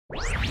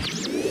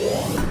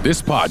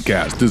This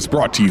podcast is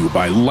brought to you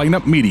by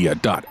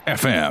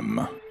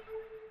lineupmedia.fm.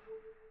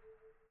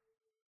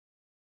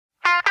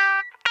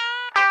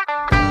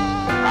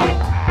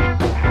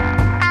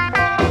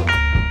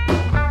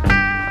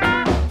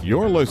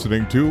 You're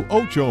listening to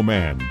Ocho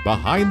Man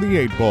Behind the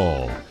Eight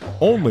Ball,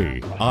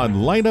 only on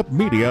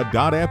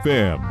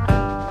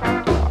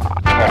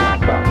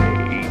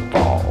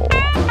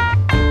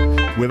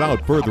lineupmedia.fm.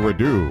 Without further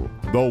ado,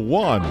 the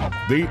one,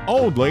 the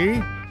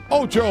only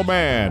Ocho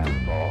Man.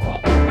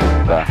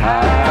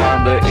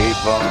 Behind the Eight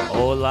Ball.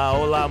 Hola,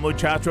 hola,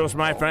 muchachos,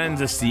 my friends.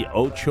 It's the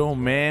Ocho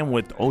Man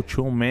with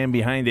Ocho Man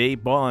Behind the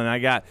Eight Ball, and I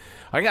got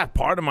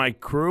part of my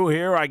crew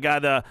here.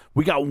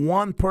 We got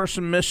one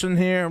person missing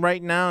here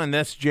right now, and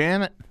that's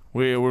Janet.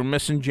 We're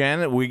missing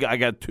Janet. I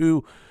got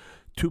two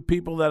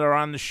people that are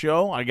on the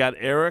show. I got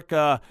Eric.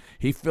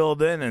 He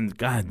filled in, and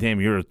God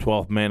damn, you're the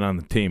 12th man on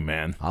the team,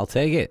 man. I'll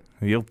take it.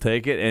 You'll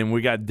take it. And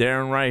we got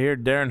Darren right here.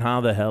 Darren, how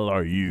the hell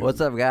are you?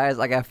 What's up, guys?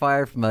 I got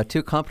fired from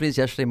 2 companies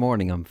yesterday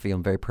morning. I'm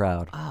feeling very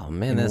proud. Oh,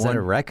 man, is that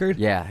a record?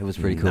 Yeah, it was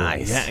pretty cool.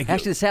 Nice. Yeah,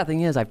 Actually, the sad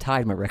thing is I've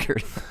tied my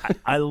record.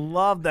 I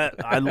love that.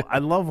 I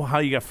love how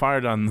you got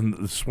fired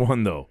on this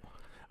one, though.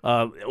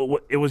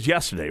 It was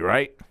yesterday,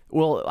 right?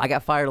 Well, I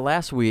got fired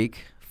last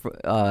week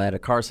at a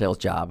car sales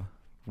job.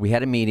 We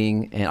had a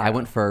meeting, and I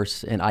went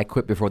first, and I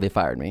quit before they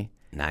fired me.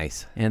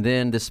 Nice. And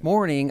then this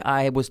morning,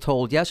 I was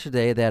told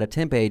yesterday that a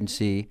temp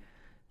agency,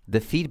 the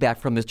feedback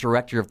from this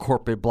director of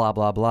corporate blah,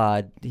 blah,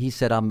 blah, he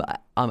said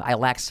I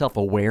lack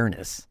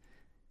self-awareness.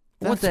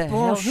 What the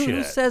hell?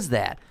 Who says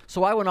that?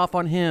 So I went off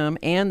on him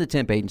and the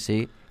temp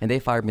agency, and they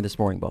fired me this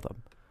morning, both of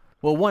them.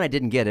 Well, one, I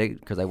didn't get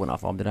it because I went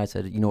off on them. Then I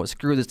said, you know what,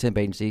 screw this temp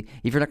agency.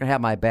 If you're not going to have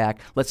my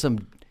back, let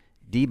some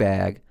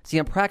D-bag. See,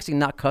 I'm practicing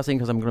not cussing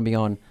because I'm going to be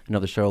on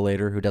another show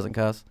later who doesn't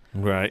cuss.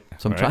 Right.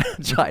 So I'm trying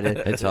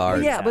to. It's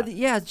hard. Yeah, but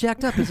it's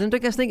jacked up, isn't it? I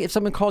guess think if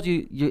someone calls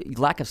you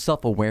lack of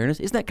self-awareness,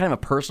 isn't that kind of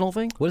a personal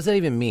thing? What does that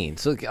even mean?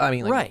 So, I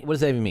mean, Right. What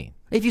does that even mean?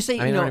 If you say,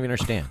 I don't even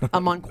understand.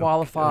 I'm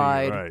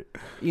unqualified, Right.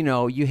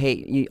 You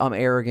hate, I'm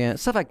arrogant,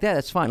 stuff like that,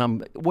 that's fine.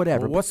 I'm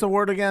whatever. What's the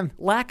word again?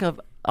 I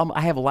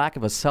have a lack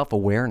of a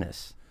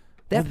self-awareness.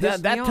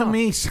 That to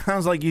me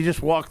sounds like you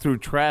just walk through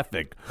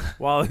traffic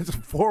while it's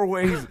 4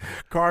 ways,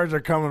 cars are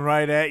coming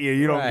right at you.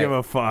 You don't give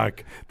a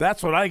fuck.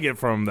 That's what I get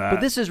from that. But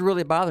this is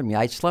really bothering me.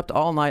 I slept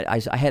all night. I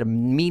had a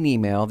mean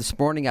email. This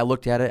morning I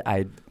looked at it.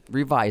 I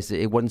revised it.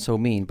 It wasn't so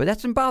mean. But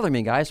that's been bothering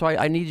me, guys. So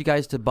I need you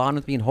guys to bond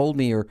with me and hold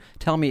me or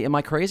tell me, am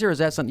I crazy or is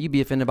that something you'd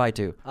be offended by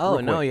too? Oh,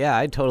 no, yeah.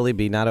 I'd totally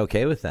be not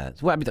okay with that.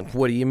 So,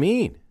 what do you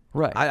mean?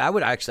 Right. I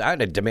would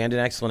demand an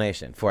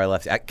explanation before I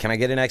left. Can I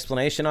get an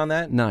explanation on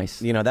that? Nice.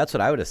 That's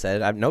what I would have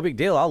said. No big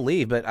deal. I'll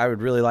leave, but I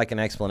would really like an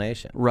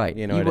explanation. Right.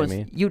 You know what I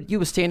mean? You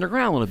would stand your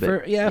ground a little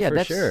bit.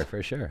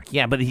 For sure.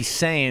 Yeah, but he's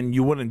saying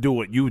you wouldn't do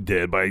what you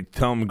did by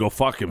telling him to go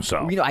fuck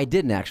himself. I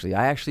didn't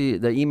actually.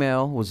 The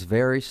email was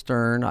very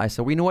stern. I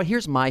said, well, you know what?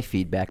 Here's my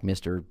feedback,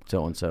 Mr.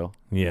 So-and-so.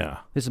 Yeah.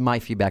 This is my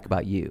feedback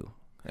about you.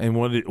 And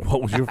what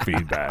was your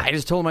feedback? I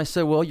just told him, I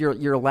said, well,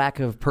 your lack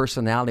of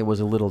personality was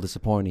a little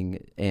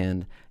disappointing.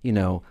 And,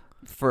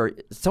 for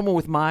someone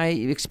with my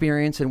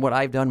experience and what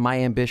I've done, my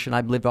ambition,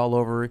 I've lived all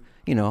over,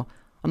 I'm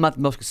not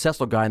the most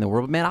successful guy in the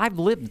world, but, man, I've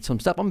lived some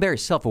stuff. I'm very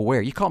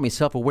self-aware. You call me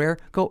self-aware?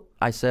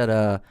 I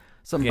said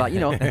something about,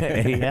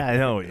 Yeah, I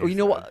know. You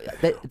know what?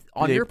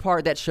 On your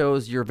part, that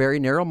shows you're very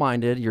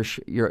narrow-minded,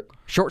 you're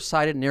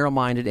short-sighted,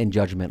 narrow-minded, and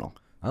judgmental.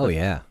 Oh,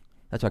 yeah.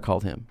 That's what I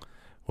called him.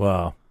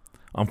 Well,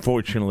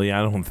 unfortunately,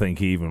 I don't think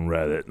he even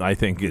read it. I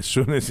think as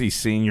soon as he's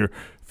seen your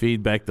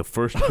feedback, the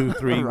first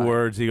 2-3 Right.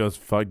 words, he goes,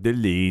 fuck,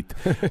 delete.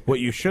 What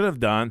you should have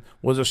done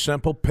was a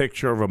simple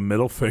picture of a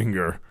middle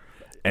finger,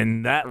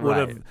 and that would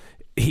have...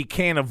 He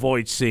can't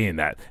avoid seeing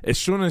that. As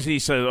soon as he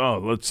says,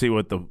 oh, let's see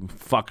what the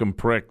fucking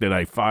prick that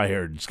I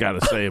fired's got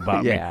to say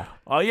about Yeah. me.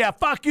 Oh, yeah,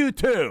 fuck you,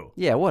 too.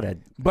 Yeah, what a...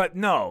 But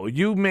no,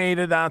 you made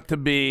it out to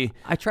be,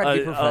 I tried to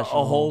be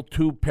professional. a whole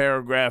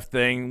 2-paragraph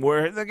thing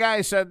where the guy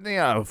said,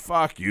 yeah,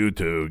 fuck you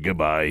too,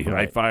 goodbye,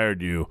 I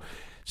fired you.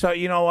 So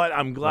you know what?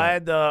 I'm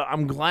glad.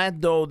 I'm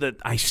glad though that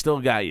I still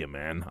got you,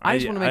 man. I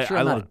just want to make sure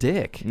I'm not a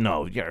dick.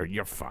 No,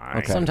 you're fine.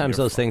 Okay. Sometimes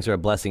those things are a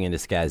blessing in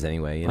disguise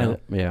anyway,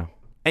 Yeah.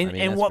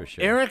 And what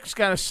Eric's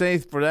got to say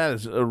for that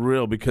is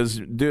real because,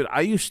 dude,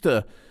 I used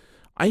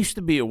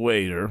to be a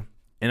waiter,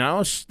 and I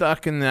was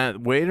stuck in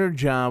that waiter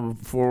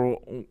job for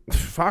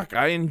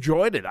I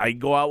enjoyed it. I'd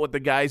go out with the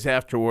guys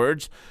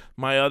afterwards,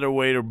 my other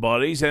waiter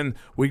buddies, and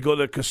we'd go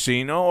to the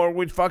casino or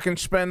we'd fucking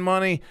spend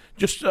money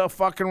just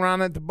fucking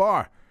around at the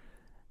bar.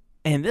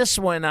 And this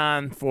went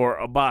on for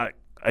about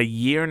a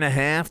year and a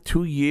half,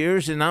 2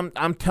 years, and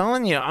I'm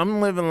telling you,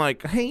 I'm living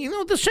like, hey,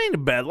 this ain't a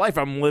bad life.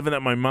 I'm living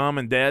at my mom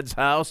and dad's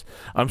house.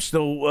 I'm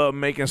still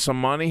making some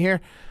money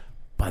here.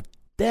 But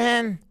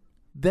then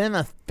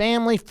a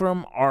family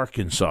from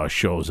Arkansas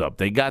shows up.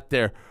 They got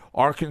their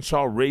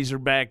Arkansas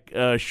Razorback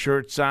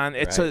shirts on.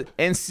 It's a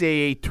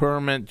NCAA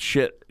tournament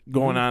shit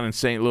going on in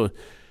St. Louis.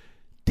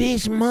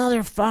 These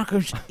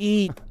motherfuckers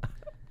eat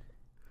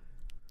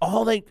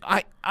all they...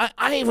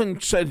 I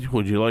even said,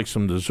 would you like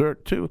some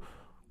dessert too?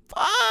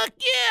 Fuck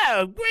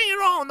yeah, bring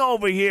it on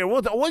over here.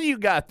 What do you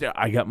got there?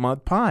 I got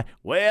mud pie.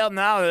 Well,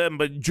 now then,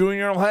 but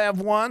Junior will have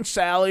one,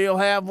 Sally will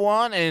have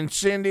one, and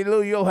Cindy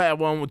Lou, you'll have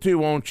one too,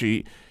 won't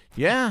you?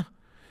 Yeah.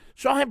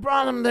 So I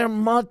brought them their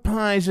mud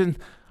pies, and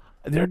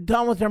they're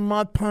done with their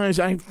mud pies.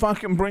 I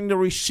fucking bring the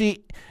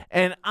receipt,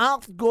 and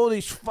out go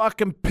these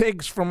fucking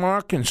pigs from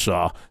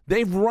Arkansas.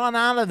 They've run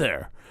out of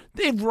there.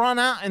 They've run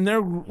out, and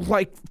they're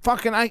like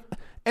fucking.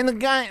 And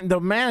the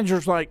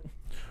manager's like,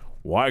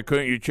 why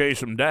couldn't you chase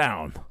them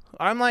down?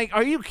 I'm like,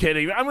 are you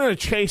kidding? I'm going to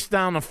chase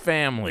down a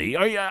family.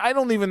 I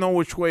don't even know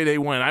which way they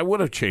went. I would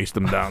have chased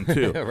them down,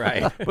 too.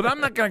 Right. But I'm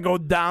not going to go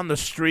down the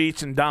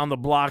streets and down the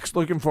blocks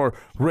looking for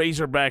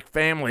Razorback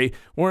family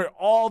where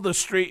all the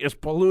street is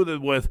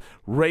polluted with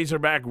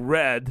Razorback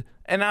red,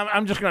 and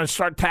I'm just going to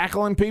start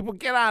tackling people?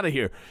 Get out of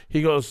here.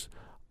 He goes,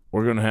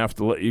 we're going to have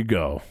to let you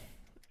go.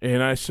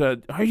 And I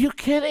said, are you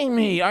kidding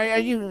me? Are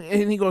you?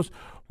 And he goes,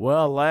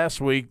 well,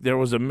 last week there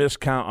was a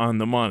miscount on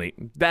the money.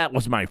 That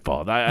was my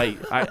fault.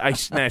 I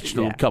snatched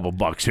a couple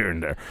bucks here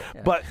and there.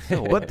 But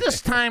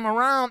this time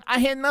around, I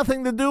had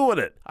nothing to do with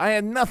it.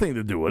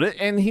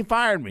 And he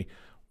fired me.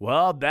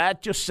 Well,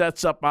 that just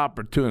sets up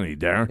opportunity,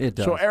 Darren. It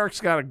does. So Eric's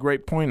got a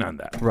great point on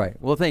that. Right.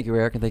 Well, thank you,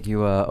 Eric, and thank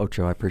you,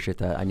 Ocho. I appreciate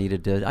that. I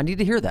need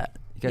to hear that.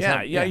 You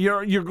guys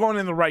You're going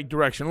in the right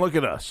direction. Look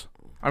at us.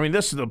 I mean,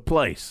 this is the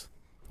place.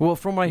 Well,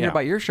 from what I hear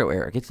about your show,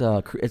 Eric,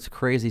 it's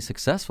crazy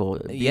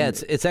successful. Yeah,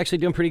 it's actually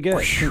doing pretty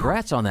good.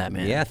 Congrats on that,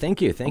 man. Yeah,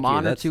 thank you. I'm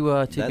honored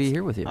to be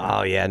here with you.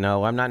 Oh yeah,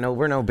 no, I'm not. No,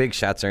 we're no big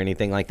shots or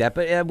anything like that.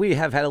 But we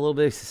have had a little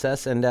bit of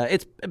success, and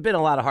it's been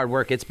a lot of hard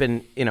work. It's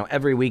been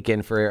every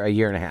weekend for a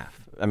year and a half.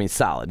 I mean,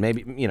 solid.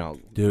 Maybe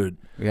dude.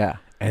 Yeah.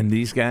 And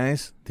these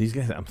guys,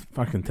 I'm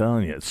fucking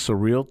telling you, it's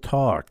surreal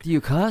talk. Do you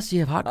cuss? Do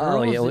you have hot girls?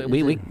 Oh,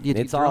 yeah,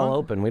 it's all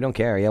open. We don't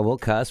care. Yeah, we'll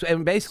cuss.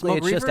 And basically,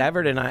 it's just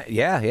Everett and I.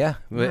 Yeah.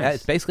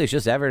 Nice. It's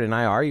just Everett and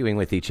I arguing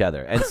with each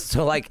other. And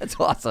so, like, that's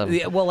awesome.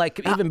 Well,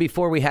 even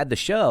before we had the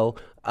show,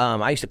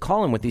 I used to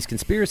call him with these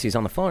conspiracies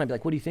on the phone. I'd be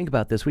like, what do you think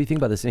about this? What do you think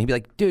about this? And he'd be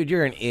like, dude,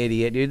 you're an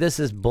idiot, dude. This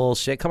is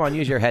bullshit. Come on,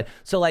 use your head.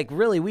 So, like,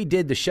 really, we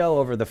did the show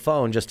over the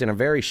phone just in a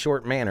very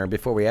short manner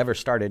before we ever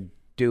started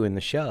doing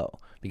the show.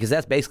 Because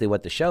that's basically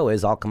what the show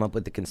is. I'll come up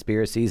with the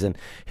conspiracies, and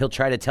he'll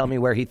try to tell me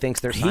where he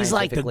thinks they're scientifically He's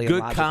like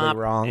the good cop,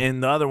 wrong.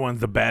 And the other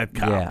one's the bad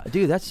cop. Yeah,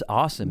 dude, that's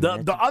awesome.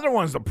 The other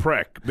one's the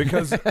prick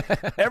because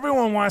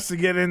everyone wants to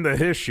get into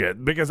his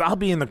shit. Because I'll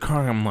be in the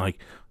car, and I'm like,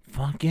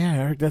 fuck yeah,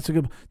 Eric, that's a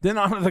good. Then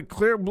out of the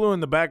clear blue in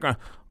the background,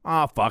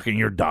 fucking,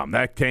 you're dumb.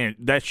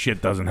 That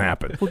shit doesn't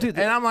happen. Well, dude,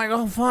 and I'm like,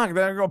 oh fuck,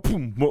 there I go,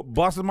 boom,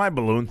 busted my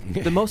balloon.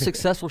 The most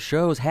successful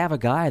shows have a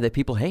guy that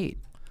people hate,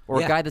 or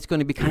a guy that's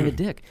going to be kind of a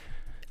dick.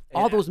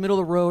 All those middle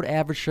of the road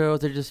average shows,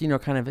 they're just,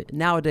 kind of,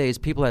 nowadays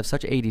people have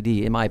such ADD,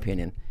 in my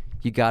opinion.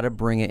 You got to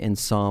bring it in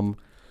some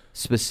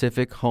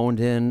specific honed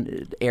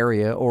in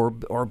area or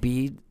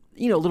be,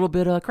 a little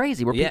bit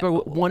crazy where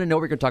people want to know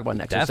what we're going to talk about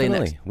next. Definitely.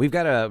 Next. We've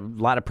got a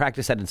lot of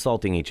practice at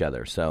insulting each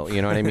other. So,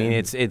 you know what I mean?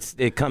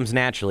 It comes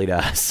naturally to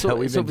us. So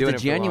we've been doing the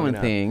genuine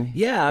thing.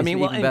 Yeah, I mean,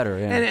 even better.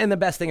 Yeah. And the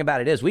best thing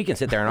about it is we can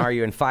sit there and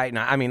argue and fight. And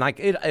I mean, like,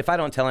 if I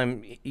don't tell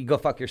him you go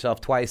fuck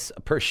yourself twice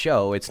per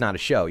show, it's not a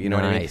show. You know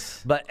what I mean?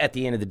 But at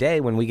the end of the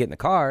day, when we get in the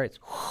car, it's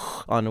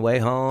on the way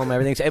home.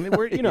 Everything's. I mean,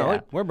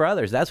 we're we're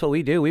brothers. That's what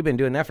we do. We've been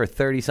doing that for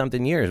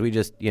 30-something years. We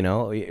just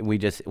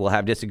we'll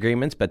have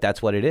disagreements, but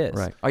that's what it is.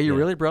 Right? Are you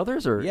really brothers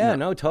or? Yeah,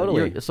 no,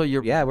 totally.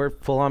 You're we're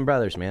full on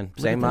brothers, man.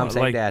 Same mom,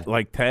 same dad.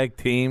 Like tag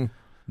team,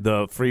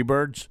 the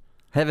Freebirds.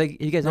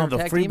 You guys no, the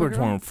Freebirds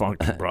weren't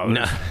funky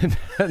brothers.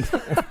 No.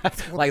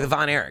 Like the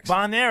Von Erichs.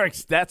 Von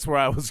Erichs. That's where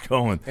I was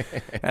going.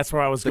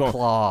 The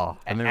Claw.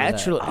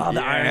 Actually,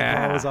 the Iron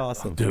Claw was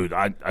awesome, dude.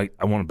 I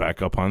want to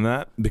back up on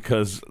that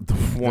because the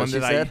one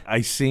that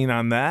I seen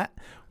on that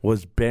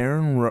was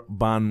Baron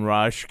von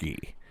Raschke.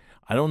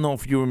 I don't know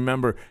if you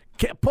remember.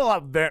 Pull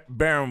up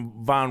Baron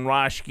von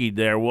Raschke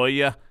there, will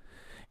you?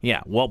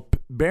 Yeah, well,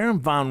 Baron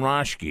von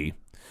Raschke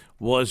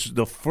was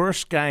the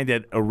first guy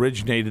that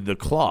originated the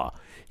Claw.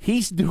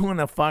 He's doing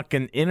a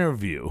fucking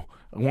interview,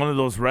 one of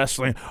those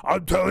wrestling,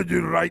 I'm telling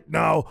you right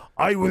now,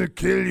 I will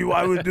kill you,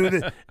 I will do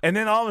this. And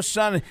then all of a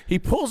sudden, he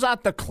pulls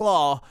out the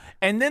Claw,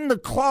 and then the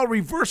Claw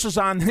reverses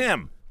on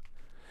him.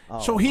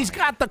 So he's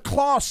got the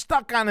Claw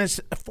stuck on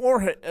his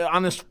forehead,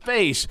 on his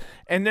face,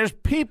 and there's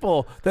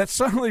people that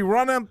suddenly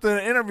run up to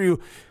the interview.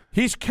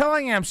 He's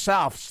killing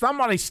himself.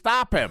 Somebody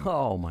stop him.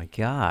 Oh, my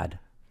God.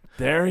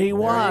 There he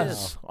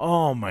was.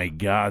 Oh, my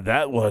God.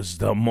 That was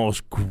the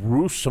most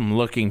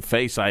gruesome-looking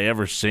face I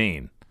ever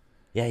seen.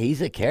 Yeah,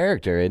 he's a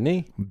character, isn't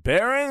he?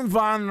 Baron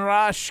von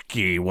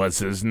Raschke was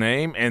his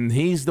name, and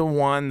he's the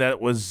one that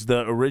was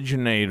the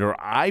originator,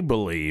 I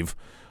believe,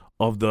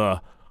 of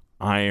the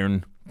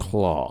Iron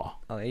Claw.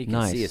 Oh, you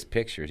can see his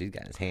pictures. He's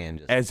got his hand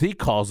just... As he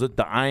calls it,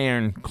 the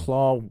Iron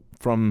Claw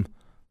from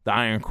the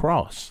Iron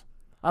Cross.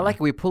 I like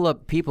it. We pull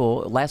up people.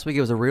 Last week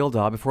it was a real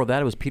dog. Before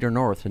that it was Peter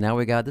North. And now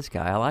we got this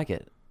guy. I like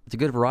it. It's a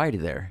good variety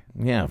there.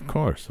 Yeah, of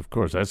course.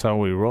 That's how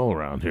we roll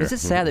around here. Is it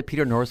sad that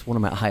Peter North's one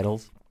of my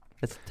idols?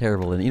 That's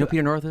terrible. And you know who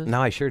Peter North is?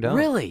 No, I sure don't.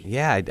 Really?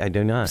 Yeah, I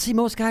do not. See,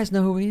 most guys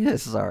know who he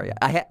is. Sorry.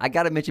 I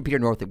got to mention Peter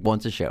North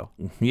once a show.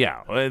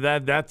 Yeah,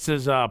 that's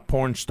his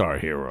porn star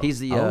hero. He's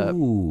the,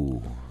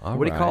 Ooh. what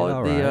do you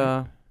call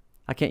it?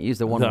 I can't use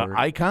the one the word.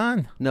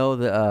 icon? No,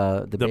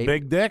 the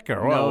big dick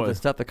or what? No, the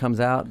stuff that comes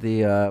out.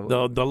 The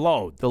load.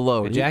 The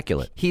load.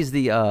 Ejaculate. He's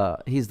the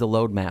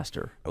load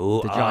master.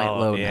 Ooh, the giant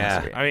load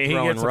master. I mean, he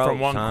Throwing gets it from ropes,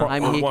 one. huh? I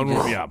mean, he one can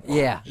just,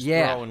 yeah.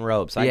 yeah. Throwing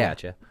ropes. I Yeah.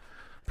 gotcha.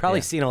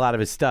 Probably seen a lot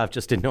of his stuff,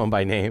 just didn't know him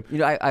by name. You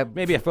know, I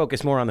Maybe I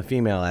focus more on the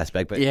female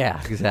aspect, but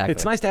yeah, exactly.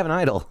 it's nice to have an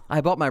idol.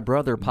 I bought my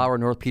brother Peter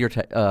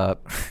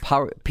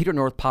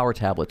North power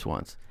tablets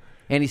once,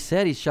 and he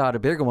said he shot a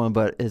bigger one,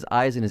 but his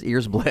eyes and his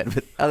ears bled.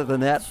 But other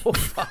than that,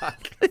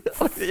 fuck,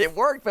 it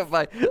worked.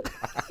 But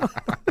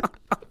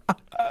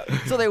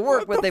so they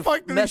work, but they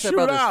Fuck did mess he up shoot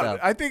other out? stuff.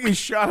 I think he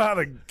shot out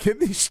a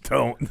kidney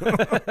stone.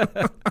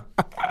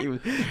 He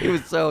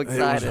was so It was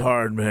excited.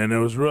 hard, man. It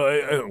was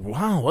really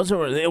wow.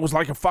 It was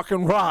like a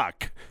fucking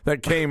rock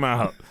that came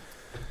out.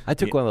 I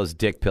took one of those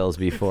dick pills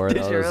before. Did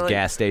you Those really?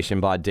 gas station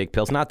bought dick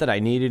pills. Not that I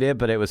needed it,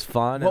 but it was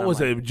fun. What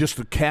was it? Just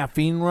a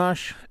caffeine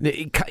rush?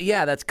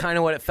 Yeah, that's kind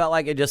of what it felt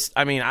like.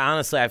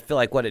 Honestly, I feel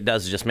like what it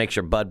does is just makes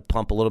your blood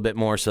pump a little bit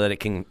more so that it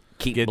can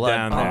keep Get blood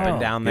down there. pumping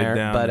down Get there.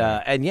 down But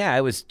there. and yeah, it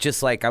was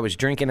just like I was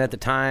drinking at the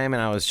time,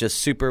 and I was just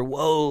super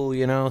whoa,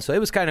 So it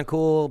was kind of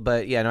cool.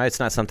 But yeah, no, it's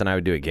not something I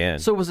would do again.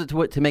 So was it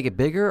to make it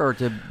bigger or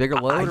to bigger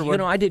load? or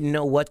what? I didn't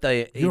know what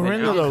the You were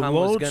even into the outcome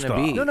was load going to stuff.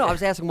 be. No, I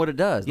was asking what it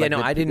does. Yeah, Like,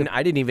 no, I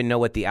didn't even know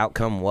what the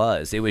outcome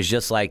was. It was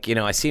just like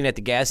I seen it at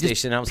the gas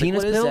station. And I was like, penis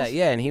 "What is pills? that?"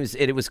 Yeah, and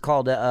it was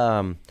called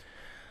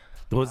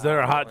Was there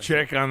a hot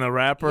chick on the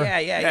wrapper? Yeah.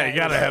 You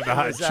gotta have the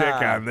hot was, chick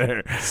on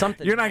there.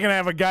 something- You're not gonna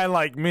have a guy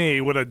like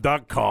me with a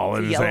duck call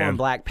in his yellow and hand.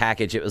 black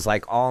package. It was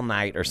like All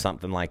Night or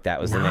something like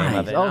that was the name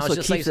of it. Nice. And I Oh, was so it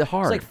just keeps like, it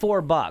hard. It's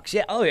like $4.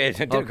 Yeah. Oh, yeah. It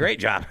did a great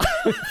job.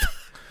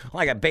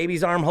 Like a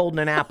baby's arm holding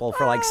an apple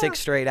for like 6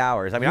 straight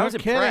hours. I mean, I No was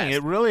kidding. impressed.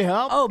 It really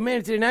helped. Oh man,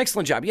 it did an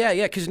excellent job. Yeah,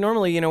 because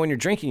normally, when you're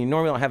drinking, you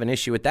normally don't have an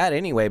issue with that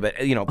anyway. But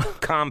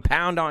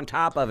compound on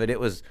top of it,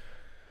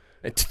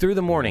 it's through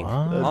the morning,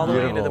 all the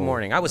way into the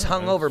morning. I was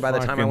hungover by the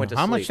time I went to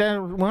How sleep. much that It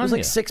run was like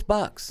you? $6.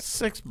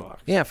 $6.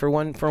 Yeah, for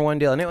one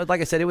deal, and it was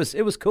like I said, it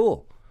was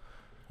cool.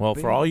 Well,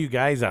 for all you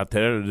guys out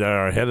there that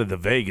are headed to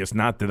Vegas,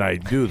 not that I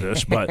do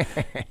this, but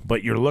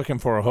but you're looking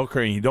for a hooker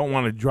and you don't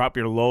want to drop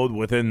your load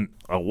within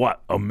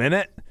a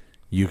minute,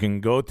 you can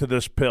go to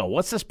this pill.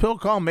 What's this pill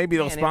called? Maybe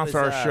they'll And it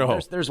sponsor was, our show.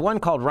 There's one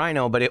called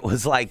Rhino, but it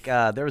was like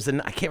I can't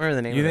remember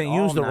the name. You of it. didn't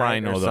use All the Night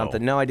Rhino, or though.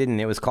 something. No, I didn't.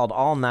 It was called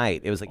All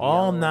Night. It was like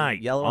All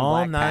night, yellow and all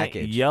black night,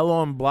 package.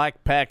 yellow and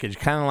black package,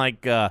 kind of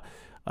like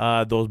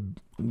those.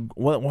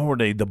 What were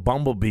they? The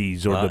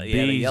bumblebees or the bees?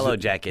 the yellow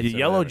jackets The or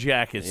yellow whatever.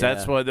 jackets. Yeah.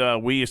 That's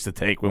what we used to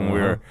take when we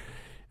were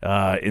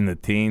in the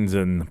teens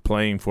and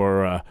playing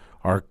for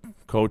our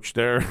coach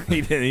there.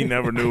 He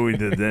never knew we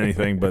did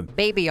anything, but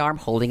baby arm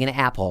holding an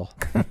apple.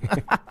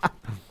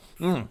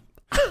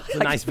 It's a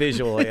nice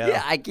visual. Yeah.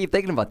 Yeah, I keep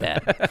thinking about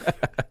that.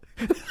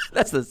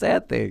 That's the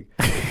sad thing.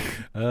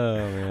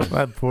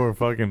 that poor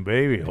fucking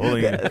baby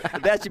holding it.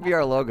 That should be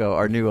our logo,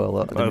 our new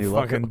logo. A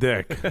fucking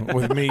dick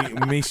with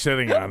me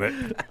sitting on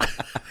it.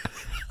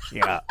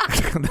 Yeah,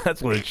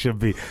 that's what it should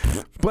be.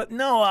 But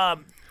no,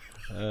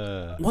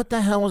 what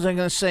the hell was I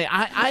going to say?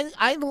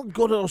 I don't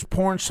go to those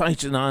porn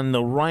sites and on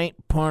the right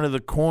part of the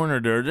corner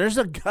there's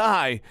a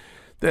guy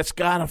that's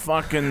got a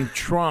fucking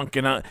trunk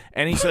and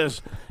he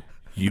says,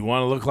 "You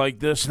want to look like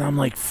this?" And I'm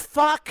like,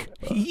 "Fuck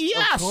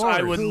yes,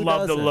 I would Who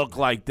love to doesn't? look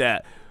like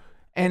that."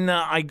 And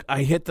I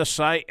hit the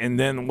site, and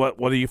then what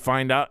do you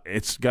find out?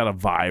 It's got a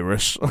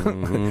virus.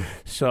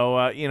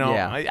 So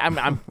Yeah.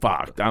 I'm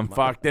fucked. I'm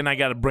fucked. Then I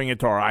got to bring it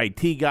to our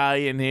IT guy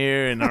in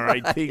here, and our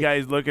IT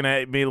guy's looking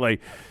at me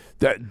like,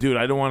 "That dude,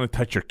 I don't want to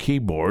touch your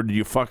keyboard.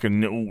 You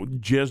fucking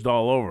jizzed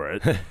all over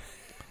it."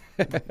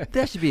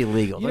 That should be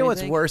illegal. You know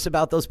what's worse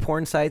about those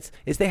porn sites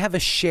is they have a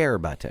share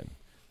button.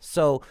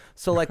 So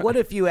like, what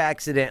if you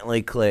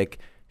accidentally click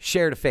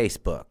share to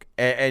Facebook,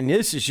 and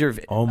this is your?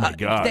 Oh my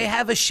God! They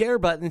have a share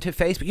button to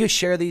Facebook. You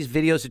share these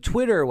videos to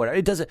Twitter or whatever.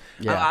 It doesn't.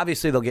 Yeah.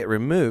 Obviously, they'll get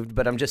removed.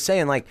 But I'm just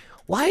saying, like,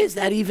 why is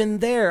that even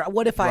there?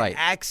 What if I Right.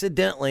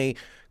 accidentally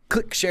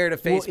click share to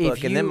Well, if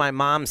Facebook, and then you- my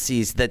mom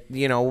sees that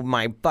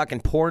my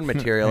fucking porn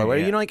material or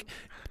whatever? Yeah. Like,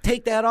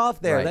 take that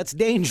off there. Right. That's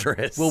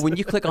dangerous. Well, when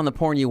you click on the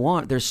porn you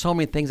want, there's so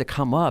many things that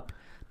come up.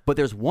 But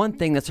there's one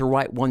thing that's the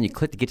right one you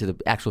click to get to the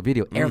actual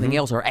video. Everything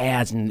else are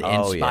ads and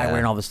Oh, spyware yeah.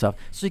 and all this stuff.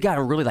 So you got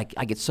to really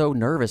I get so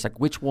nervous. Like,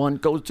 which one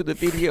goes to the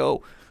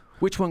video?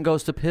 Which one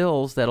goes to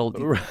pills that'll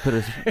put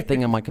a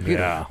thing on my computer?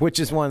 Yeah. Which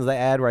is one's the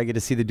ad where I get to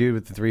see the dude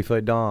with the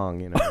 3-foot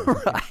dong,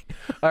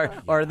 Right.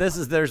 or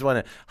there's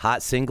one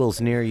hot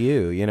singles near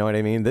you. You know what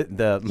I mean?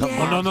 No.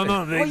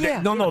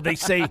 No. They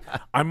say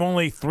I'm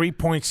only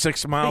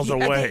 3.6 miles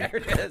away. there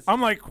it is.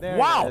 I'm like, There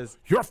wow, it is.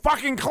 you're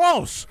fucking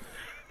close.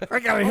 I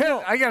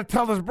gotta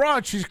tell this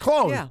broad she's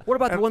closed. Yeah. What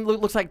about the one that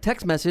looks like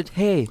text message?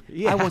 Hey,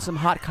 I want some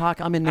hot cock.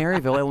 I'm in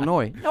Maryville,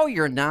 Illinois. No,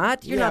 you're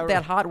not. You're not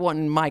that hot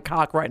wanting my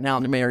cock right now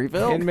in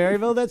Maryville. In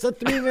Maryville, that's a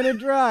 3-minute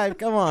drive.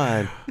 Come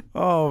on.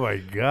 Oh my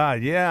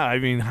God. Yeah. I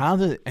mean,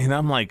 and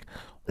I'm like,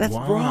 That's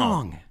wow.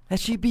 wrong. That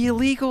should be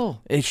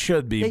illegal. It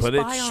should be, They but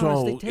spy it's on us.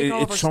 so They take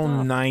all of it's our so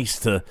stuff. nice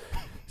to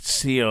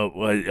see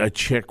a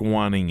chick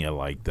wanting you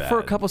like that For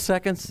a couple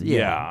seconds.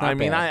 Yeah, not I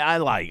mean,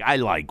 bad. I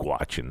like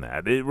watching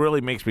that. It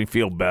really makes me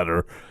feel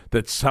better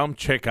that some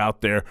chick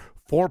out there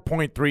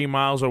 4.3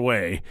 miles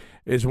away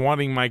is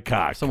wanting my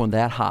cock. Someone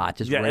that hot,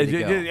 just ready to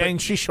go. And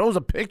she shows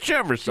a picture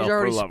of herself, She's for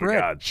already the love of spread.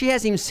 God. She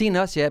hasn't even seen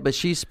us yet, but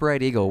she's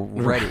spread eagle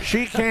ready.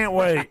 She can't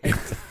wait.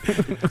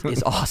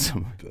 It's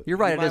awesome. You're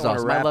right. You It is might wanna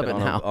awesome. I wrap love it on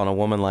now. on a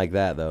woman like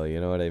that, though.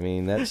 You know what I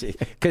mean? That's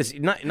because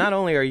not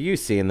only are you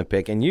seeing the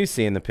pic and you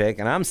seeing the pic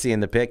and I'm seeing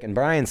the pic and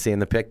Brian's seeing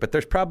the pic, but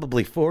there's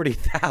probably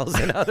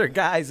 40,000 other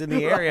guys in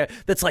the area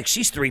that's like,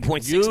 she's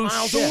 3.6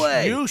 miles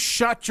away. You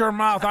shut your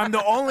mouth. I'm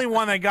the only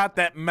one that got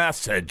that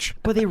message.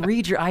 But they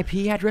read your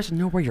IP address and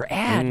know where you're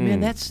at,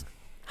 man.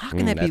 How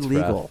can that be that's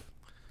legal? rough.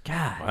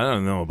 God. I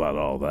don't know about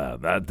all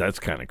that. That's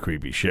kind of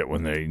creepy shit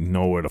when they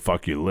know where the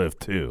fuck you live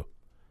too.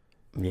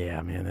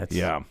 Yeah, man. That's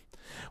Yeah.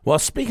 Well,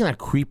 speaking of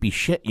creepy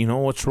shit, you know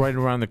what's right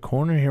around the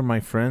corner here, my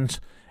friends?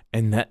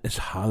 And that is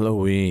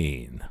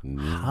Halloween.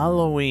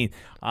 Halloween.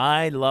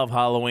 I love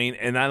Halloween,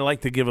 and I'd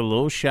like to give a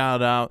little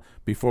shout out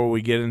before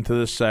we get into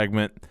this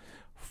segment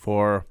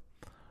for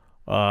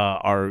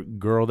our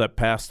girl that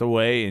passed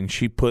away, and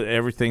she put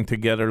everything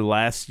together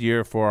last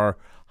year for our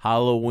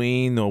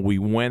Halloween. We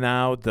went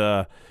out.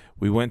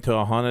 We went to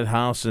a haunted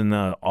house in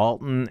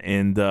Alton,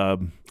 and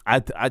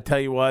I tell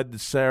you what,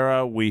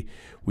 Sarah, we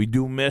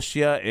do miss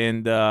you,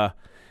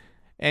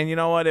 and you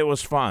know what? It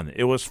was fun.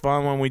 It was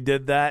fun when we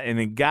did that, and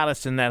it got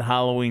us in that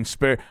Halloween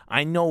spirit.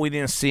 I know we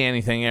didn't see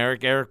anything,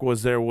 Eric. Eric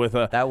was there with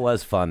a... That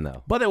was fun,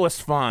 though. But it was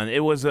fun.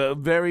 It was a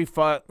very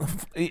fun...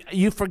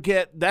 You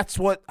forget... That's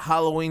what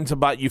Halloween's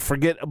about. You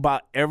forget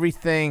about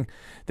everything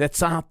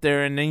that's out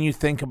there, and then you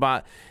think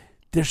about...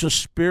 There's a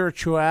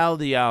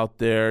spirituality out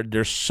there.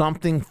 There's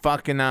something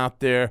fucking out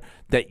there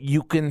that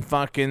you can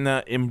fucking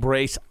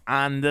embrace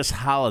on this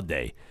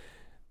holiday.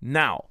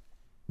 Now,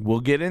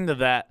 we'll get into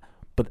that.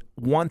 But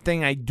one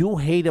thing I do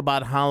hate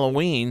about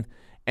Halloween,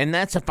 and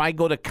that's if I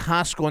go to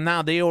Costco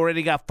now, they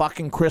already got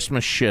fucking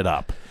Christmas shit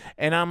up.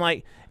 And I'm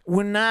like,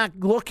 we're not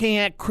looking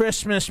at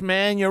Christmas,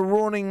 man. You're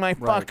ruining my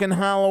fucking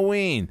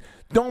Halloween.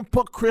 Don't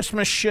put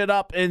Christmas shit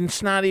up, and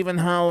it's not even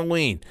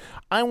Halloween.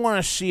 I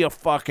want to see a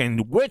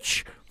fucking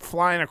witch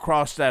flying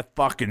across that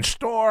fucking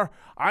store.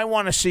 I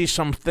want to see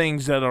some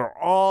things that are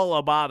all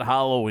about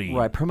Halloween.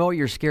 Right. Promote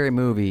your scary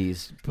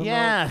movies. Promote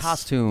Yes.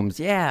 costumes.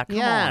 Yeah. Come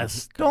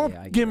Yes. on. Don't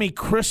Yeah, I give me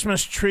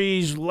Christmas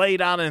trees laid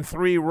out in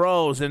 3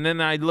 rows, and then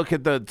I look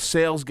at the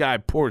sales guy,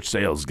 poor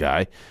sales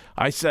guy.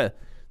 I said,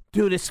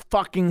 dude, it's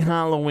fucking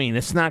Halloween.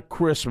 It's not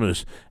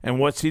Christmas. And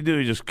what's he do?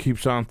 He just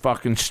keeps on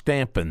fucking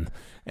stamping,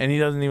 and he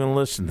doesn't even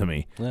listen to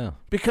me. Yeah.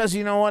 Because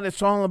you know what?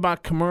 It's all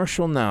about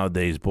commercial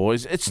nowadays,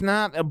 boys. It's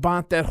not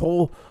about that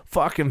whole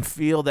fucking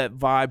feel, that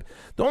vibe.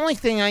 The only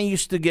thing I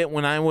used to get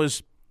when I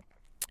was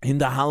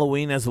into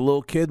Halloween as a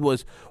little kid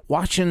was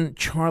watching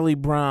Charlie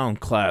Brown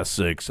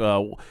classics.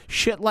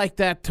 Shit like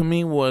that to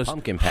me was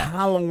Pumpkin Patch.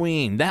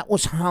 Halloween. That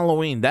was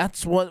Halloween.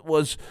 That's what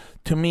was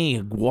to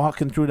me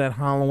walking through that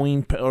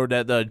Halloween or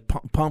that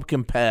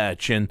pumpkin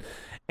patch, and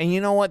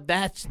you know what?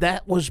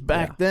 That was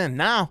back then.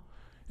 Now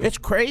it's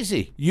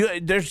crazy.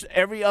 There's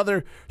every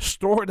other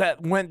store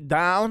that went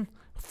down,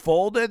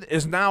 folded,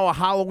 is now a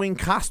Halloween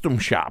costume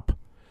shop.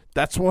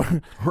 That's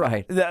what.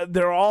 Right.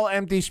 They're all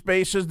empty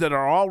spaces that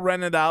are all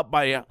rented out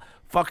by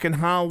fucking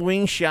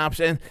Halloween shops.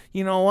 And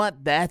you know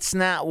what? That's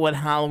not what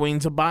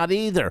Halloween's about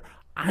either.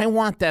 I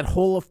want that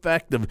whole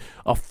effect of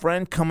a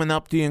friend coming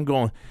up to you and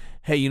going,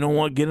 hey, you know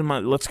what?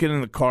 Let's get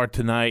in the car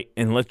tonight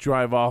and let's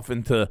drive off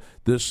into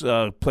this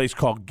place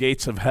called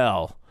Gates of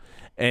Hell.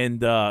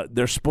 And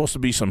there's supposed to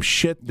be some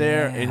shit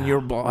there, and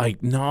you're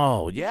like,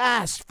 no,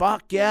 yes,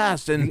 fuck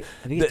yes. And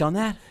Have you guys done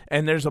that?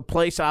 And there's a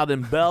place out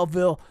in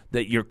Belleville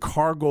that your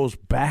car goes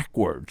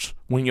backwards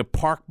when you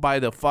park by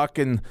the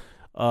fucking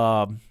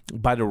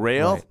by the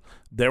rail. Right.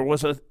 There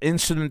was an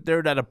incident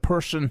there that a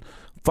person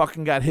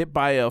fucking got hit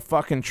by a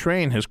fucking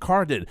train. His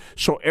car did.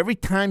 So every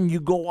time you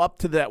go up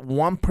to that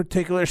one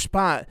particular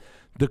spot,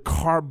 the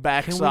car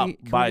backs up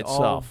by we all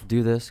itself.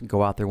 do this and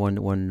go out there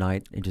one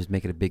night and just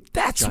make it a big.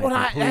 That's giant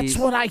what thing? That's Please.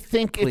 what I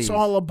think it's Please.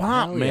 all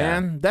about, Hell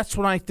man. That's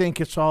what I think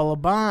it's all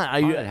about.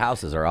 Haunted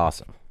houses are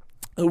awesome.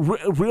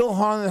 Real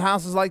haunted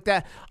houses like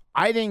that.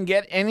 I didn't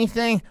get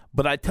anything,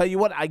 but I tell you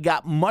what, I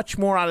got much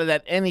more out of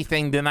that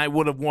anything than I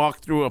would have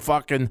walked through a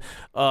fucking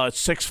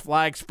Six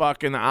Flags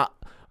fucking a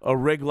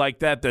rig like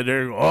that. That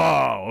they're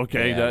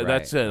okay, Yeah, right,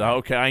 that's it.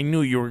 Okay, I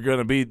knew you were going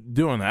to be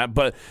doing that,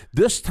 but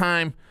this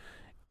time,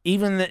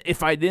 even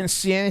if I didn't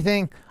see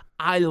anything,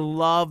 I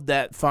love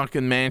that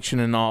fucking mansion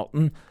in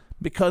Alton.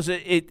 because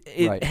it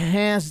Right.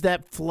 has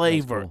that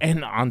flavor. cool.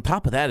 And on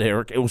top of that,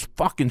 Eric, it was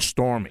fucking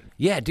storming.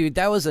 Yeah, dude,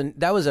 that was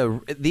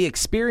the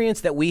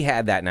experience that we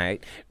had that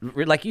night.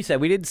 Like you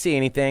said, we didn't see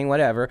anything,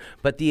 whatever,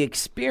 but the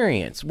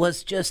experience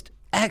was just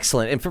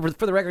excellent. And for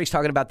the record, he's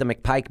talking about the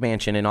McPike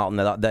Mansion in Alton.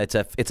 It's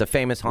a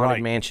famous haunted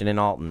Right. mansion in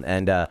Alton,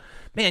 and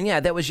man, yeah,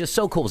 that was just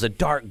so cool. It was a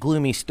dark,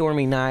 gloomy,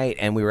 stormy night,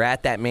 and we were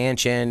at that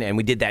mansion, and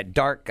we did that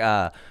dark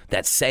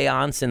that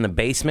seance in the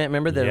basement.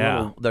 Remember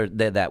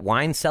that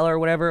wine cellar or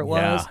whatever it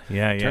was?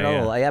 Yeah.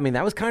 I mean,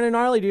 that was kind of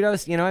gnarly, dude.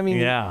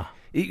 Yeah.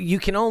 You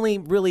can only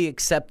really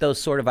accept those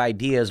sort of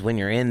ideas when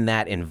you're in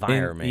that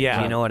environment.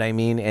 yeah. You know what I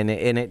mean? And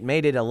it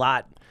made it a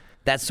lot.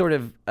 That sort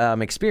of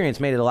experience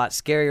made it a lot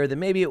scarier than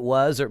maybe it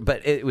was,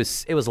 but it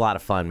was a lot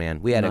of fun,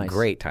 man. We had a Nice.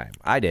 great time.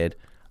 I did.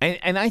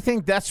 And I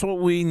think that's what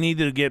we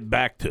needed to get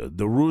back to,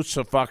 the roots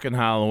of fucking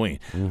Halloween.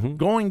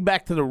 Going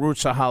back to the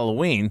roots of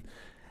Halloween,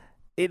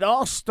 it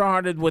all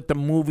started with the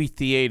movie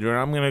theater.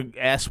 I'm going to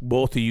ask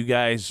both of you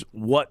guys,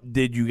 what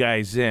did you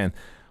guys in?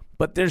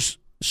 But there's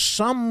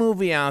some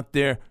movie out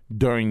there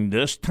during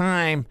this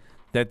time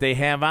that they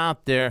have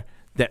out there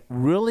that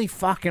really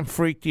fucking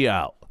freaked you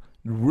out.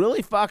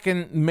 Really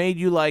fucking made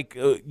you like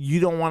you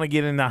don't want to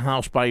get in the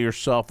house by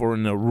yourself or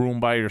in the room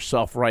by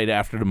yourself right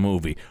after the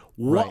movie.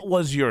 What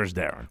was yours,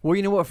 Darren? Well,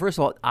 you know what? First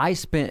of all, I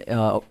spent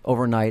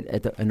overnight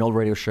at an old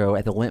radio show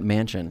at the Limp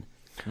Mansion.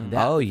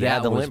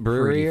 That the was Limp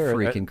Brewery, pretty or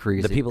freaking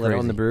crazy. the people that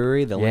own the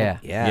brewery. The Yeah.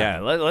 Limp, yeah.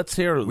 Let's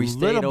hear a We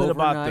stayed little bit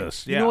about overnight.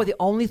 this. You know what? The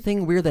only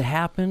thing weird that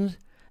happened,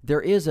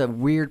 there is a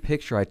weird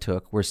picture I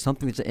took where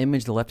something that's an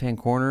image in the left-hand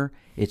corner.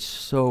 It's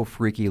so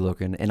freaky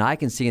looking, and I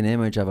can see an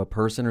image of a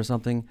person or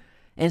something,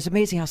 and it's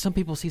amazing how some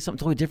people see something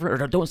totally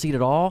different or don't see it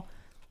at all.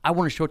 I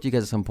want to show it to you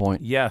guys at some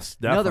point. Yes,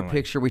 definitely. Another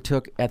picture we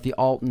took at the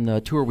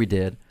Alton tour we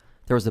did.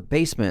 There was a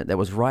basement that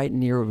was right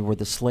near where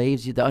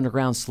the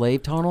underground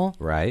slave tunnel.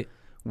 Right.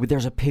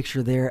 There's a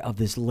picture there of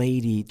this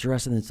lady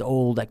dressed in this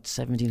old, like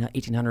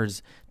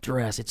 1800s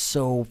dress. It's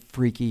so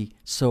freaky,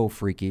 so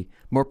freaky.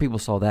 More people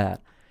saw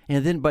that.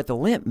 And then, but the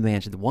Limp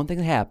Mansion, the one thing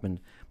that happened,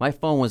 my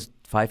phone was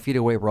 5 feet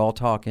away. We're all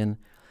talking,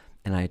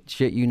 and I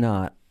shit you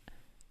not,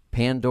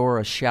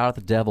 Pandora Shout at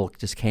the Devil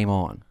just came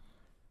on.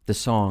 The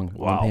song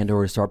when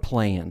Pandora started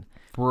playing.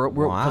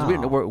 Because we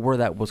didn't know where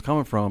that was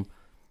coming from.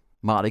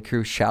 Motley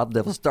Crue Shout at the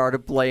Devil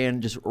started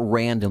playing just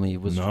randomly.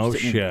 It was No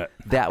shit.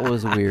 That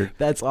was weird.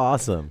 That's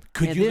awesome.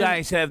 Could And you then-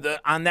 guys have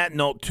on that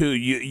note too?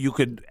 You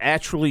could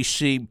actually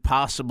see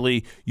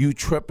possibly you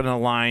tripping a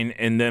line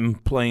and then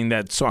playing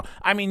that song.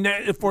 I mean,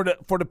 for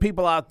the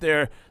people out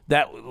there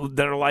that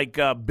are like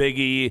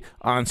Biggie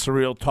on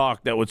Surreal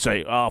Talk that would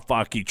say, "Oh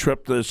fuck, he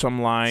tripped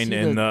some line See,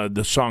 and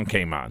the song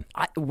came on."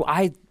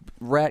 I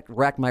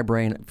racked my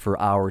brain for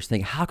hours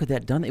thinking, how could that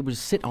have done? It would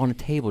sit on a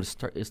table,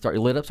 start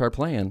lit up, start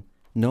playing.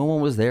 No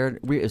one was there.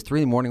 It's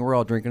 3 a.m. We're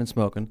all drinking and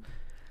smoking,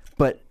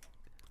 but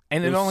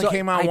And it was only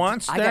came on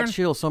once. I got Darren?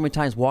 chills so many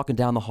times walking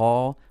down the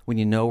hall when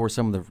you know where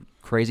some of the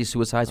crazy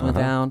suicides went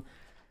down.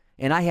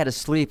 And I had to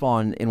sleep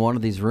in one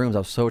of these rooms. I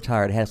was so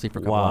tired. I had to sleep for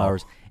a couple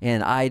hours.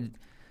 And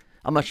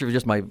I'm not sure if it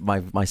was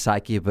just my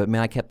psyche, but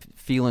man, I kept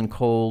feeling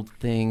cold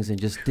things and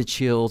just the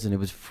chills, and it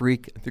was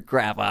freak the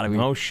crap out of me.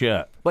 No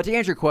shit. But to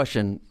answer your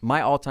question,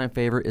 my all-time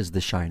favorite is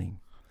The Shining.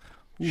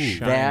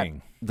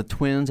 Shining. The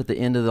twins at the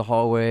end of the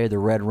hallway, the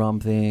red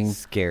rum thing.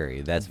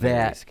 Scary. That's very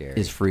That scary.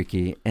 is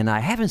freaky. And I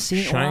haven't seen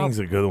it in a while, Shining's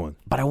a good one.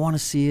 but I want to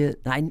see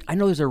it. I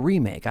know there's a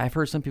remake. I've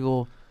heard some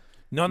people,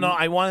 No,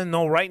 I want to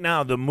know right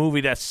now the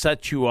movie that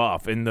set you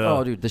off in the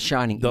oh, dude, The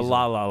Shining. the easily.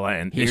 La La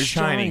Land. Here's It's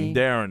Shining,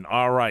 Johnny. Darren.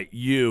 All right,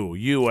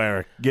 you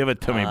Eric, give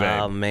it to me, babe.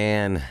 Oh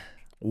man.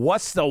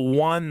 What's the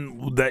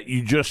one that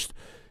you just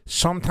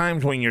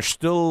sometimes when you're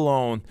still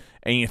alone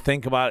and you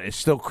think about it, it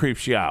still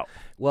creeps you out?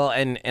 Well,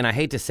 and I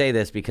hate to say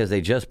this because they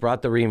just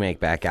brought the remake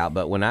back out,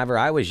 but whenever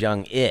I was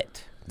young,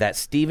 that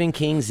Stephen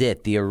King's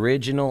It, the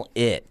original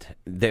It,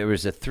 there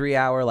was a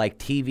 3-hour like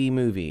TV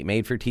movie,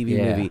 made for TV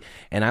Yeah. movie,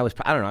 and I was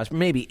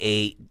maybe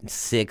 8,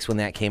 6 when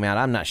that came out.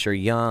 I'm not sure,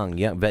 young,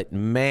 but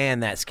man,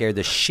 that scared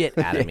the shit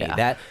out of me.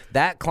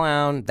 That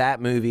clown, that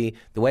movie,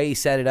 the way he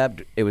set it up,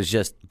 it was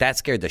just that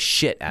scared the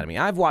shit out of me.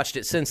 I've watched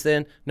it since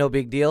then, no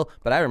big deal,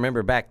 but I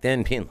remember back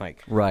then being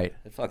like, Right.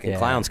 the fucking Yeah.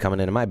 clown's coming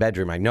into my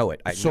bedroom. I know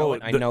it. I know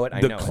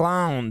it.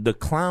 The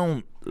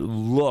clown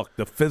look,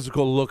 the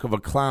physical look of a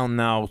clown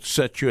now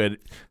sets you at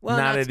Well,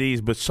 not not- at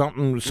ease, but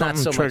something Not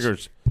so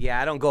triggers. much. Yeah,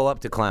 I don't go up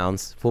to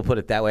clowns. We'll put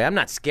it that way. I'm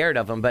not scared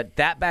of them, but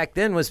that back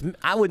then was,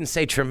 I wouldn't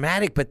say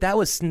traumatic, but that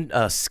was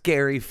a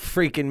scary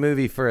freaking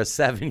movie for a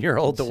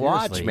 7-year-old to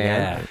watch, Seriously,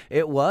 man. yeah.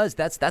 It was.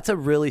 That's a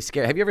really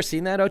scary. Have you ever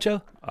seen that,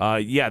 Ocho?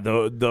 Yeah,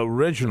 the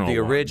original. The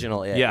one.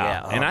 original,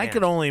 yeah. Oh, and I man.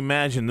 could only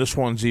imagine this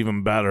one's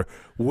even better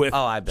with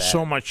Oh, I bet.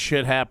 so much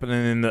shit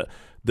happening in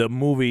the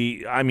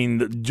movie. I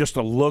mean, just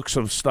the looks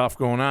of stuff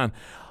going on.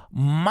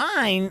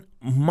 Mine.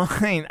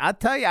 I'll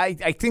tell you, I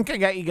think I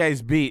got you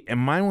guys beat, and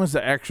mine was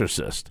The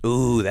Exorcist.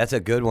 Ooh, that's a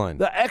good one.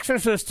 The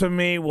Exorcist to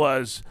me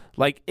was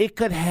like it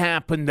could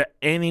happen to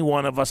any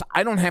one of us.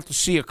 I don't have to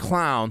see a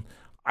clown.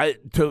 I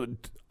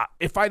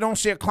if I don't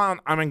see a clown,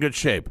 I'm in good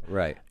shape.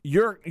 Right.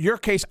 Your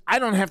case, I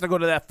don't have to go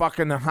to that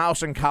fucking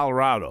house in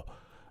Colorado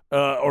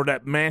or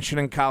that mansion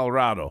in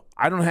Colorado.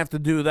 I don't have to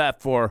do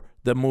that for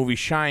the movie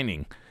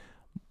Shining.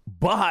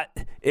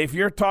 But if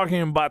you're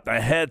talking about the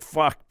head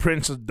fuck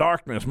Prince of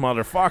Darkness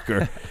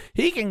motherfucker,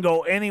 he can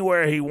go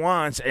anywhere he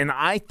wants. And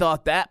I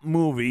thought that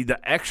movie, The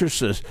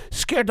Exorcist,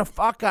 scared the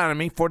fuck out of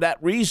me for that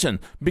reason.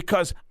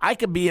 Because I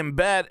could be in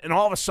bed and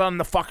all of a sudden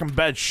the fucking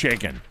bed's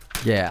shaking.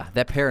 Yeah,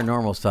 that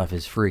paranormal stuff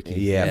is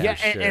freaky. Yeah, for and,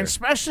 sure. and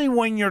especially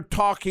when you're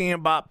talking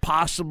about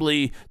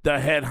possibly the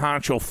head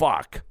honcho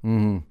fuck.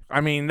 Mm-hmm.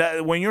 I mean,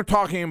 when you're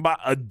talking about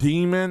a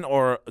demon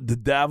or the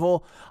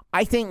devil,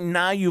 I think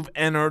now you've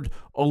entered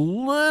a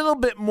little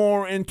bit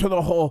more into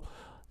the whole,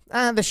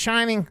 The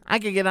Shining, I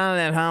could get out of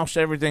that house,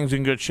 everything's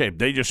in good shape.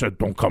 They just said,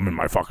 don't come in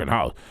my fucking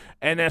house.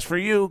 And as for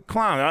you,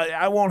 clown,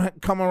 I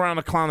won't come around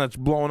a clown that's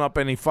blowing up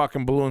any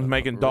fucking balloons,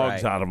 making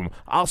dogs out of them.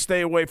 I'll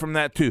stay away from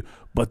that too.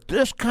 But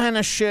this kind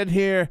of shit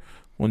here,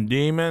 when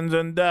demons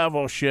and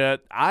devil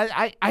shit,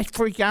 I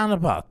freak out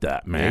about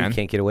that, Yeah, man. you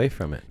can't get away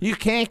from it. You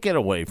can't get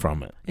away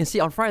from it. And see,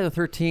 on Friday the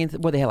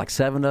 13th, they had like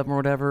 7 of them or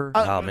whatever.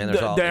 Oh, man,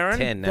 there's all Darren, like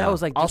 10 now. That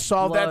was like I'll just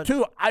solve that blood.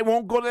 too. I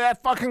won't go to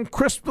that fucking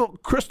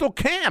Crystal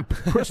Camp,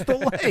 Crystal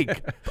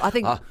Lake. I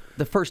think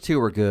the first 2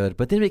 were good,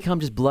 but then it become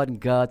just blood and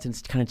guts and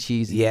it's kind of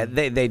cheesy. Yeah,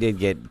 they did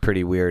get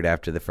pretty weird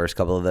after the first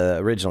couple of the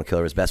original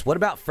Killer was best. What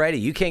about Freddy?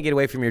 You can't get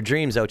away from your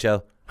dreams,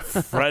 Ocho.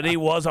 Freddy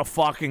was a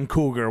fucking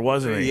cougar,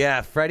 wasn't he?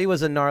 Yeah, Freddy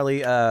was a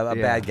gnarly,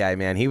 bad guy,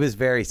 man. He was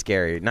very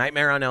scary.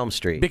 Nightmare on Elm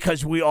Street.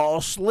 Because we all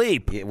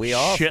sleep. Yeah, we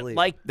all Shit sleep.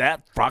 like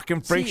that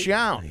fucking freaks See, you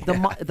out.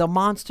 The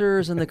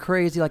monsters and the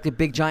crazy, like the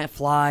big giant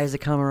flies that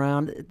come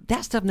around,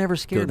 that stuff never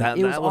scared Dude, that,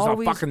 me. It was that was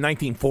always, a fucking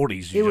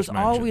 1940s. it was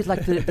always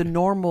like the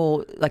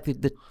normal, like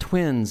the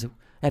twins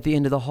at the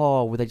end of the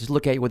hall where they just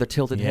look at you with a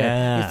tilted Yeah.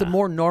 head. It's the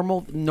more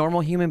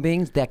normal human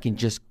beings that can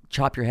just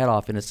chop your head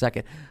off in a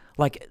second.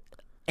 Like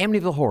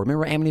Amityville Horror.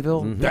 Remember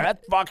Amityville?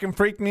 that fucking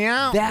freaked me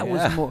out. That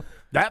was more.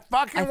 That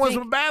fucking I was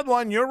think- a bad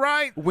one. You're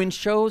right. When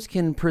shows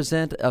can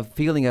present a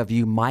feeling of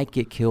you might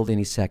get killed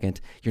any second,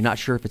 you're not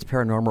sure if it's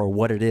paranormal or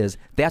what it is.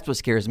 That's what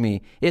scares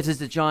me. It's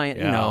just a giant,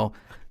 Well,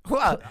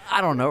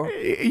 I don't know.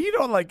 you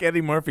know, like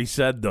Eddie Murphy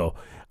said, though,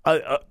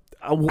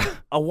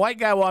 a white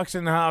guy walks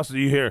in the house and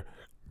you hear,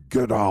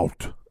 "Get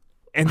out,"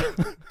 and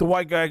the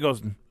white guy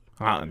goes,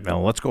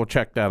 "No, let's go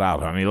check that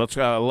out, honey. Let's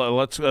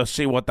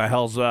see what the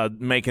hell's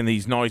making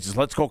these noises.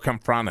 Let's go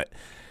confront it."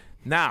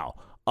 Now,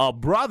 a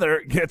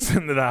brother gets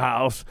into the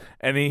house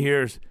and he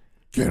hears,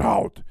 "Get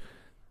out."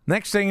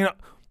 Next thing you know,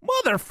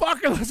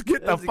 motherfucker, let's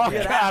get the fuck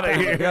out of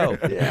here. Go.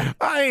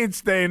 I ain't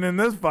staying in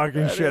this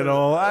fucking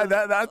shithole.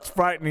 That's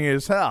frightening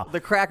as hell. The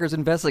crackers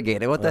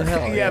investigated. What the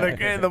hell? Yeah,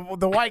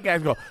 the white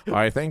guys go,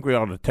 I think we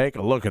ought to take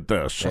a look at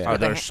this.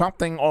 There's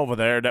something over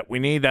there that we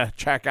need to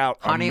check out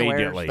Honey,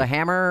 immediately. where's the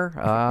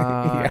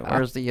hammer?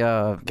 Where's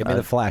the Give me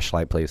the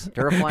flashlight, please.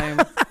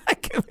 Duraflame?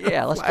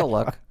 Yeah, let's go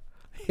look.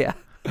 Yeah,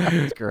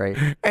 that's great.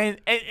 And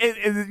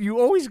you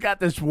always got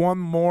this one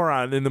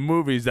moron in the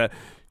movies that,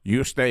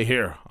 you stay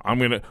here. I'm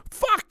going to...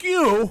 Fuck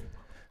you!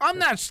 I'm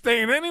not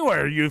staying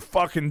anywhere, you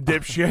fucking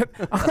dipshit.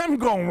 I'm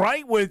going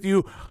right with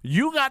you.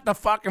 You got the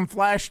fucking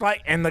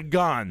flashlight and the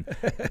gun.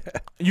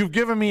 You've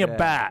given me a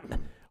bat.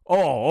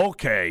 Oh,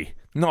 okay.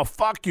 No,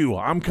 fuck you.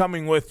 I'm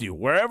coming with you.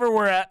 Wherever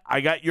we're at, I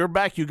got your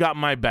back, you got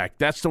my back.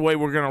 That's the way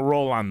we're going to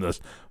roll on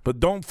this. But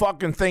don't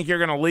fucking think you're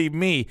going to leave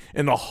me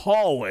in the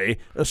hallway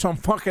of some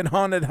fucking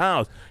haunted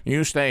house.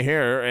 You stay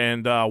here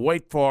and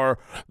wait for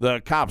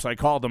the cops. I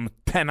called them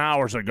 10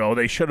 hours ago.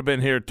 They should have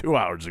been here 2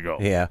 hours ago.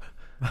 Yeah.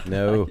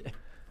 No.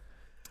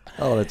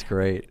 Oh, that's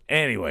great.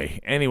 Anyway,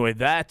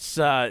 that's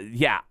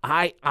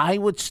I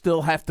would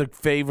still have to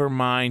favor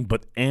mine,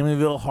 but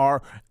Amityville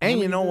Horror, and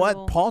you know what,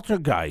 Amityville?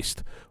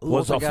 Poltergeist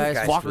was a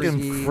Poltergeist,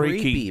 fucking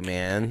freaky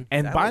man.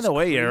 And That by was the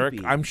way, creepy.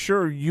 Eric, I'm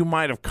sure you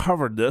might have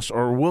covered this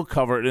or will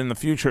cover it in the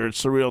future at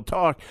Surreal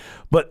Talk,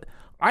 but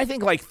I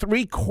think like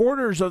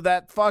 3/4 of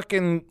that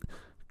fucking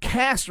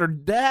cast are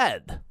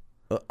dead.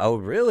 Oh,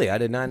 really? I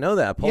did not know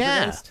that.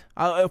 Poltergeist?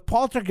 Yeah,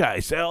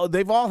 Poltergeist.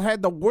 They've all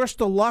had the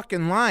worst of luck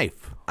in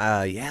life.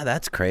 Yeah,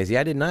 that's crazy.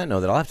 I did not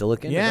know that. I'll have to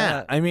look into Yeah,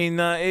 that. I mean,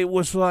 it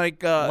was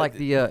like Like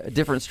the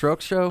Different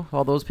Strokes show,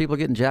 all those people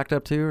getting jacked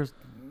up too.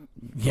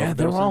 yeah,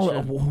 they're Overdose all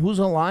and shit. who's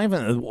alive.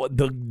 And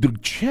the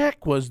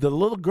chick was the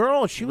little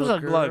girl. She was a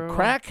Little girl.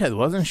 crackhead,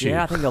 wasn't she?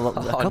 Yeah, I think a couple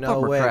Oh, of them no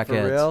were way. crackheads.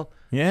 For real?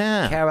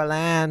 Yeah.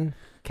 Caroline.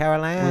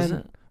 Was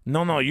it?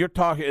 No, you're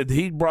talking.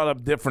 He brought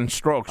up Different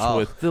Strokes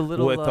with The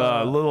little,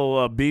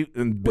 little What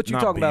you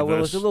talking about,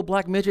 Willis? The little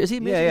black midget. Is he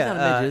a midget? Yeah, He's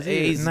not a midget, is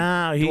he? he's- No,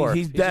 dwarf.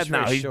 he's He's dead just now.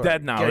 very He's short.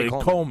 dead now. Gary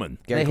Coleman.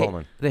 Gary They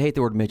Coleman. hate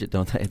the word midget,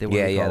 don't they?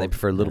 They Yeah, they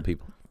prefer little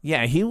people.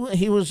 Yeah, he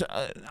was.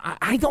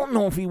 I don't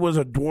know if he was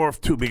a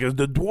dwarf too, because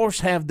the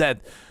dwarfs have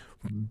that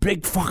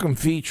big fucking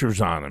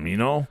features on him, you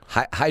know?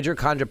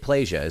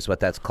 Hypochondroplasia is what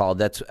that's called.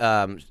 That's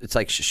it's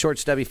like short,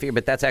 stubby feet,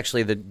 but that's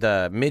actually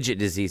the midget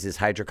disease is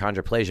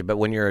hypochondroplasia. But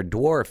when you're a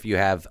dwarf, you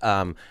have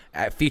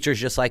features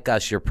just like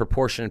us. You're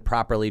proportioned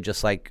properly,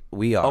 just like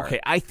we are. Okay,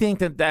 I think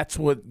that's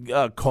what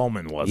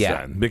Coleman was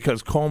then,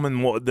 because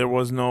Coleman there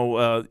was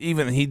no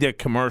even he did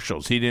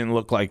commercials. He didn't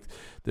look like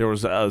there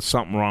was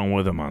something wrong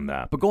with him on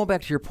that. But going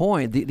back to your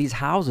point, these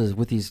houses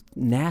with these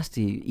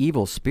nasty,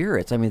 evil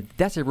spirits, I mean,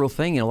 that's a real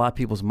thing in a lot of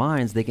people's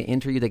minds. They can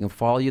enter you, they can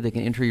follow you, they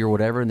can enter you or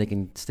whatever, and they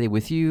can stay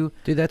with you.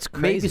 Dude, that's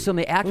crazy. Maybe some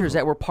of the actors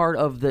that were part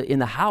of in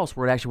the house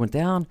where it actually went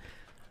down,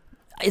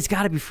 it's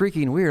got to be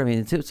freaking weird. I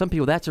mean, to some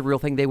people, that's a real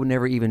thing. They would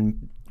never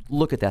even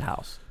look at that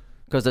house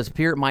because the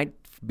spirit might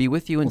be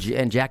with you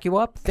and jack you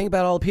up. Think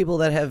about all the people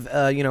that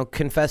have,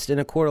 confessed in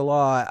a court of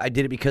law. I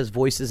did it because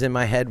voices in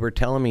my head were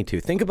telling me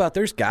to. Think about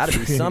there's got to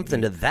be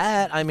something to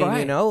that. I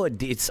mean, right.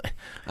 It's.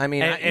 I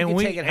mean, and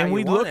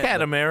we look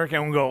at America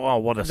and we go, oh,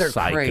 what a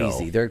psycho.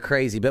 Crazy. They're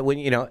crazy. But when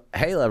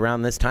hey,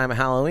 around this time of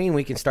Halloween,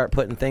 we can start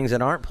putting things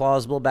that aren't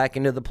plausible back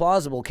into the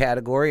plausible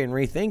category and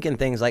rethinking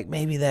things like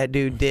maybe that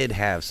dude did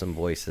have some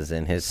voices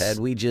in his head.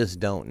 We just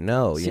don't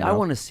know. See, I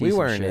want to see. We some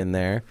weren't shit. in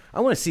there. I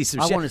want to see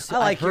some shit. I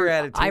like your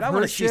attitude. I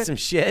want to see some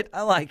shit.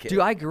 I like it. Dude,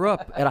 I grew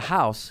up at a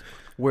house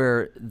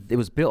where it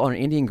was built on an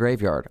Indian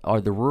graveyard, or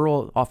the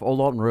rural off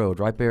Old Alton Road,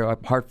 right there,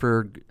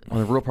 Hartford, on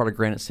the rural part of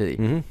Granite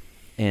City,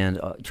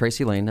 and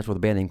Tracy Lane. That's where the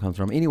band name comes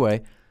from.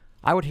 Anyway,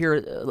 I would hear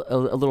a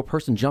little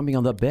person jumping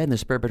on the bed in the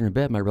spare bedroom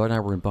bed. My brother and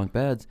I were in bunk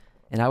beds,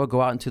 and I would go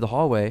out into the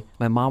hallway.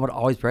 My mom would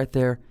always be right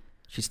there.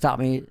 She'd stop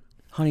me,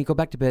 honey, go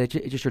back to bed.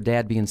 It's just your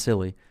dad being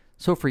silly.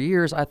 So for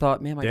years, I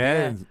thought, man, my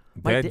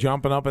dad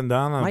jumping up and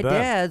down on my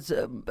bed. Dad's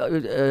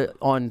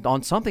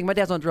on something. My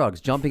dad's on drugs,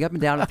 jumping up and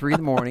down at 3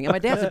 a.m. And my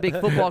dad's a big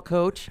football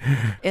coach.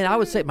 And I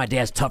would say, my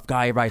dad's tough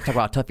guy. Everybody talk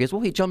about how tough he is.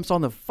 Well, he jumps on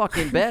the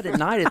fucking bed at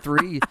night at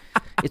 3.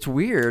 It's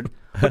weird,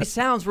 but he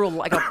sounds real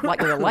like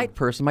a light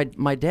person.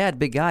 My dad,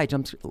 big guy,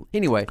 jumps.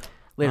 Anyway,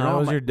 later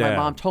on, my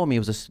mom told me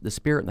it was the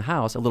spirit in the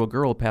house. A little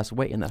girl passed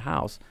away in that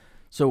house.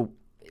 So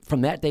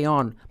from that day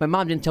on, my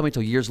mom didn't tell me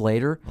until years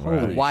later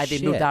why they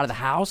moved out of the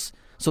house.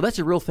 So that's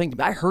a real thing.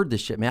 I heard this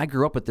shit, man. I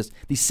grew up with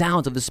these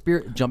sounds of the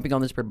spirit jumping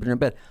on this bedroom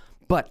bed.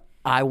 But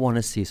I want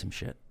to see some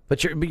shit.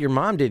 But your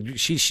mom did.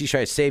 She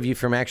tried to save you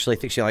from actually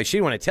thinking she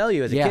didn't want to tell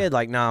you as a kid.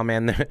 Like, no,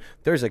 man,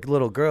 there's a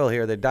little girl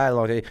here that died a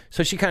long time.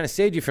 So she kind of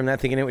saved you from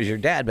that, thinking it was your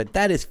dad. But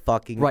that is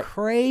fucking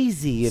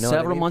crazy. You know.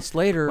 Several months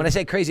later. When I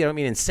say crazy, I don't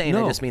mean insane.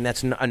 I just mean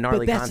that's a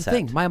gnarly but that's concept. The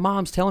thing. My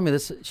mom's telling me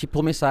this. She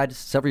pulled me aside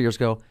several years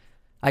ago.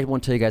 I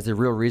want to tell you guys the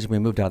real reason we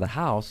moved out of the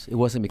house. It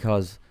wasn't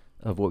because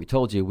of what we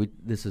told you. We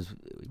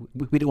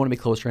didn't want to be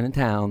close to in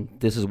town.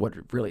 This is what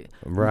really.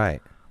 Right.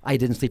 I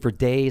didn't sleep for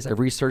days. I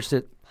researched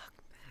it.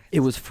 It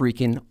was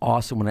freaking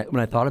awesome when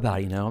I thought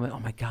about it. I'm like, oh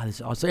my God, this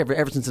is awesome.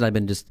 Ever since then, I've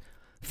been just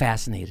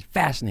fascinated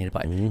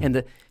by it.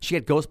 And she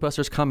had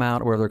Ghostbusters come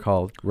out, or whatever they're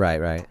called.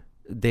 Right.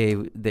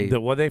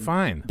 What'd they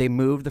find? They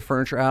moved the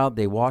furniture out.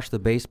 They washed the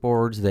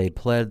baseboards. They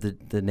pled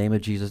the name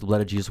of Jesus, the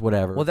blood of Jesus,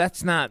 whatever. Well,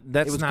 that's not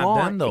gone.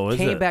 them though. It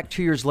came back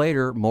 2 years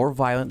later, more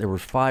violent. There were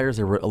fires.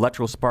 There were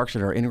electrical sparks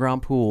in our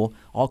in-ground pool.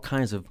 All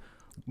kinds of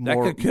that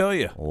could kill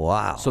you.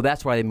 Wow. So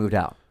that's why they moved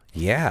out.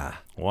 Yeah.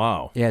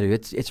 Wow. Yeah,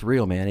 dude. It's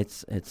real, man.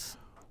 It's.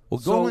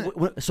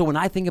 So when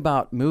I think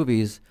about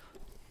movies,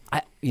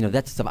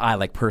 that's stuff I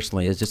like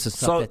personally. Is just the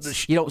stuff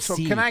that you don't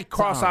see. So can I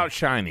cross out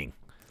Shining?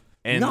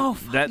 And no,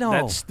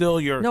 that's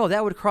still your... No,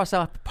 that would cross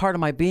out part of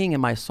my being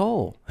and my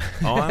soul.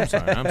 Oh,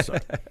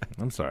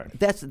 I'm sorry.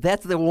 That's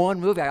the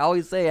one movie I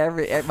always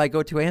say my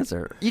go-to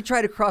answer. You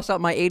tried to cross out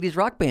my 80s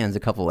rock bands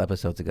a couple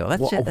episodes ago.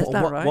 That's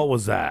not right. What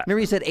was that? Remember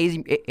you said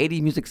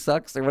 80 music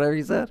sucks or whatever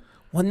you said?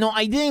 Well, no,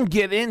 I didn't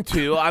get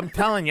into. I'm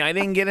telling you, I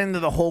didn't get into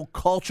the whole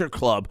culture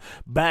club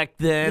back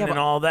then and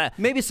all that.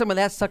 Maybe some of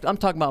that sucked. I'm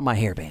talking about my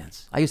hair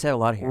bands. I used to have a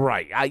lot of hair.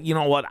 Right. You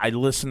know what? I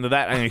listened to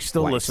that, and I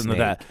still listen to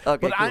that.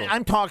 Okay, but cool.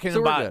 I'm talking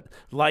about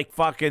like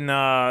fucking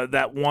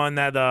that one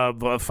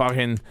that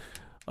fucking.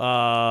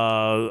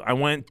 I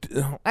went.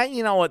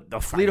 You know what?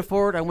 The Lita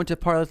Ford. I went to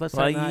parties last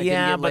night.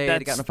 Yeah, but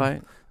that's got in a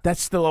fight. That's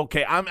still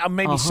okay. I'm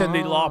maybe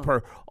Cyndi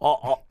Lauper.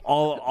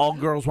 All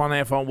girls want to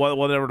have fun.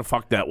 Whatever the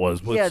fuck that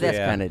was. Yeah, that's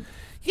kind of.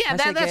 Yeah,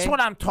 that's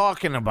what I'm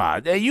talking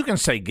about. You can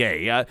say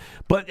gay,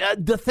 but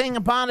the thing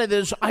about it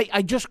is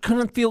I just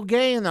couldn't feel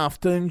gay enough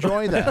to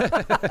enjoy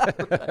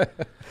that.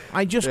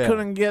 I just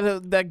couldn't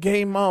get that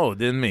gay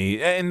mode in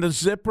me. And the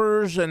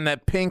zippers and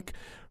that pink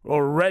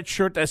or red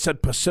shirt that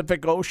said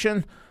Pacific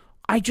Ocean,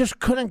 I just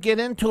couldn't get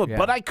into it. Yeah.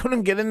 But I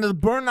couldn't get into the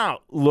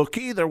burnout look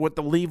either with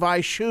the Levi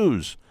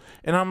shoes.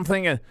 And I'm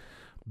thinking...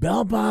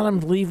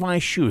 bell-bottomed Levi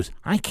shoes.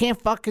 I can't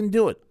fucking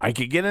do it. I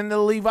could get into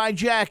the Levi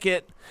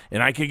jacket,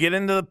 and I could get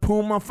into the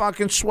Puma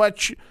fucking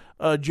sweat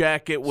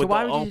jacket with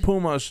all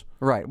Pumas.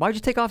 Right. Why'd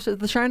you take off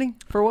The Shining?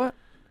 For what?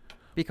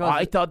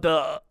 Because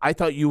I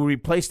thought you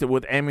replaced it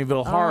with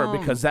Amityville Horror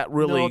because that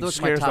really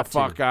scares the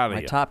fuck out of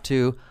you. My top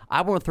two.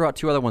 I want to throw out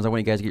two other ones I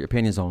want you guys to get your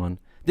opinions on.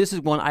 This is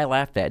one I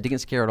laughed at. Didn't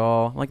get scared at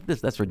all. I'm like,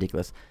 that's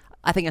ridiculous.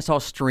 I think I saw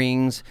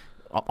strings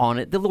on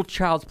it. The little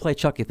Child's Play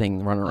Chucky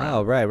thing running around.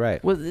 Oh,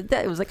 right. Was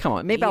like, come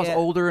on. Maybe I was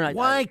older. And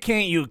Why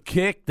can't you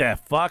kick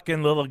that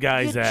fucking little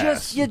guy's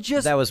ass? You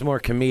just That was more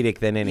comedic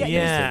than anything.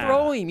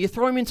 Yeah. You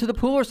throw him into the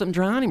pool or something,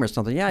 drown him or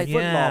something. Yeah,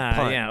 football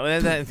punt. Yeah,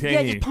 well, that thing, Yeah,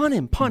 you punt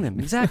him,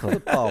 exactly.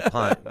 Football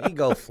punt. He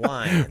go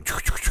flying.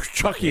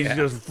 Chucky's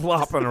just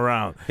flopping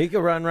around. He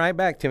could run right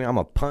back to me. I'm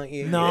gonna punt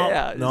you. No,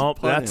 Yeah, no,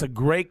 just punt that's a him.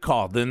 great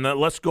call. Then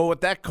let's go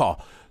with that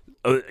call.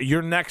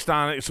 You're next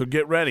on it, so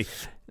get ready.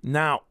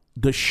 Now,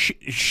 the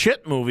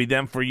shit movie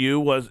then for you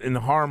was in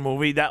the horror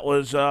movie. That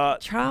was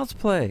Child's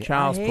Play.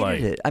 Child's I hated Play.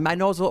 It. I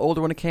know I was a little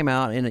older when it came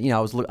out, and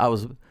I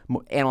was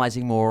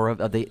analyzing more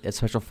of the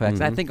special effects.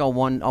 Mm-hmm. I think on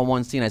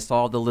one scene I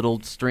saw the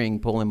little string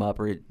pull him up,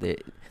 or the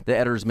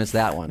editors missed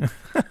that one.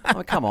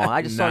 Oh, come on!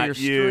 I just saw Not your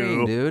you.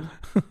 string, dude.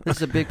 This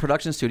is a big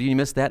production studio. You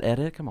missed that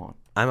edit? Come on.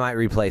 I might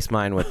replace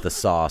mine with the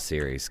Saw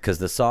series because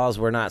the Saws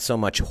were not so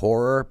much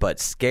horror, but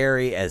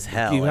scary as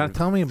hell. You gotta and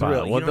tell me about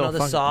thrill. it. You What don't know the the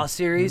fuck- Saw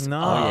series?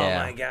 No. Oh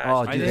Yeah. my gosh! Oh,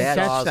 I dude, didn't that's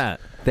catch awesome.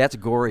 that. That's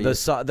gory. The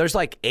Saw, there's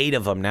like 8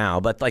 of them now,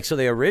 but like so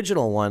the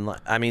original one.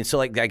 I mean, so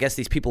like I guess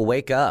these people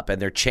wake up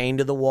and they're chained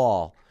to the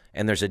wall,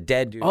 and there's a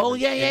dead dude. Oh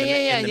in the-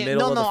 yeah. in the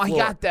middle No, of the I floor.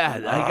 got that.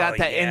 I got Oh,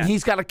 that, yeah. and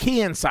he's got a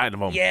key inside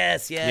of him.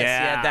 Yes.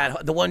 Yeah.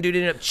 That the one dude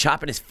ended up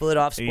chopping his foot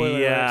off. Spoiler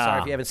alert. Yeah. Sorry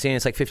if you haven't seen it.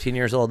 It's like 15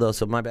 years old though,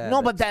 so my bad.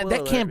 No, but that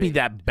spoiler can't be alert.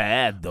 that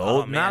bad though.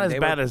 Oh, man, Not as they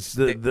bad were- as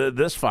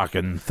this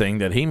fucking thing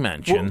that he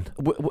mentioned.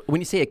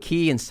 When you say a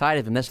key inside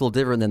of him, that's a little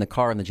different than the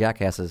car and the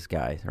Jackasses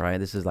guy, right?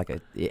 This is like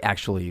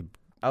actually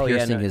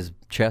piercing his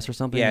chest or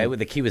something. Yeah,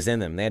 the key was in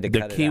them. They had to The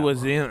cut key it out.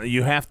 was in.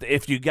 You have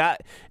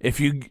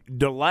to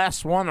the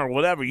last one or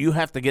whatever. You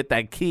have to get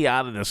that key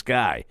out of this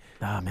guy.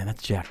 Oh man,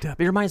 that's jacked up.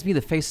 It reminds me of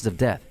the Faces of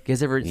Death. You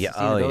guys ever Yeah,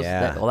 seen oh, those?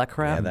 yeah. All that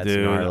crap? Yeah, that's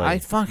Dude, gnarly. I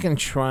fucking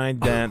tried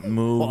that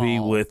movie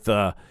with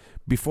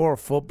before a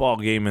football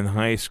game in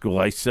high school.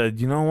 I said,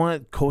 you know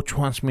what? Coach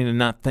wants me to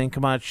not think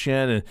about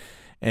shit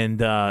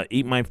and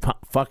eat my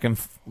fucking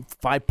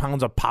 5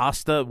 pounds of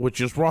pasta, which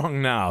is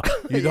wrong now.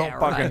 You don't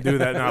fucking right. do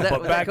that now. Was that- But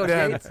was that back Coach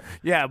then,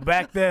 Gates?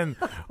 back then,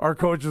 our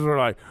coaches were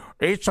like,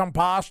 eat some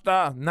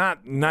pasta.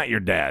 Not your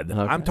dad.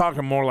 I'm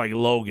talking more like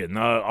Logan,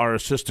 our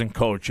assistant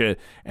coach, and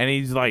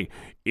he's like,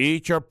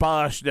 eat your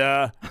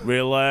pasta,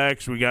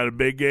 relax. We got a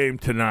big game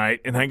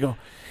tonight. And I go,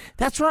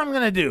 that's what I'm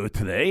going to do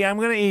today. I'm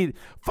going to eat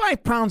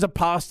 5 pounds of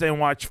pasta and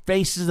watch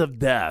Faces of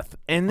Death.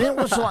 And it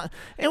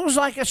was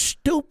like a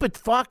stupid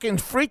fucking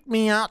freak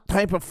me out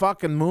type of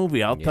fucking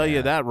movie. I'll tell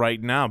you that right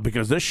now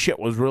because this shit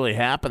was really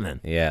happening.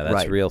 Yeah, that's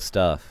Right. real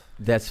stuff.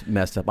 That's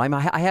messed up.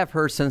 I have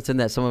heard since then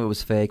that some of it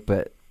was fake,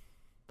 but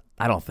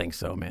I don't think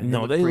so, man. It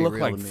No, looked they pretty look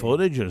real like to me.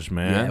 footages,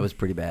 man. Yeah, it was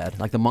pretty bad.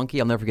 Like the monkey,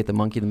 I'll never forget the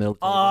monkey in the middle. Of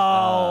the table.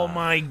 Oh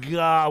my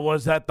God,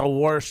 was that the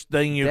worst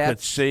thing you could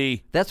That's-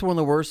 see? That's one of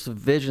the worst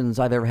visions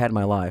I've ever had in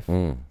my life.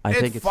 I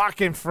think It it's.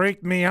 fucking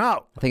freaked me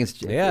out. I think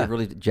it's. Yeah. It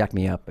really jacked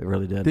me up. It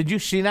really did. Did you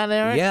see that,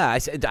 Eric? Yeah, I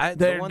said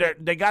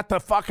They got the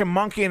fucking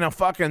monkey in a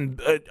fucking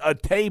a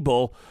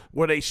table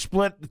where they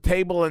split the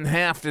table in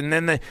half, and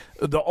then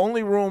the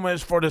only room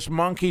is for this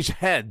monkey's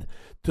head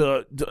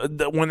to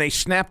when they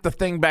snap the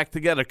thing back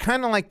together.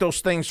 Kind of like those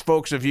things,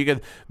 folks. If you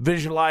could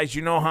visualize,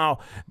 you know how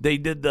they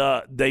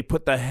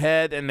put the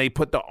head and they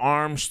put the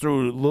arms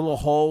through little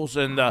holes,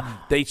 and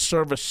they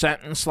serve a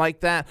sentence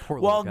like that. Poor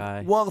little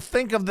guy. Well,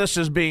 think of this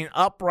as being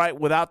upright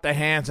without the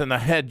hands and the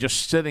head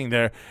just sitting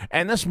there,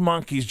 and this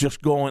monkey's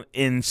just going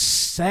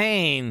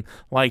insane.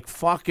 Like,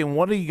 fucking,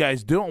 what are you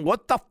guys doing?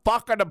 What the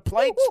fuck are the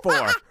plates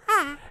for?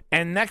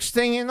 And next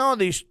thing you know,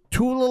 these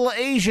 2 little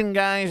Asian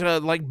guys,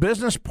 like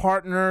business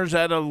partners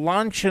at a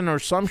luncheon or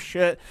some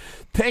shit,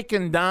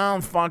 taking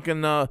down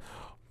fucking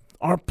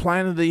our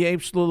Planet of the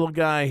Apes little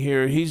guy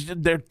here.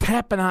 They're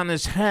tapping on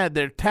his head.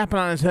 They're tapping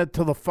on his head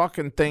till the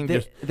fucking thing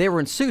just. They were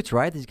in suits,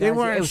 right? These guys. They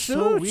were it in was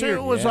so suits. weird.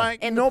 It was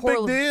like And no the poor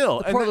big little- deal.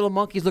 The And poor then- little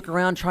monkeys look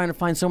around trying to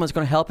find someone that's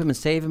going to help him and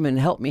save him and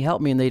help me,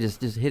 and they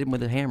just hit him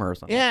with a hammer or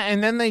something. Yeah,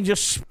 and then they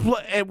just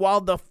split and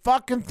while the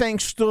fucking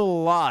thing's still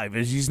alive,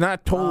 as he's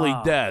not totally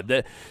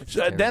dead.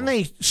 Then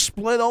they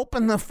split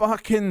open the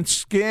fucking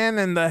skin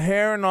and the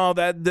hair and all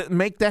that,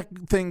 make that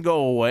thing go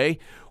away,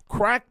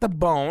 crack the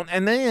bone,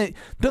 and then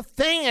the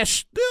thing is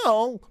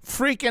still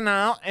freaking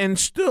out and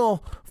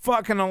still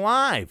fucking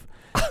alive.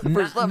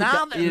 First love,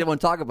 you didn't want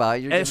to talk about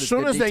it. You're As giving soon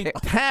good as they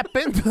detail. tap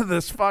into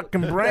this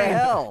fucking brain,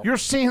 hell? you're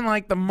seeing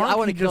like the wanna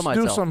monkey kill just do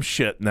myself. some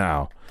shit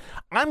now.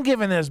 I'm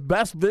giving as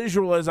best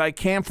visual as I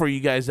can for you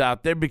guys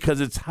out there because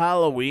it's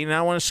Halloween and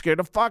I want to scare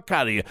the fuck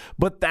out of you.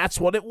 But that's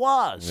what it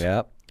was.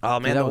 Yep. Oh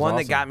man, that the was one that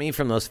awesome. got me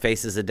from those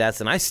Faces of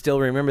Death, and I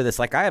still remember this.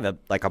 Like I have a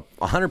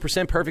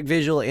 100% perfect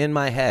visual in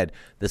my head.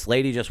 This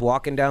lady just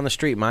walking down the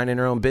street, minding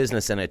her own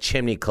business, and a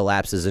chimney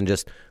collapses and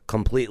just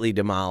completely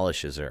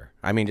demolishes her.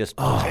 I mean, just.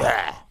 Oh,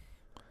 yeah.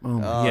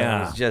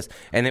 It was just,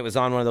 and it was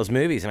on one of those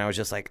movies, and I was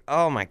just like,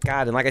 oh my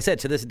God. And like I said,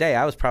 to this day,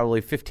 I was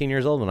probably 15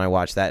 years old when I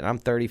watched that, and I'm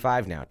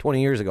 35 now,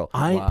 20 years ago.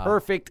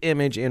 Perfect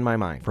image in my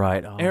mind.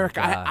 Right. Oh, Eric,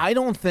 God. I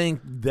don't think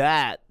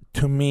that,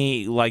 to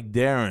me, like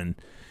Darren,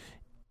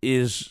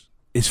 is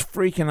is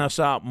freaking us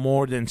out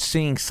more than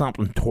seeing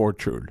something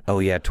tortured. Oh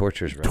yeah,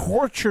 torture's real.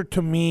 Torture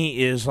to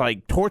me is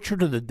like torture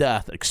to the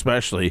death,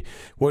 especially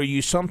where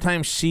you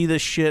sometimes see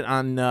this shit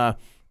on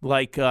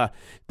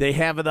they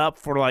have it up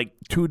for like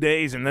 2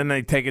 days and then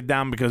they take it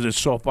down because it's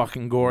so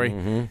fucking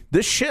gory.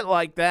 This shit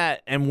like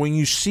that, and when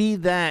you see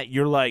that,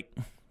 you're like,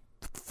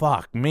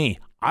 fuck me.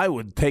 I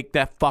would take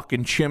that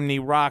fucking chimney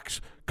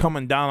rocks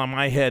coming down on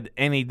my head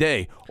any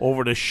day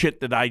over the shit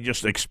that I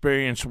just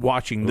experienced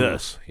watching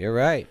this. You're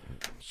right.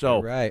 So,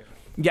 You're right.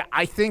 Yeah,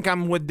 I think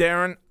I'm with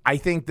Darren. I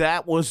think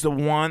that was the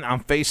one on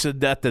Face of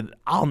Death that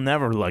I'll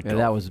never let go. Yeah,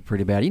 that was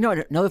pretty bad. You know,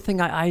 another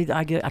thing I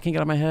can't get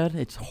out of my head.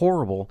 It's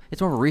horrible.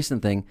 It's more of a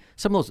recent thing.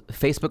 Some of those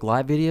Facebook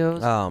Live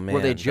videos. Oh, man,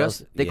 where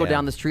they go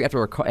down the street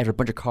after a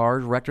bunch of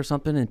cars wrecked or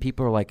something, and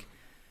people are like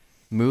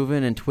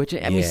moving and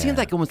twitching. I mean, it seems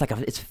like almost like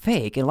it's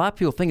fake, and a lot of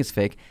people think it's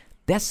fake.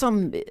 That's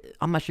I'm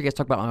not sure you guys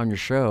talk about it on your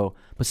show,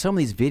 but some of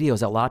these videos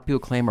that a lot of people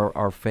claim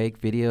are fake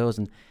videos,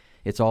 and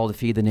it's all to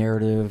feed the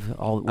narrative,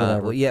 all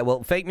whatever.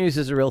 Well, fake news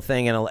is a real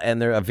thing,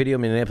 and video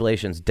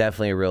manipulation is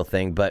definitely a real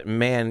thing. But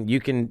man, you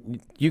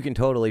can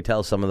totally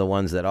tell some of the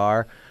ones that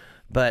are.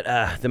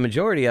 But the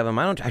majority of them,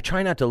 I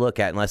try not to look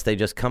at unless they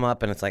just come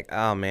up and it's like,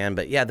 oh man.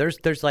 But yeah,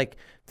 there's like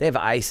they have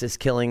ISIS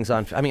killings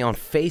on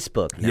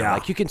Facebook now. Yeah.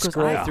 Like you can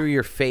scroll through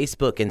your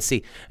Facebook and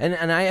see.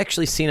 And I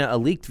actually seen a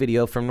leaked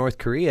video from North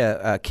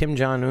Korea. Kim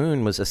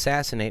Jong-un was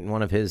assassinating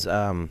one of his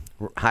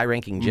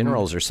high-ranking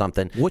generals or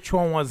something. Which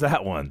one was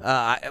that one?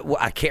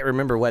 I can't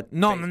remember what.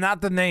 No,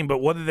 not the name, but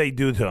what did they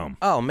do to him?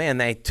 Oh man,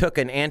 they took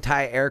an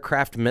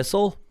anti-aircraft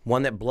missile,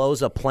 one that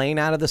blows a plane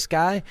out of the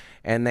sky,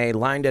 and they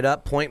lined it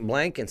up point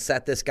blank and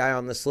set this guy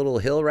on this little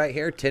hill right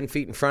here, 10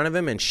 feet in front of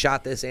him, and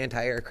shot this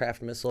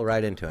anti-aircraft missile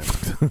right into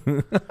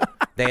him.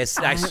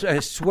 I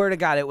swear to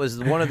God, it was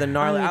one of the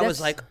gnarly. I was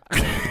like,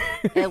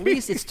 at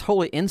least it's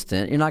totally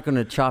instant. You're not going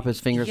to chop his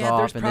fingers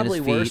off and then his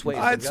feet. Worse ways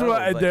That's to go,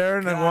 right, but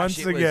Darren. And once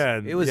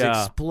again, it was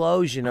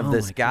explosion of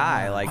this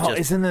guy. God. Like, just,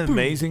 isn't it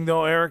amazing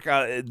though, Eric?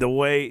 The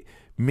way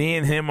me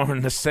and him are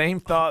in the same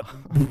thought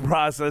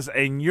process,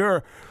 and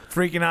you're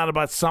freaking out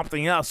about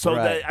something else. So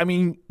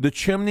Right. The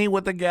chimney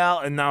with the gal,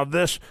 and now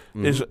this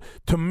is,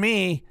 to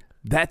me,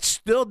 that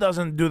still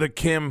doesn't do the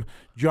Kim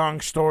Jong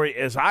story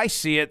as I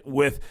see it.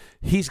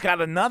 He's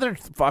got another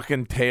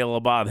fucking tale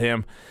about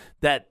him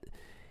that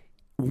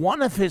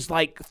one of his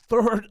like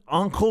third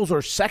uncles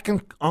or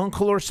second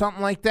uncle or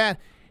something like that,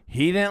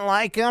 he didn't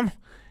like him,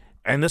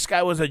 and this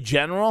guy was a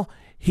general.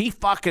 He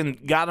fucking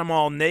got him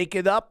all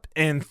naked up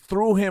and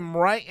threw him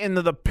right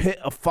into the pit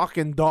of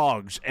fucking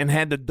dogs and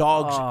had the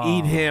dogs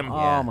eat him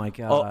my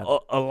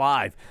God.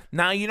 alive.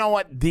 Now, you know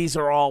what? These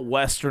are all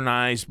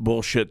westernized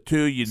bullshit,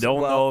 too. You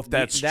don't know if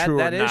that's true or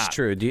not. That is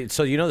true.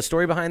 So you know the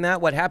story behind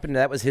that? What happened?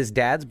 That was his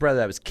dad's brother.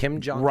 That was Kim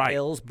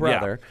Jong-il's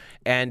brother.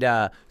 Yeah.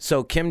 And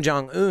so Kim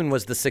Jong-un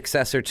was the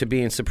successor to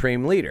being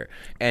supreme leader.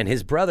 And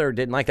his brother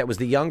didn't like that. Was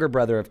the younger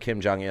brother of Kim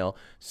Jong-il.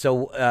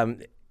 So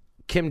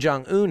Kim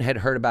Jong-un had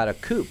heard about a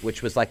coup,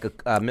 which was like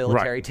a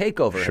military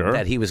takeover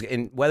that he was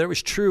in. Whether it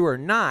was true or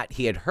not,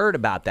 he had heard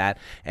about that,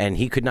 and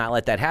he could not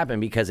let that happen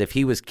because if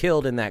he was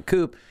killed in that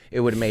coup, it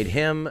would have made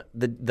him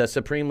the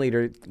supreme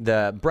leader.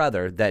 The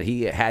brother that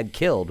he had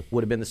killed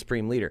would have been the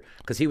supreme leader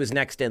because he was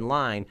next in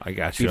line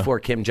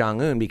before Kim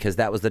Jong-un because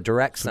that was the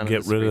direct son of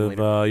the supreme leader.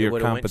 Get rid of your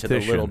competition.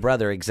 Went to the little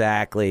brother.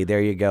 Exactly.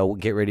 There you go.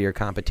 Get rid of your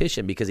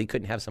competition because he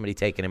couldn't have somebody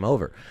taking him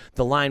over.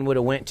 The line would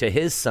have went to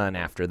his son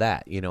after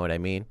that. You know what I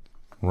mean?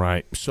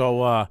 Right.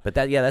 So, but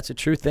that's a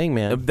true thing,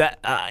 man.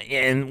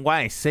 And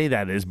why I say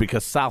that is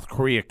because South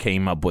Korea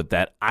came up with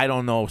that. I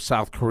don't know if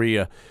South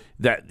Korea,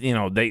 that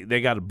they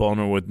got a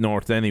boner with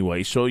North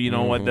anyway. So you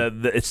know what?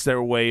 It's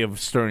their way of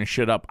stirring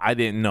shit up. I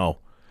didn't know.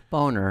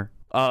 Boner.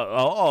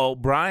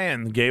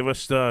 Brian gave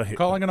us the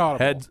calling an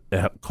audible.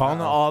 Calling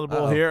an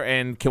audible here,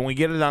 and can we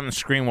get it on the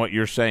screen? What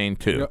you're saying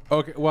too?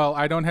 Okay. Well,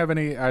 I don't have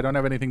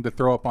anything to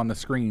throw up on the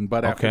screen,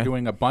 but after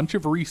doing a bunch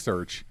of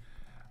research,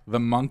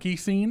 the monkey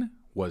scene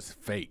was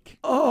fake.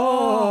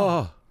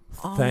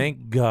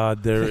 Thank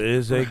God there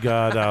is a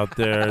God out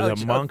there.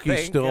 The monkey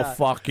still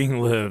fucking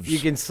lives. You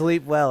can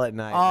sleep well at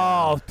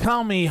night.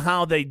 Tell me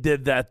how they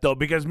did that, though,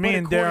 because me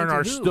and Darren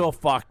are still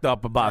fucked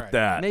up about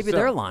that. Maybe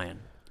they're lying.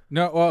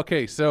 No,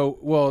 okay.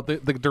 So,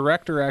 the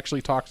director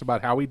actually talks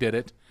about how he did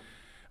it.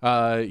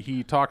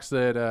 He talks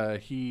that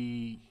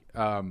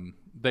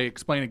they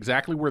explain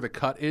exactly where the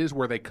cut is,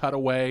 where they cut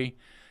away,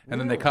 and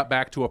then they cut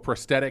back to a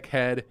prosthetic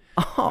head.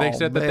 They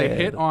said that they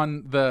hit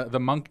on the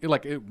monkey,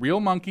 like a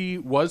real monkey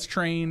was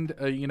trained.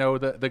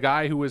 The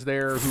guy who was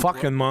there,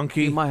 fucking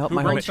monkey, my whole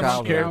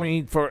childhood scared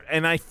me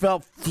and I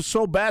felt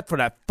so bad for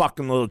that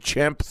fucking little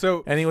chimp.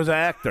 And he was an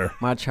actor.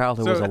 My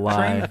childhood was a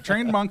lie.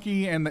 Trained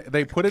monkey, and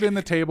they put it in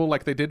the table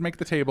like they did make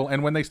the table.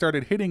 And when they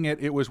started hitting it,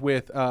 it was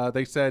with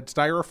they said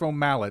styrofoam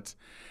mallets,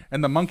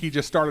 and the monkey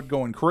just started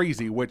going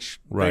crazy, which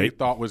they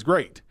thought was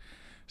great.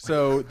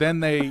 So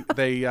then they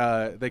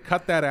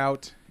cut that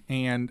out,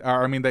 and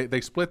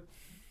they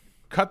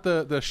cut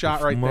the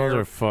shot right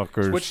there,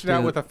 switched it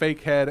out with a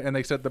fake head, and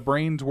they said the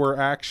brains were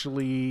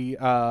actually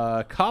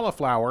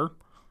cauliflower,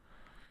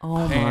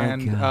 Oh my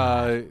and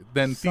God.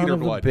 then Son Theater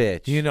of a Blood.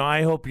 bitch. You know,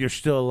 I hope you're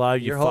still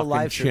alive, your you whole fucking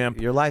life,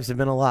 chimp. your lives have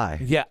been a lie.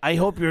 Yeah, I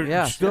hope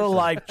you're still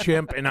alive,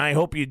 chimp, and I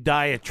hope you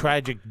die a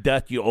tragic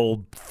death, you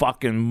old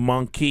fucking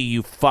monkey,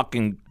 you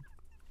fucking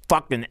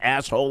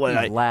asshole. And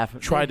I laughing.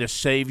 tried to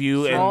save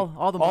you, and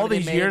all the money they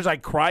these made. years I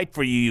cried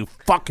for you, you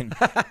fucking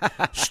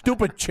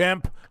stupid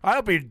chimp. I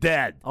hope you're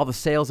dead. All the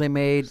sales they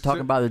made,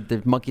 talking about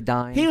the monkey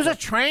dying. He was a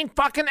trained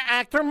fucking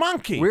actor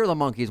monkey. We're the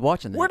monkeys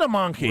watching this. We're the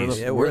monkeys.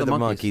 Yeah, we're the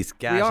monkeys.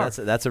 We are. Gosh,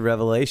 that's a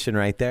revelation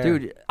right there.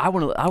 Dude, I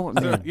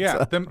want. Man.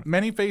 Yeah, the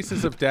Many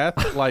Faces of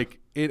Death, like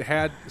it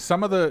had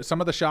some of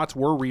the shots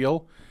were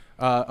real.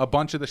 A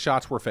bunch of the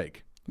shots were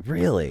fake.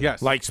 Really?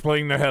 Yes. Like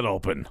splitting the head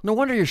open. No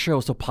wonder your show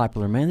is so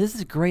popular, man. This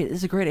is great. This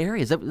is a great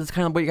area. That's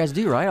kind of what you guys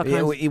do, right? All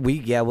Yeah,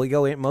 kinds- we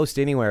go in most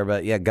anywhere,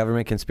 but yeah,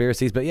 government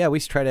conspiracies. But yeah, we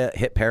try to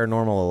hit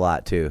paranormal a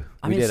lot too.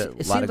 I We mean, did it a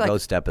lot seems of like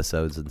ghost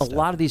episodes and a stuff.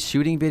 lot of these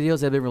shooting videos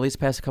that have been released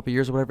past a couple of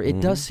years or whatever.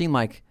 It does seem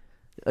like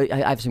I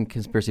have some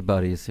conspiracy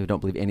buddies who don't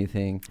believe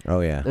anything.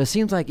 Oh yeah. It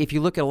seems like if you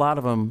look at a lot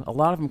of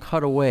them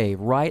cut away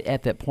right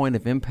at that point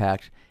of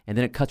impact, and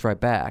then it cuts right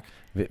back.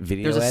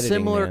 Video There's a editing,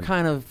 similar man.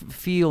 kind of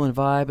feel and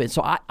vibe, and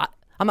so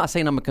I'm not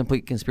saying I'm a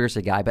complete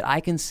conspiracy guy, but I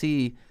can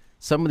see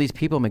some of these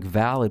people make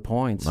valid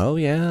points. Oh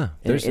yeah.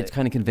 And it's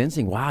kind of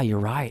convincing. Wow, you're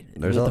right.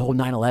 There's the a- whole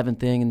 9/11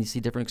 thing, and you see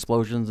different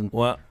explosions. And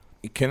Well,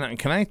 can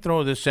I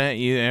throw this at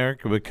you,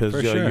 Eric? Because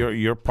For sure.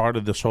 you're part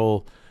of this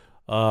whole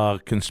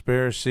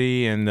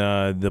conspiracy and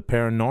the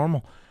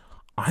paranormal.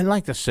 I'd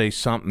like to say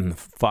something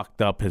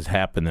fucked up has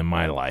happened in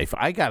my life.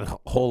 I got a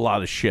whole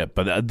lot of shit,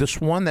 but this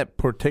one that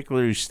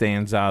particularly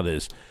stands out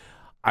is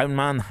I'm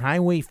on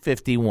Highway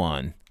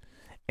 51.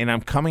 And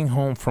I'm coming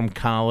home from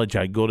college.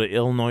 I go to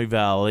Illinois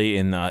Valley,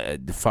 and I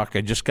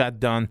just got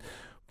done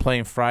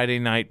playing Friday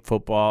night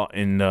football.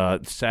 And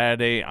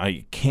Saturday,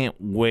 I can't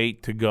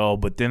wait to go.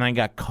 But then I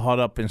got caught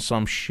up in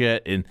some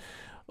shit and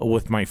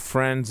with my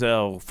friends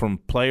from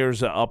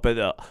players up at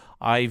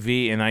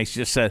IV, and I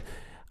just said,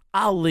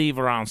 I'll leave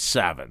around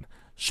 7.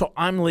 So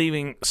I'm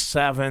leaving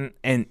 7,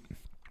 and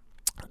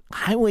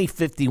Highway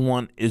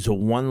 51 is a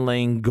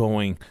one-lane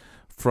going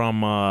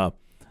from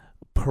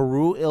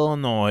Peru,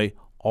 Illinois,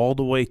 all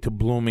the way to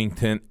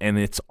Bloomington, and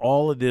it's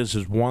all it is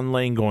one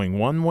lane going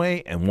one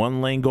way and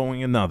one lane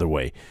going another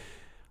way.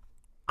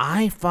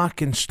 I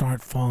fucking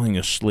start falling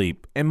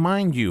asleep. And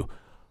mind you,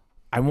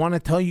 I want to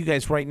tell you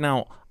guys right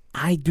now,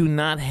 I do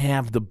not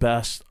have the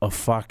best of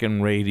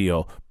fucking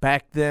radio.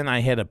 Back then, I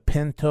had a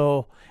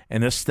Pinto,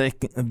 and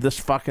this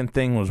fucking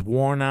thing was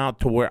worn out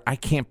to where I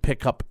can't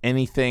pick up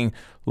anything.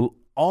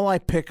 All I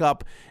pick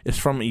up is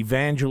from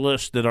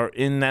evangelists that are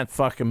in that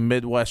fucking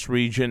Midwest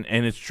region,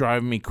 and it's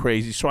driving me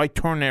crazy. So I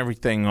turn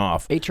everything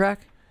off.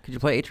 8-track? Could you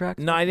play 8-track?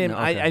 No, I didn't.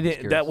 Okay, I just didn't.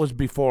 curious. That was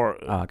before.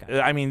 Oh, okay.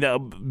 I mean, the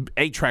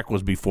 8-track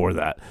was before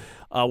that.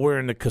 We're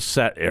in the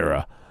cassette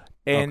era,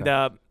 and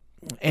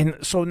and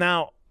so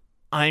now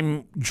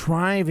I'm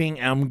driving.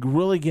 I'm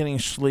really getting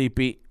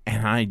sleepy,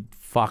 and I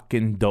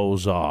fucking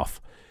doze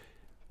off.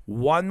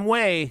 One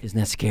way. Isn't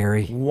that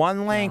scary?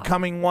 One lane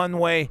coming one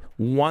way,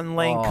 one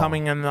lane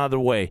coming another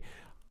way.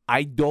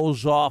 I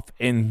doze off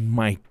in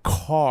my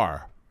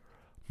car.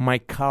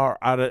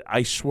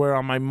 I swear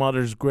on my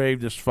mother's grave,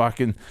 this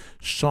fucking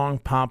song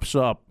pops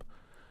up.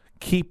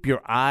 Keep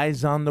your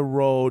eyes on the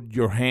road,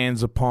 your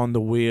hands upon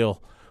the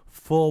wheel.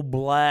 Full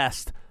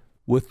blast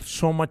with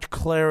so much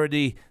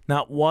clarity.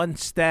 Not one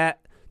static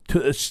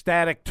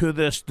to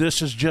this.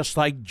 This is just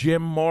like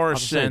Jim I was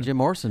Morrison. saying, Jim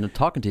Morrison, I'm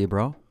talking to you,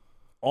 bro.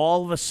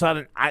 All of a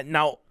sudden,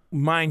 now,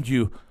 mind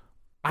you,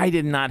 I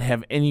did not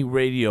have any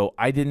radio.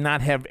 I did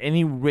not have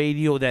any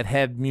radio that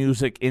had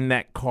music in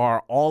that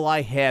car. All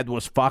I had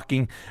was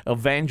fucking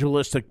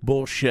evangelistic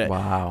bullshit.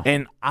 Wow.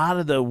 And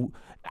out of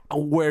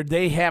where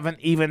they haven't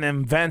even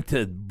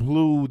invented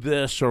Blue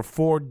this or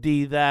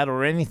 4D that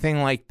or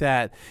anything like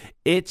that,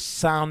 it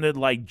sounded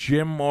like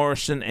Jim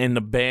Morrison and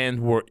the band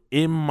were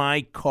in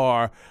my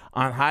car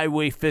on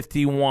Highway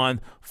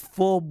 51,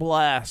 full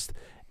blast.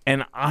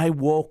 And I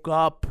woke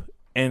up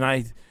and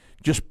I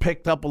just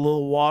picked up a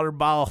little water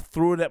bottle,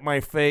 threw it at my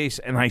face,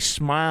 and I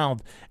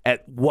smiled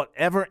at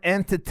whatever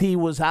entity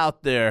was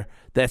out there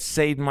that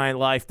saved my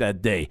life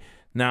that day.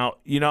 Now,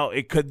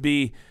 it could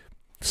be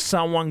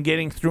someone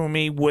getting through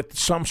me with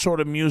some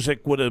sort of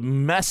music with a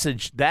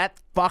message that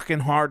fucking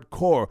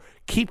hardcore.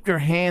 Keep your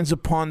hands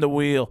upon the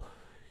wheel,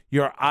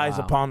 your eyes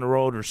upon the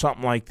road, or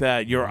something like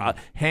that. Your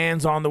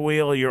hands on the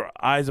wheel, your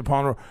eyes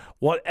upon the road.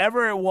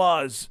 Whatever it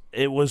was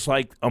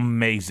like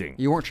amazing.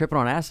 You weren't tripping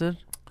on acid?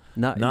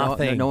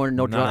 Nothing. No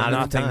drugs.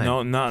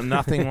 Nothing.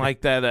 Nothing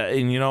like that.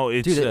 And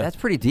it's Dude, that's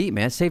pretty deep,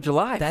 man. It saved your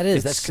life. That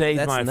is. it saved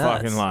that's my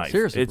nuts. fucking life.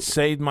 Seriously. It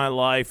saved my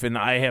life, and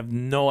I have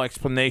no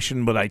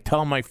explanation. But I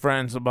tell my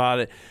friends about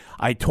it.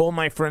 I told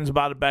my friends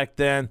about it back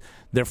then.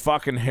 Their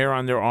fucking hair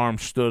on their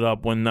arms stood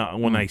up when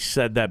I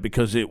said that,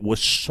 because it was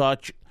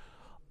such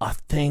a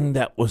thing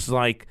that was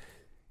like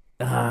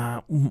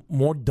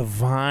more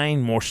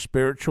divine, more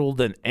spiritual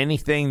than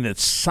anything. That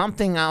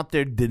something out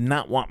there did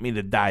not want me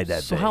to die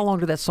that So day. how long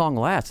did that song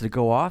last? Did it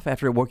go off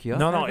after it woke you up?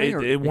 No, kind of thing,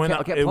 or it went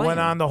kept it went playing?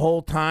 on the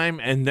whole time,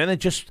 and then it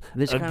just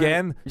This kinda-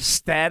 again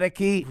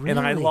staticky, and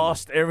I Really?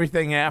 lost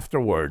everything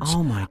afterwards.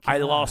 Oh, my I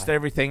God. lost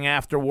everything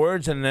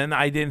afterwards, and then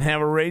I didn't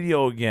have a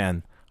radio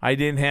again. I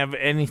didn't have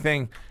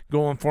anything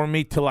going for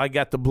me till I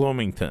got to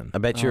Bloomington. I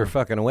bet you were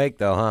fucking awake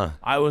though, huh?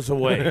 I was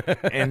awake,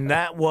 and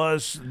that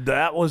was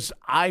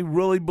I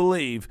really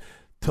believe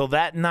till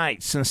that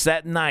night, since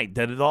that night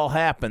that it all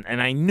happened,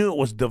 and I knew it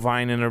was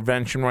divine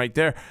intervention right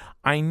there.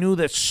 I knew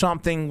that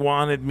something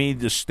wanted me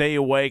to stay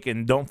awake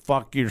and don't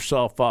fuck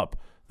yourself up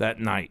that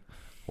night.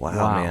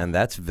 Wow, man,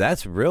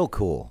 that's real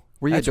cool.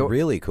 Were you That's a Do-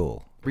 really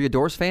cool. Were you a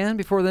Doors fan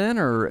before then,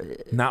 or?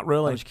 Not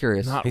really. I was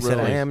curious. Not He really. said,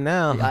 "I am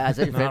now." I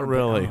said your Not favorite, but-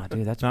 really. Oh,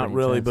 dude, that's not pretty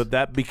really, intense. but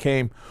that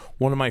became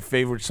one of my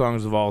favorite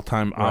songs of all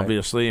time,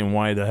 obviously, and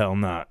why the hell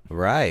not?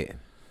 Right.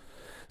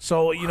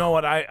 So, you know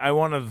what? I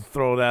wanted to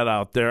throw that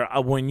out there.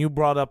 When you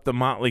brought up the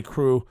Motley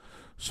Crue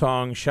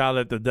song, Shout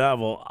at the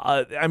Devil,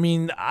 I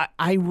mean,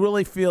 I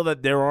really feel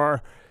that there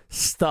are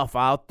stuff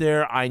out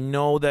there. I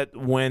know that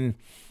when...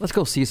 Let's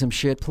go see some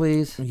shit,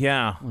 please.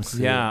 Yeah,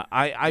 see yeah.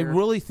 I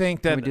really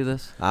think Can that... we do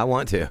this? I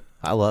want to.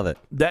 I love it.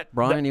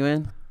 Brian, you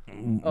in?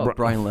 Oh,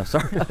 Brian left.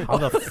 Sorry. How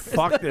the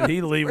fuck did he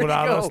leave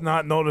without go? us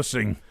not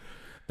noticing?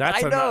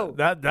 That's I know.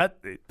 That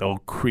oh,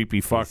 creepy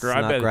fucker. I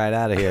Snuck bet right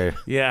out of here.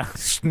 Yeah,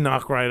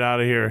 snuck right out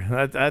of here.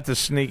 That's a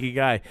sneaky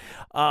guy.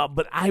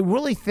 But I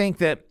really think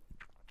that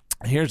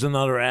here's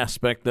another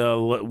aspect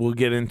we'll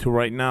get into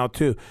right now,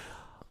 too.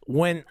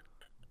 When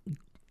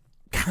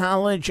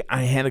college,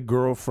 I had a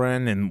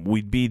girlfriend, and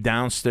we'd be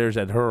downstairs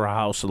at her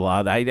house a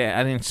lot. I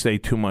didn't stay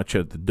too much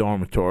at the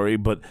dormitory,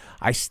 but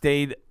I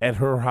stayed at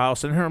her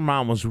house, and her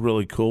mom was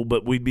really cool,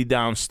 but we'd be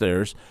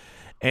downstairs.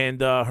 And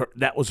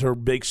that was her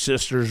big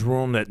sister's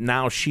room that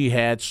now she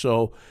had.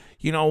 So,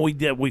 you know,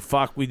 we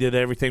fucked, we did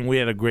everything. We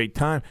had a great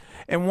time.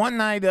 And one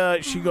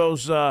night she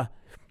goes,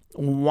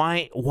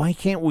 why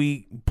can't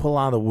we pull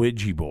out a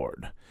Ouija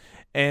board?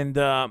 And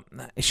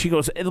she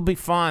goes, it'll be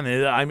fun.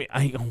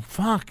 I go,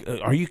 fuck,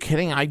 are you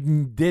kidding? I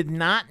did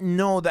not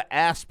know the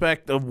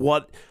aspect of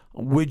what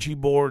Ouija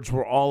boards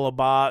were all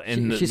about.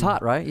 And She's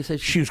hot, right? You said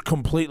she was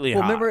completely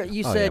Well, hot. remember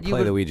you Oh, said yeah, you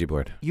play the would, Ouija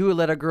board. you would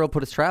let a girl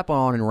put a strap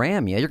on and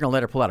ram you. You're gonna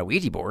let her pull out a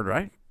Ouija board,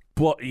 right?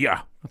 Well,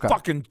 yeah,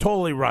 fucking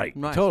totally right.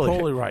 Nice.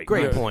 Totally right.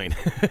 Great Yeah. point.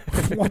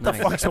 What the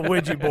fuck's a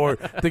Ouija board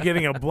to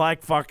getting a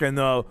black fucking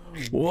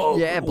whoa,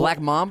 Yeah, Black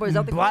Mamba, is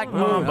that the black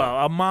mamba,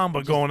 a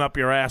mamba going up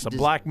your ass, a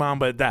black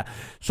mamba at that.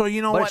 So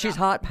you know But what? if she's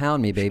hot,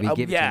 pound me, baby. Give it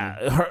to me.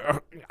 yeah,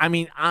 her, I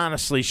mean,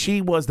 honestly, she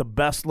was the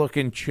best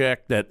looking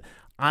chick that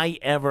I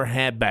ever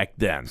had back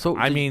then. So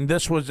I did- mean,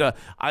 this was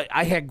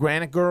I had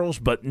granite girls,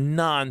 but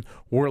none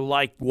were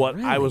like what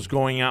I was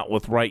going out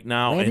with right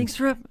now. Landing And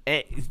strip?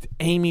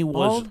 Amy was.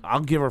 Bald?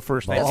 I'll give her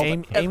first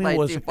name. That's Amy my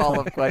was two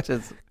follow-up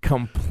questions.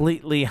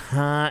 completely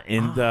hot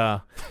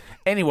and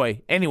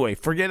anyway,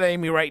 forget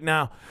Amy right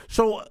now.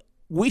 So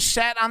we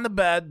sat on the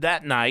bed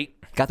that night,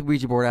 Got the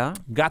Ouija board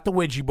out? got the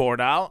Ouija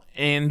board out,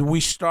 and we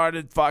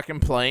started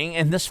fucking playing.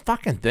 And this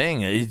fucking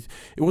thing, it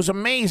was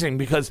amazing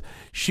because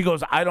she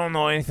goes, I don't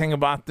know anything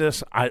about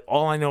this.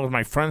 All I know is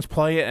my friends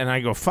play it. And I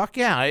go, fuck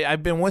yeah,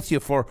 I've been with you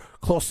for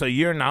close to a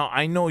year now.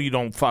 I know you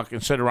don't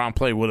fucking sit around and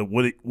play with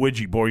a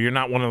Ouija board. You're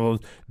not one of those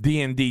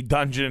D&D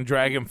Dungeon and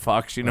Dragon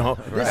fucks, you know.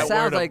 This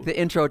sounds like the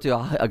intro to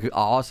an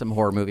awesome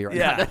horror movie right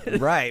Yeah. now.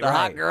 Right, The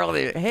hot right. girl.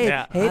 Hey,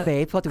 Yeah. hey,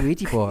 babe, put the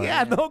Ouija board.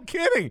 Yeah, no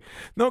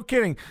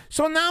kidding.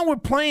 So now we're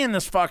playing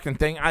this fucking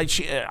thing.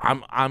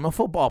 I'm a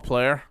football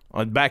player.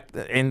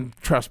 And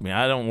trust me,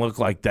 I don't look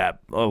like that,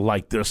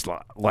 like this,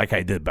 like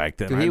I did back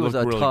then. Dude, he I was a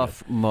look really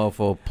tough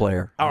mofo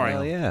player. good. All right.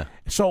 Hell yeah.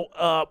 So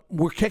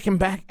we're kicking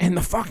back, and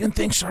the fucking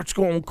thing starts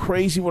going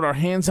crazy with our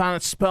hands on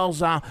it.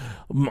 Spells out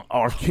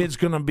our kid's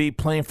going to be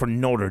playing for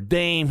Notre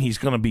Dame. He's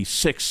going to be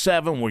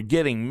 6'7". We're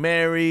getting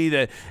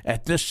married.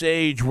 At this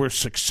age, we're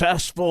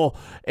successful.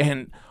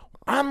 And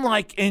I'm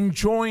like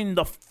enjoying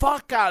the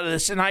fuck out of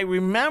this. And I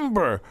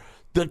remember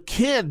the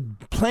kid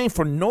playing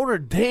for Notre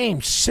Dame,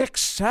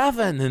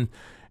 6'7",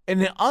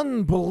 and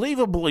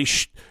unbelievably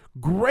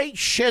great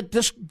shit.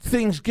 This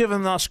thing's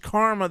giving us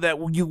karma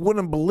that you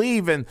wouldn't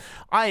believe, and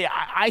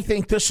I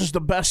think this is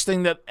the best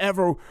thing that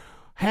ever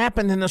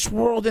happened in this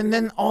world. And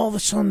then all of a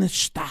sudden it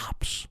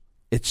stops.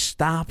 It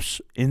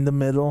stops in the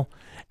middle,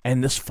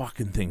 and this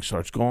fucking thing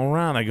starts going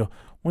around. I go,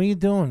 what are you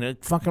doing?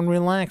 Fucking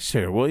relax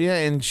here, will you?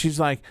 And she's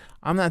like,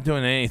 I'm not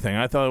doing anything.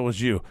 I thought it was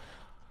you.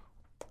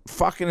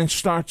 Fucking and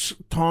starts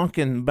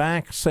talking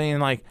back, saying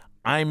like,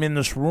 I'm in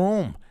this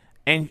room.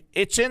 And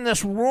it's in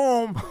this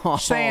room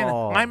saying,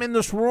 I'm in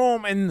this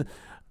room, and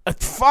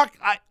fuck,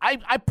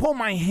 I pull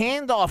my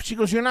hand off. She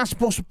goes, you're not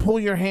supposed to pull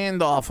your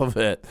hand off of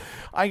it.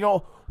 I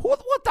go,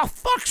 what the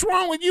fuck's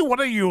wrong with you? What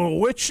are you, a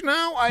witch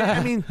now?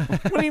 I mean,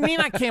 what do you mean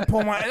I can't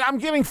pull my... I'm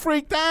getting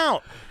freaked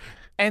out.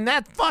 And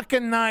that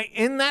fucking night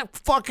in that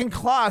fucking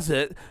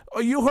closet,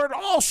 you heard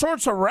all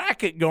sorts of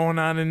racket going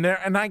on in there.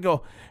 And I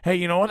go, hey,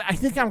 you know what? I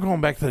think I'm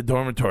going back to the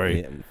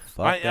dormitory. Yeah,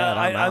 fuck that,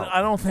 I'm out.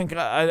 I don't think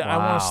I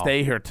want to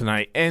stay here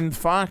tonight. And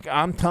fuck,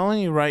 I'm telling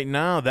you right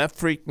now, that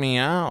freaked me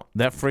out.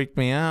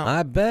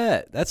 I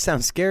bet. That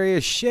sounds scary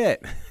as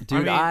shit.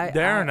 Dude,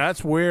 Darren,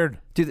 that's weird.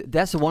 Dude,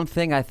 that's the one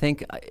thing I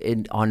think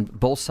on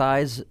both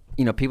sides.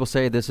 You know, people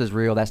say this is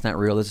real, that's not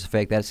real, this is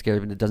fake, that's scary,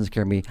 but it doesn't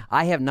scare me.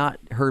 I have not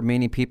heard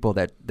many people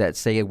that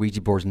say a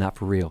Ouija board is not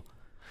for real.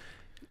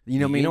 You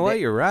know what I mean? You know what?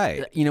 You're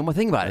right. You know,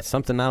 think about It's it.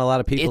 something not a lot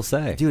of people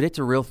say. Dude, it's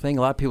a real thing.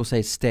 A lot of people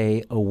say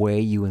stay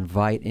away. You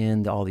invite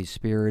in all these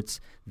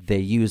spirits. They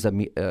use a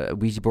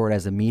Ouija board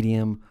as a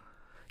medium.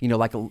 You know,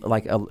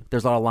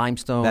 there's a lot of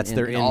limestone. That's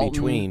their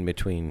Alton.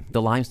 between.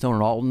 The limestone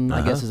and Alton,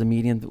 I guess, is a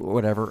medium,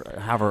 whatever,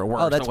 however it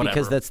works. Oh, that's or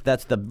because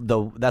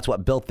whatever. that's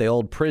what built the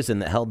old prison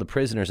that held the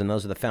prisoners, and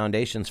those are the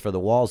foundations for the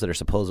walls that are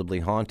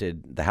supposedly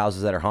haunted. The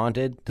houses that are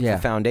haunted, the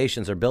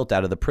foundations are built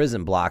out of the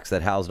prison blocks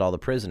that housed all the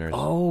prisoners.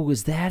 Oh,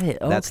 is that it?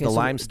 That's Okay, the so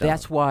limestone.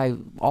 That's why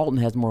Alton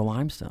has more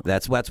limestone.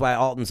 That's why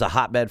Alton's a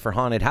hotbed for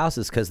haunted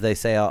houses, because they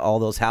say all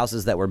those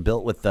houses that were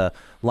built with the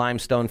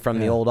limestone from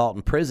the old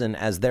Alton prison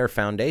as their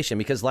foundation,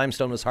 because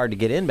limestone was hard to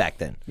get in back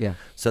then. Yeah.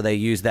 So they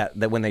used that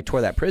when they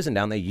tore that prison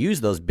down, they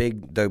used those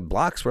the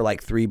blocks were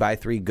like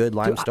 3x3 good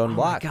limestone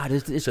blocks. Oh my God,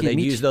 it's so getting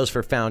they me used those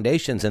for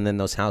foundations, and then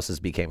those houses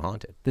became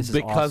haunted This is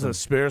Because awesome. of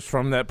spirits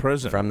from that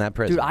prison. from that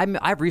prison. Dude,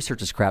 I've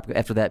researched this crap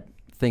after that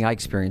thing I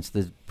experienced,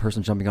 the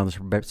person jumping on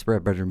the spare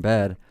bedroom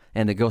bed,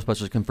 and the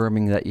Ghostbusters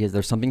confirming that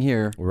there's something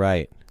here.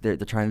 Right. They're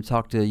trying to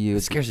talk to you.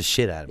 It scares the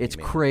shit out of me. It's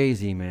man.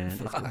 crazy, man.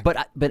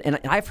 But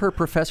I've heard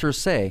professors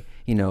say,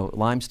 you know,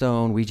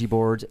 limestone, Ouija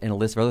boards, and a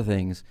list of other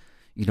things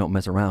you don't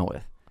mess around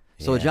with.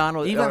 So John,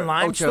 Even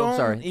limestone? Ocho,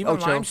 sorry, Even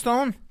Ocho,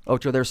 limestone?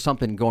 Ocho, there's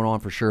something going on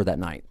for sure that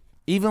night.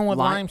 Even with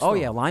limestone? Oh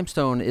yeah,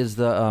 limestone is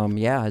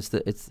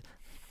the it's.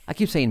 I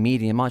keep saying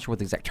medium. I'm not sure what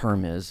the exact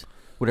term is.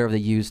 Whatever they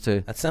use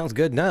to That sounds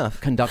good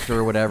enough. conductor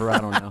or whatever. I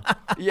don't know.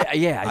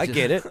 Yeah. I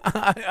get it.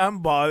 I'm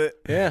bought it.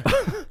 Yeah.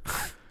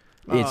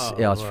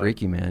 It's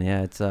freaky, man.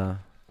 Yeah,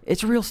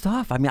 it's real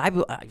stuff. I mean,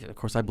 of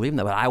course I believe in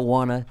that, but I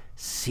want to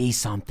see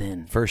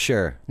something. For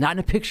sure. Not in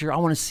a picture. I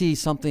want to see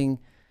something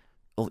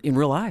in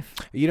real life.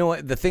 You know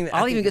what? The thing that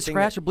I'll even get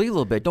scratched or bleed a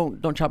little bit.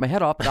 Don't chop my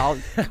head off, but I'll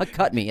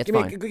cut me. It's Give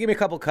fine. me a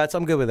couple cuts.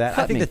 I'm good with that.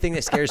 I think me. the thing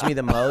that scares me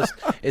the most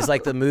is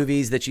like the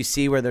movies that you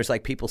see where there's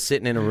like people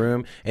sitting in a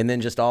room and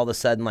then just all of a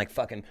sudden like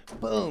fucking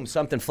boom,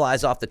 something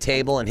flies off the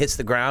table and hits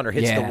the ground or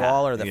hits the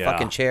wall or the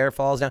fucking chair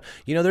falls down.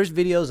 You know, there's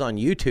videos on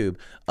YouTube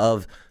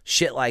of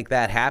shit like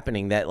that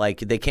happening that like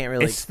they can't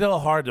really. It's still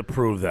hard to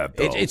prove that,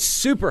 though. It's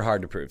super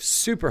hard to prove.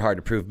 Super hard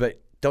to prove.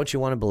 But don't you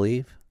want to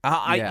believe?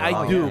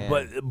 I do,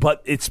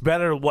 but it's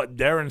better. What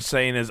Darren's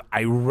saying is,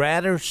 I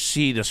rather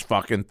see this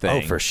fucking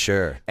thing. Oh, for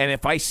sure. And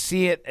if I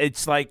see it,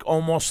 it's like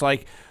almost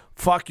like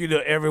fuck you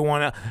to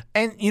everyone else.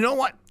 And you know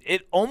what?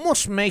 It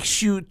almost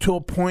makes you to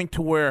a point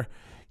to where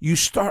you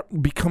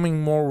start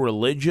becoming more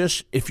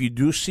religious if you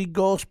do see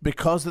ghosts,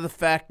 because of the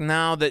fact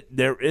now that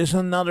there is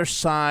another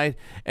side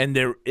and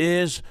there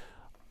is,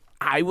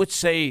 I would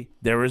say,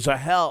 there is a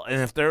hell.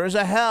 And if there is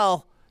a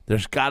hell,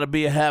 there's got to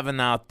be a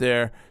heaven out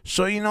there.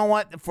 So you know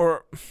what?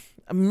 For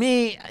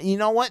me, you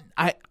know what?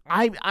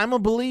 I'm a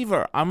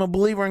believer. I'm a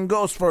believer in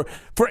ghosts. For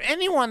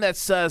anyone that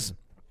says,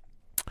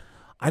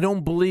 I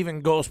don't believe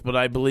in ghosts, but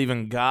I believe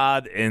in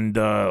God and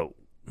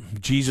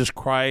Jesus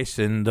Christ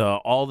and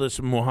all this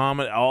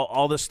Muhammad,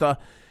 all this stuff.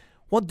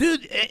 Well,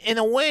 dude, in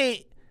a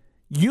way,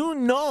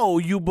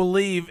 you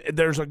believe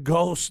there's a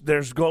ghost.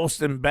 There's ghosts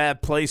in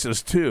bad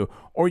places too,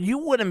 or you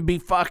wouldn't be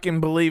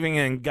fucking believing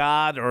in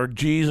God or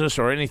Jesus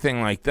or anything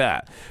like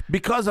that.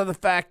 Because of the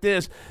fact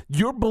is,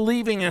 you're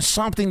believing in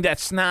something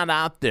that's not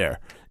out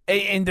there,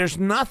 and there's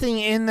nothing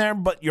in there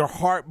but your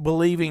heart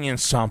believing in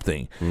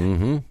something.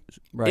 Mm-hmm.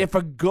 Right. If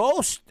a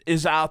ghost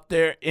is out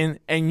there,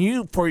 and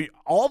you, for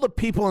all the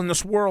people in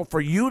this world,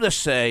 for you to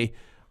say,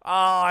 oh,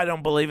 I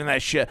don't believe in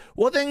that shit.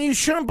 Well, then you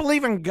shouldn't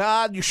believe in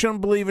God. You shouldn't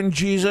believe in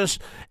Jesus.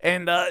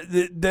 And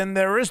then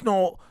there is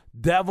no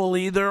devil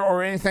either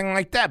or anything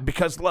like that.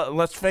 Because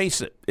let's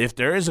face it, if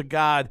there is a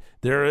God,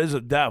 there is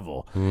a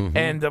devil. Mm-hmm.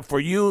 And for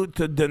you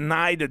to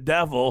deny the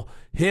devil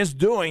his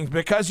doings,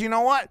 because you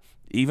know what?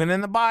 Even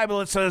in the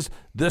Bible, it says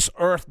this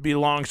earth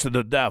belongs to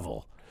the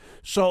devil.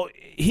 So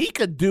he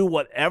could do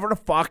whatever the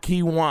fuck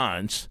he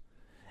wants.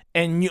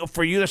 And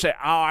for you to say,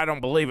 oh, I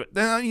don't believe it,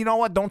 then you know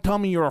what? Don't tell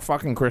me you're a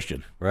fucking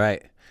Christian.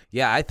 Right.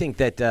 Yeah, I think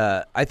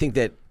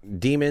that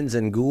demons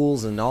and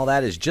ghouls and all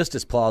that is just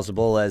as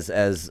plausible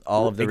as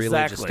all of the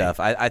religious stuff.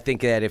 I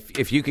think that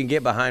if you can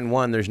get behind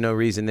one, there's no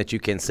reason that you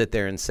can sit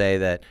there and say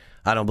that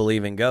I don't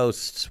believe in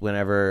ghosts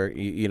whenever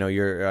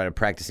you're a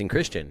practicing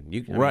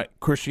Christian. Right.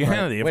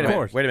 Christianity, of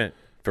course. Wait a minute.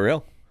 For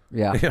real?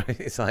 Yeah.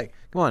 It's like,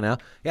 come on now.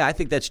 Yeah, I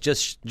think that's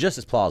just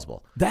as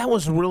plausible. That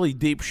was really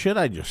deep shit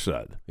I just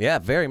said. Yeah,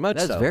 very much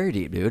That's so. very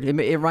deep, dude. It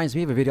reminds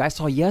me of a video I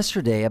saw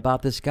yesterday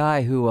about this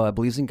guy who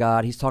believes in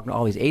God. He's talking to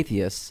all these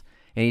atheists,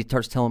 and he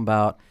starts telling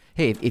about, hey,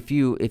 hey, if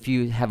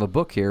you have a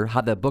book here,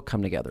 how'd that book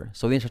come together?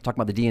 So they start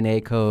talking about the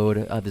DNA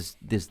code.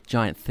 This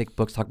giant thick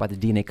books talk about the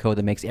DNA code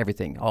that makes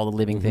everything, all the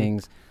living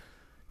things.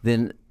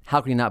 Then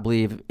how can you not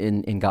believe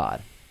in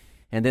God?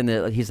 And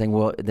then he's saying,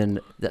 well, then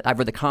I've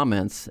read the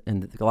comments,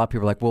 and a lot of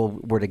people are like, well,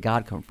 where did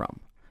God come from?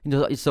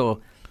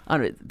 So I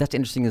don't know, that's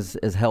interesting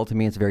as hell to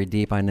me. It's very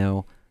deep, I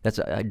know. That's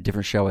a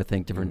different show, I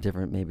think.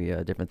 Maybe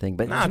a different thing.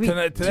 But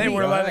today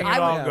we're letting it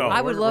all go.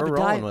 I would love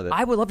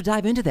to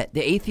dive into that.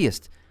 The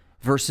atheist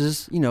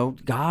versus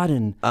God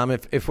and.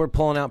 If we're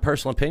pulling out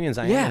personal opinions,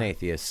 I am an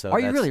atheist. So are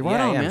you really?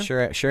 Right on, man.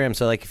 Sure am.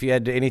 So like, if you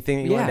had anything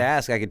that you wanted to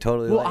ask, I could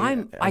totally. Well,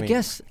 I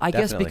guess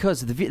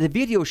because the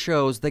video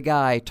shows the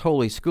guy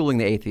totally schooling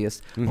the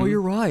atheist. Oh,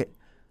 you're right.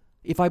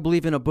 If I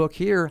believe in a book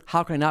here,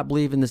 how can I not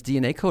believe in this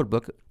DNA code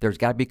book? There's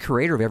got to be a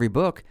creator of every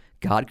book.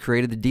 God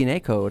created the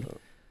DNA code.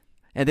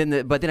 And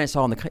then, but then I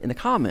saw in the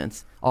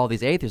comments all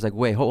these atheists like,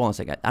 wait, hold on a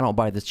second, I don't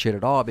buy this shit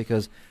at all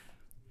because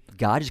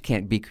God just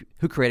can't be.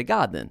 Who created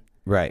God then?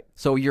 Right.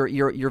 So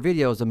your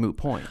video is a moot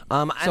point.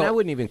 And I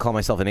wouldn't even call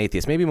myself an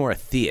atheist. Maybe more a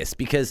theist,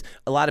 because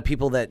a lot of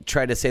people that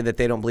try to say that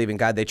they don't believe in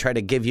God, they try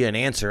to give you an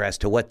answer as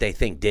to what they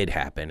think did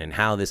happen and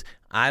how this.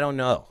 I don't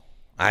know.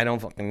 I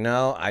don't fucking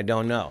know. I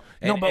don't know.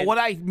 But what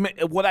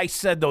I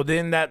said though,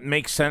 didn't that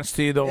make sense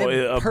to you though?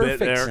 A bit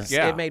there. Sense.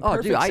 Yeah. It made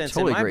perfect sense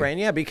in my brain.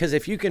 Yeah, because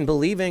if you can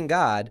believe in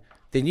God,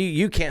 then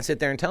you can't sit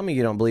there and tell me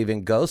you don't believe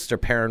in ghosts or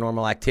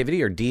paranormal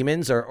activity or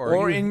demons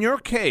or in your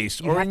case,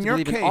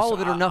 all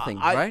of it or nothing,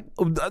 right?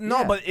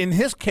 No, but in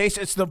his case,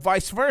 it's the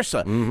vice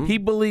versa. He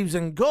believes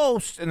in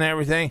ghosts and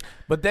everything,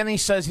 but then he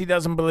says he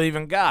doesn't believe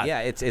in God. Yeah,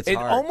 it hard.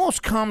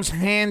 Almost comes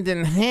hand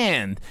in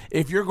hand.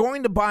 If you're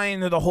going to buy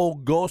into the whole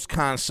ghost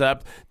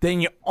concept,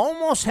 then you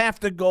almost have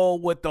to go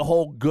with the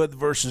whole good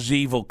versus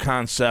evil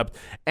concept.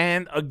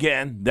 And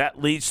again,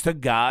 that leads to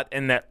God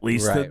and that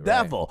leads to the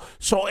devil.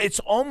 So it's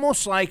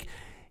almost like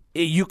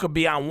you could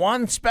be on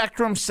one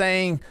spectrum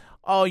saying,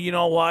 oh, you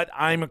know what,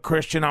 I'm a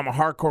Christian, I'm a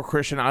hardcore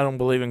Christian, I don't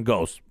believe in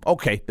ghosts.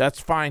 Okay,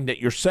 that's fine that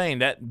you're saying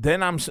that.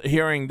 Then I'm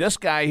hearing this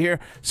guy here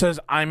says,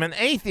 I'm an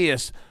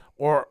atheist,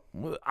 or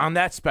on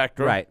that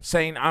spectrum,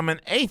 saying I'm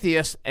an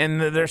atheist,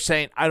 and they're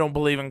saying, I don't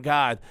believe in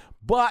God.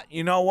 But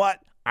you know what?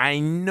 I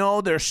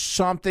know there's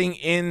something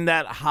in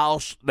that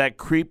house, that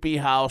creepy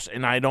house,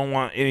 and I don't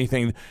want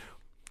anything.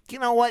 You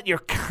know what? You're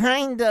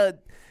kind of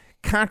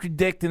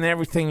contradicting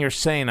everything you're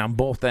saying on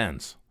both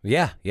ends.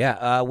 Yeah.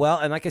 Well,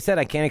 and like I said,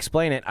 I can't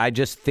explain it. I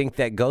just think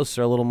that ghosts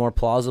are a little more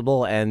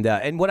plausible, and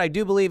what I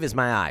do believe is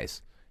my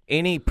eyes.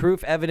 Any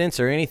proof, evidence,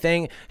 or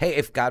anything. Hey,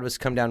 if God was to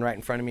come down right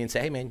in front of me and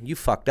say, "Hey, man, you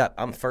fucked up,"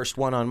 I'm first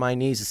one on my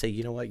knees to say,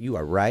 "You know what? You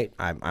are right.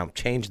 I've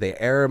changed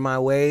the error of my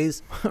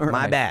ways.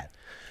 My bad."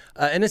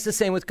 And it's the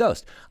same with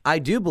ghosts. I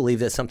do believe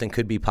that something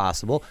could be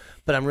possible,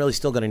 but I'm really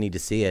still going to need to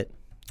see it.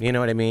 You know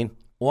what I mean?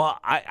 Well,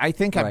 I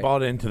think I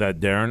bought into that,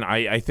 Darren.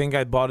 I think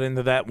I bought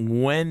into that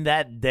when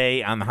that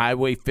day on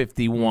Highway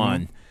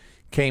 51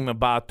 came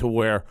about, to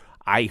where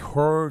I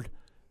heard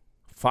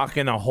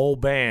fucking a whole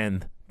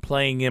band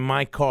playing in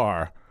my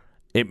car.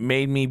 It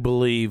made me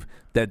believe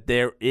that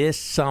there is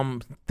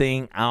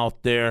something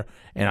out there,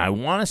 and I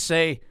want to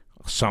say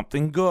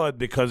something good,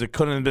 because it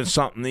couldn't have been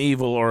something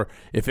evil. Or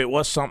if it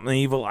was something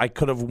evil, I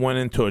could have went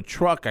into a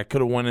truck, I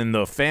could have went into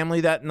a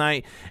family that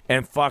night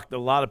and fucked a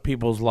lot of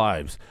people's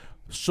lives.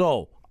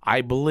 So I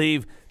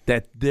believe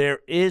that there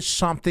is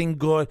something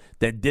good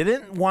that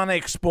didn't want to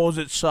expose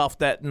itself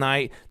that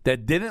night,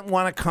 that didn't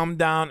want to come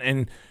down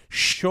and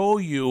show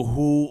you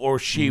who or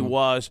she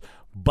was,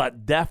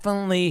 but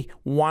definitely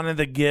wanted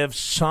to give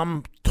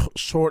some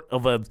sort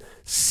of a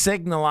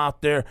signal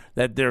out there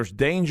that there's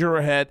danger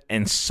ahead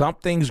and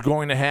something's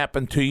going to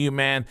happen to you,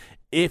 man,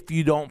 if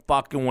you don't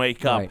fucking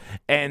wake up.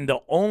 And the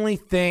only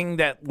thing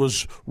that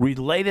was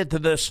related to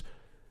this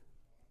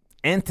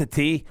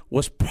entity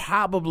was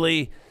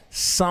probably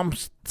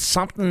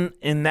something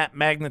in that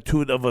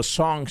magnitude of a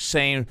song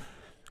saying,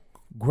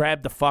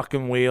 grab the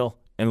fucking wheel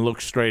and look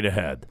straight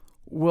ahead.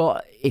 Well,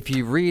 if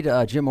you read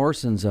Jim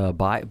Morrison's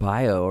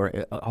bio,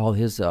 or all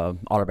his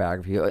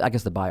autobiography, I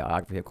guess the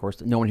biography, of course,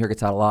 No One Here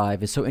Gets Out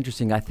Alive, is so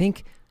interesting. I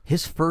think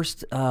his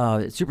first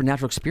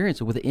supernatural experience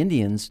was with the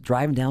Indians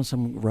driving down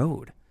some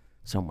road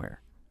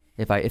somewhere,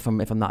 if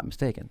I'm not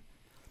mistaken.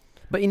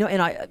 But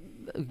and I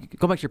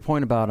go back to your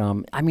point about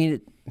I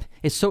mean,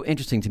 it's so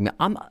interesting to me.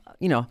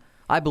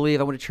 I believe,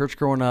 I went to church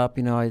growing up.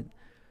 I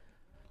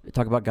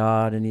talk about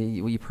God and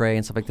you pray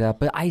and stuff like that.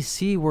 But I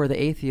see where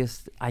the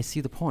atheist, I see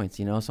the points.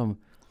 So I'm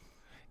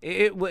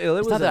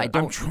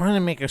trying to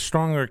make a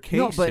stronger case.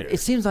 No, but here. It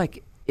seems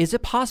like, is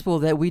it possible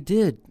that we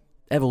did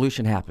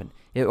evolution happen,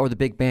 or the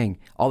Big Bang?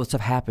 All this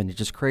stuff happened. It's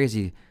just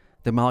crazy.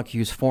 The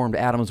molecules formed,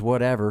 atoms,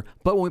 whatever.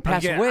 But when we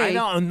pass away, I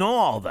don't know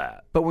all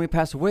that. But when we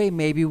pass away,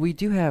 maybe we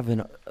do have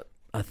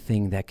a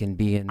thing that can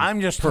be in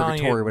I'm just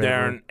telling you,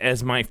 Darren,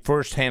 as my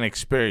firsthand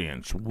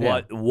experience,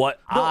 what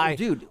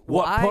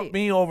put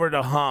me over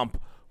the hump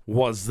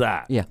was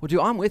that. Yeah, well,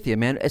 dude, I'm with you,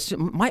 man.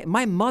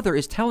 My mother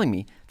is telling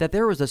me that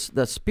there was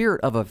the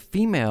spirit of a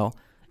female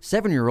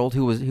 7-year-old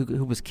who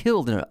was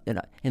killed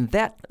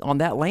on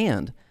that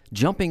land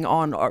jumping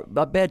on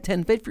a bed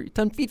 10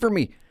 feet from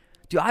me.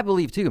 Dude, I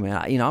believe too,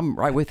 man. I'm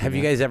right with you. Have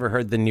you man. guys ever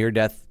heard the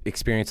near-death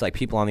experience, like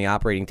people on the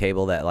operating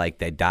table that like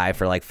they die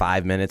for like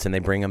 5 minutes and they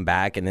bring them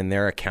back, and then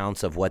their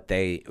accounts of what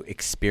they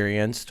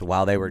experienced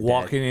while they were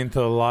walking dead. into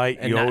the light?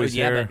 And You not, always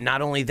yeah, hear. but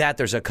not only that,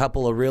 there's a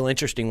couple of real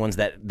interesting ones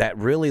that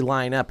really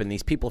line up, and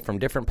these people from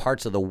different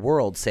parts of the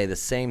world say the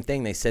same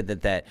thing. They said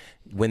that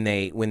when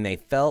they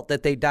felt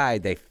that they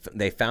died,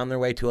 they found their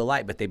way to a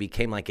light, but they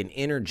became like an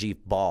energy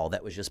ball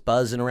that was just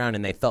buzzing around,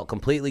 and they felt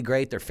completely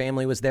great. Their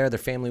family was there. Their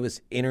family was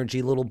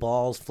energy little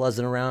balls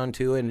fuzzing around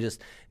too, and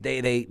just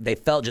they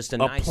felt just a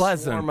nice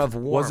swarm of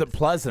warmth. Was it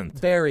pleasant?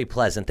 Very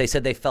pleasant. They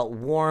said they felt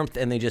warmth,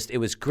 and it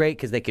was great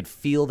because they could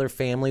feel their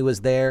family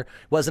was there. It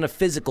wasn't a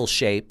physical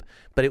shape,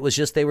 but it was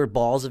just they were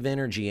balls of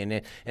energy,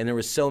 and there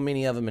was so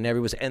many of them,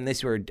 and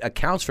these were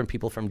accounts from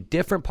people from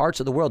different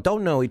parts of the world,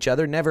 don't know each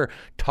other, never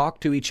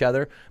talked to each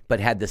other, but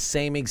had the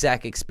same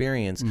exact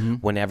experience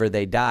whenever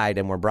they died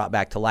and were brought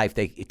back to life.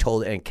 They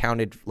told and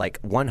counted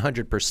like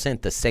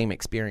 100% the same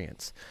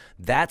experience.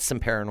 That's some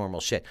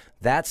paranormal shit.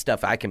 That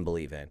stuff I can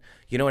believe in.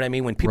 You know what I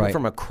mean? When people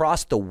from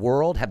across the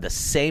world have the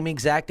same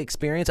exact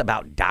experience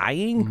about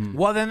dying.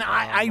 Well, then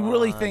I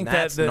really think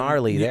that's that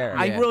gnarly there.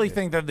 I really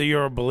think that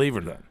you're a believer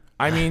then.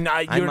 I mean,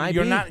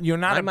 you're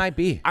not. I might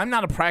be. I'm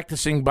not a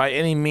practicing by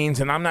any means,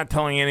 and I'm not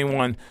telling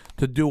anyone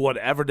to do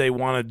whatever they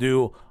want to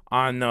do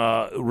on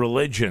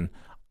religion.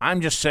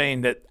 I'm just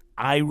saying that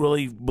I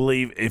really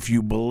believe if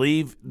you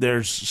believe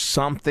there's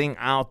something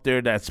out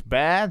there that's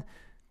bad,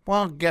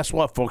 well, guess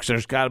what, folks?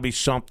 There's got to be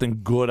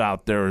something good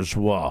out there as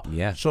well.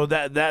 Yeah. So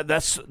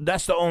that's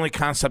the only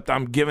concept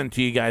I'm giving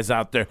to you guys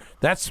out there.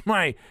 That's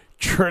my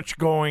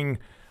church-going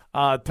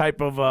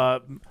type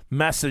of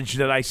message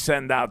that I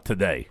send out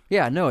today.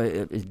 Yeah, no,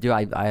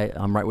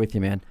 I'm right with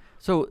you, man.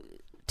 So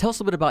tell us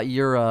a bit about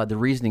your the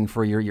reasoning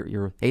for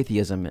your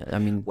atheism. I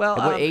mean, Well,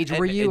 at what age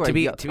were you? to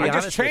be I honest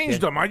just with changed you-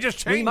 them. I just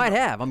changed well, you might them.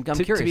 have. I'm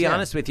curious. To be yeah.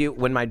 honest with you,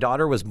 when my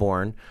daughter was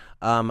born,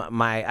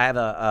 I have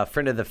a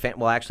friend of the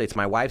family. Well, actually, it's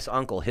my wife's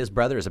uncle. His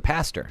brother is a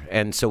pastor,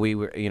 and so we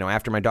were,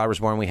 after my daughter was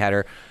born, we had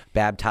her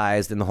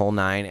baptized in the whole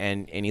nine.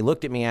 And he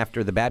looked at me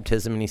after the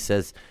baptism, and he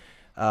says,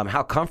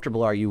 "How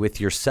comfortable are you with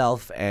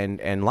yourself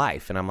and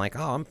life?" And I'm like,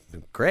 "Oh, I'm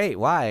great.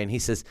 Why?" And he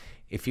says,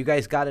 "If you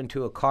guys got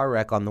into a car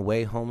wreck on the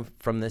way home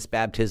from this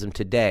baptism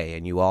today,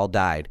 and you all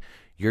died,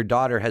 your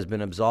daughter has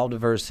been absolved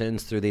of her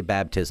sins through the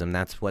baptism.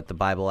 That's what the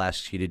Bible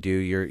asks you to do.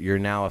 You're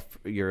now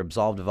you're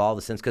absolved of all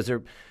the sins." Because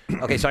they're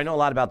okay. So I know a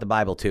lot about the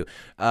Bible too.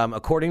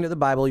 According to the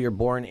Bible, you're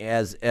born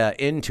as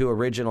into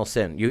original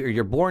sin.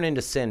 You're born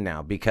into sin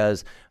now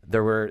because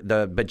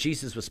but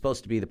Jesus was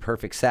supposed to be the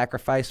perfect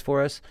sacrifice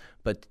for us.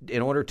 But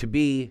in order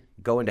to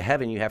go into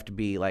heaven, you have to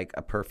be like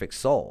a perfect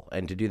soul,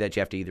 and to do that, you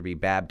have to either be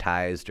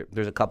baptized.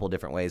 There's a couple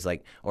different ways,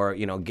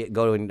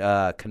 go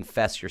and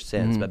confess your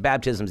sins. But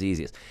baptism's the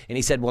easiest. And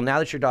he said, well, now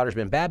that your daughter's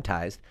been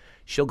baptized,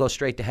 she'll go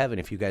straight to heaven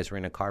if you guys were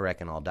in a car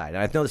wreck and all died.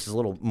 And I know this is a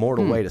little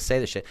mortal way to say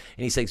this shit.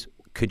 And he says,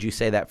 could you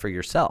say that for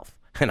yourself?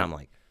 And I'm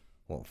like,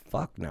 well,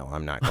 fuck no,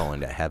 I'm not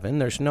going to heaven.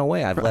 There's no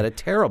way. I've led a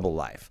terrible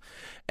life.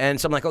 And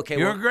so I'm like, okay,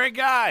 You're a great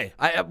guy.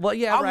 I'll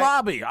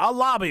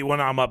lobby when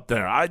I'm up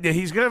there.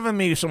 He's giving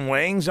me some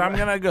wings. I'm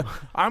gonna go.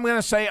 I'm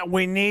gonna say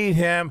we need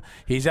him.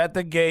 He's at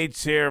the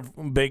gates here,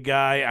 big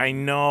guy. I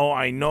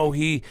know.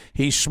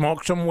 He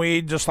smoked some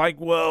weed just like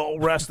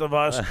rest of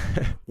us.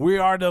 We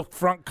are the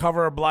front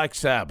cover of Black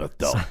Sabbath,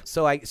 though.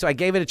 So I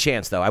gave it a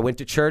chance, though. I went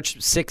to church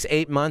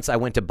 6-8 months. I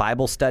went to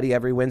Bible study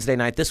every Wednesday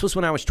night. This was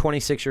when I was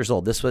 26 years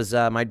old. This was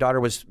my daughter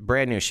was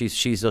brand new.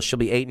 She'll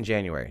be 8 in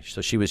January,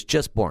 so she was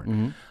just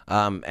born.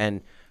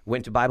 And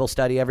went to Bible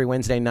study every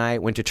Wednesday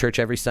night, went to church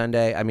every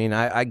Sunday. I mean,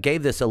 I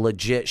gave this a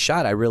legit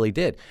shot. I really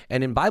did.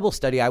 And in Bible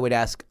study, I would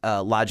ask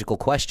logical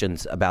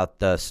questions about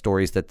the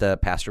stories that the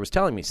pastor was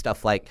telling me.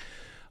 Stuff like,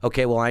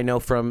 okay, well, I know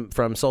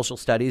from social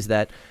studies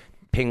that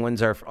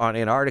penguins are on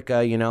Antarctica,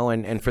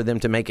 and for them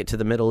to make it to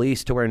the Middle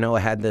East to where Noah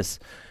had this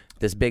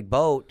big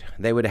boat,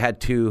 they would have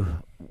had to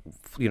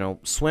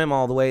swim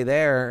all the way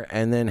there.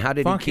 And then how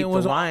did he keep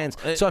the lions?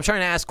 So I'm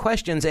trying to ask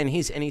questions, and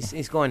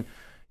he's going,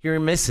 you're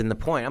missing the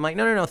point. I'm like,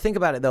 no. Think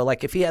about it, though.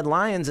 Like, if he had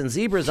lions and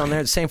zebras on there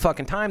at the same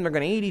fucking time, they're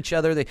going to eat each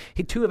other.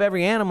 He two of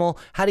every animal.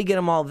 How'd he get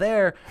them all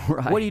there?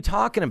 Right. What are you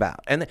talking about?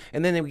 And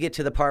then we get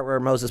to the part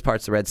where Moses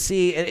parts the Red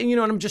Sea. And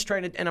I'm just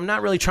trying to, and I'm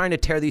not really trying to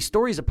tear these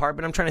stories apart,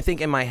 but I'm trying to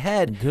think in my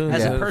head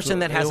as a person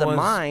that has a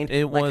mind.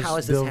 Like, how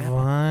is this happening?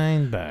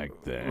 Divine back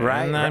there.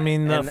 Right. And I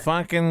mean, the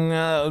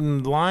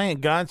fucking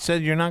lion, God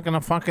said you're not going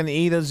to fucking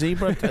eat a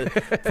zebra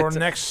for the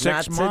next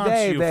 6 months,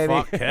 today, you baby.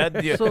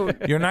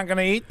 fuckhead. You're not going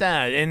to eat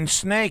that. And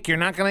snake, you're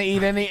not going to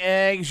eat any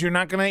eggs. You're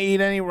not going to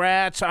eat any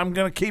rats. I'm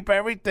going to keep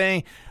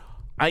everything.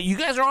 You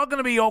guys are all going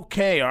to be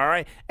okay, all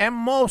right? And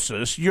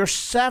Moses, you're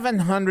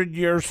 700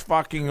 years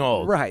fucking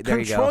old. Right, there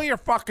you go. Control your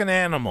fucking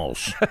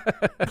animals.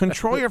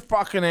 Control your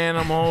fucking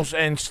animals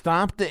and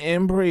stop the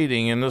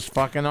inbreeding in this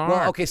fucking ark.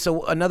 Well, okay,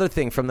 so another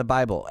thing from the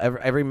Bible.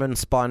 Everyone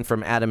spawned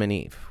from Adam and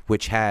Eve,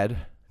 which had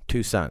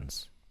 2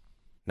 sons.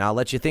 Now, I'll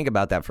let you think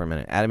about that for a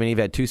minute. Adam and Eve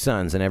had 2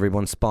 sons, and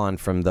everyone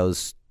spawned from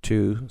those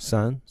 2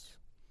 sons.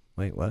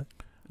 Wait, what?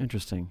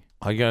 Interesting.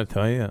 I got to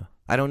tell you.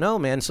 I don't know,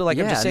 man. So, like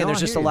I'm just saying, there's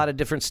just a lot of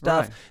different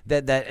stuff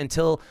that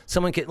until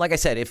someone can, like I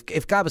said,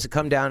 if God was to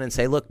come down and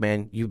say, look,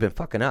 man, you've been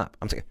fucking up.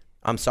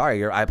 I'm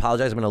sorry. I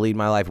apologize. I'm going to lead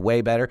my life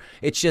way better.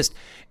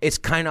 It's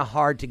kind of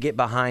hard to get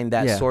behind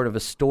that sort of a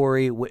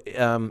story.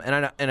 And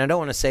I don't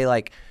want to say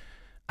like,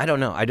 I don't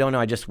know.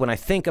 I just, when I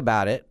think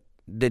about it,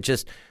 that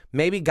just,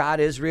 maybe God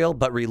is real,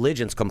 but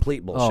religion's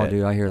complete bullshit. Oh,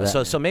 dude, I hear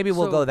that. So maybe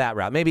we'll go that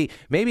route. Maybe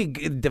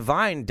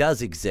divine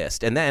does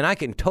exist, and then I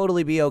can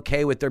totally be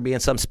okay with there being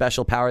some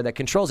special power that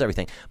controls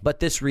everything. But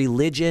this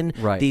religion,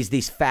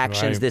 these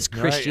factions, this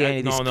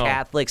Christianity, these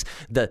Catholics,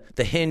 the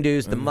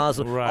Hindus, the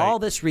Muslims, all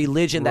this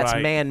religion that's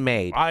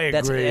man-made. I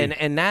agree.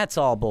 And that's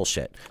all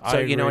bullshit. So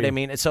you know what I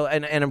mean? So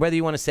and whether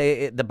you want to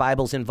say the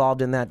Bible's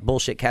involved in that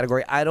bullshit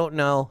category, I don't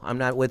know.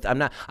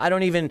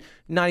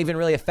 Not even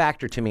really a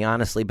factor to me,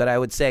 honestly. But I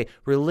would say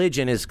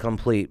religion is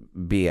complete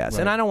BS.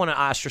 And I don't want to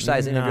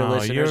ostracize any of your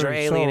listeners or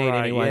alienate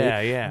anyone.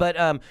 Yeah.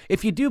 But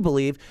if you do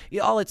believe,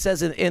 all it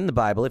says in the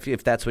Bible,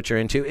 if that's what you're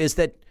into, is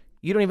that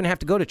you don't even have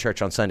to go to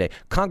church on Sunday.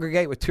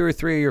 Congregate with 2 or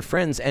 3 of your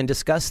friends and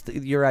discuss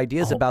your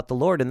ideas about the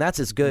Lord, and that's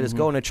as good as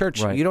going to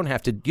church. You don't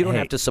have to. You don't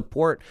have to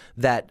support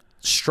that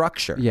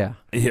structure. Yeah.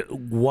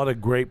 What a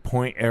great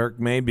point Eric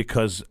made,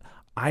 because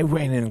I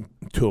ran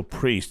into a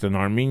priest, an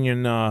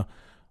Armenian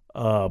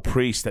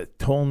priest, that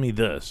told me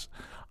this.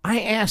 I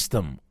asked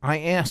him,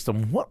 I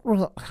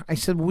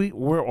said,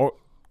 we're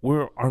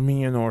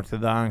Armenian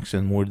Orthodox,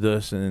 and we're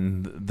this,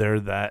 and they're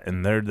that,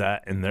 and they're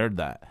that, and they're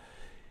that.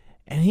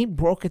 And he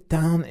broke it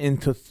down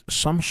into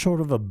some sort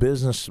of a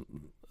business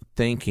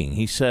thinking.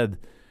 He said,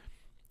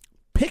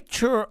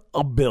 picture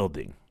a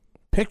building.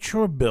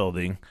 Picture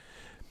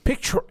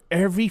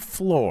every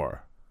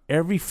floor.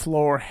 Every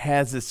floor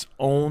has its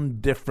own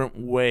different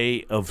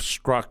way of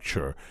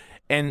structure.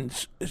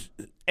 And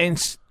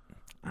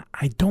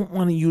I don't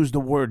want to use the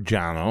word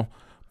Jono,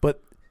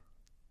 but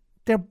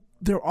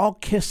they're all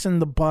kissing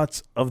the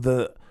butts of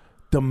the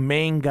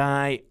main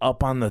guy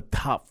up on the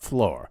top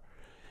floor.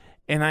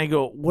 And I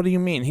go, what do you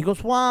mean? He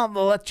goes, well,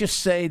 let's just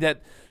say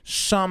that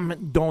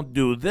some don't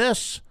do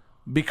this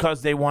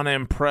because they want to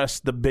impress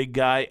the big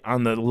guy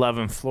on the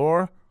 11th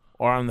floor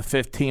or on the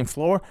 15th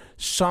floor.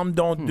 Some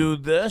don't do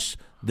this.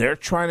 They're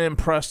trying to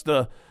impress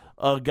the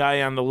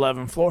guy on the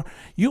 11th floor.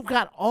 You've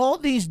got all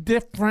these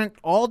different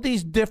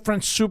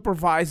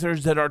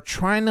supervisors that are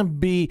trying to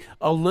be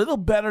a little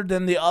better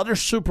than the other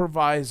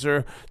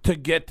supervisor to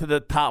get to the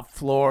top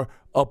floor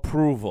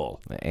approval.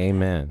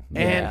 Amen.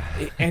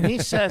 And he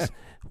says,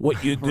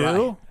 what you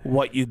do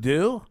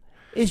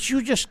is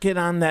you just get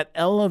on that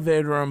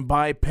elevator and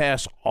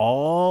bypass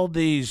all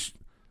these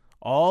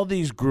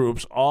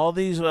groups, all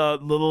these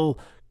little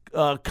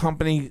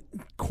company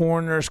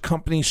corners,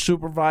 company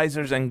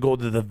supervisors, and go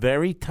to the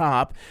very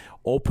top,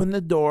 open the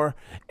door,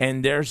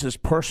 and there's this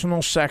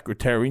personal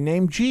secretary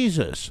named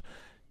Jesus.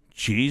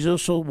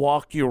 Jesus will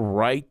walk you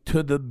right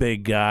to the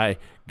big guy,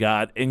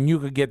 God, and you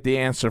could get the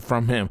answer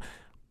from him.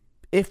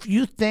 If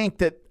you think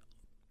that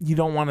you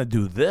don't want to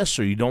do this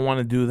or you don't want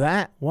to do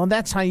that, well,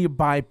 that's how you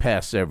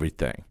bypass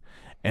everything.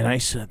 And I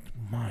said,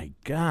 my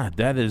God,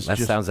 that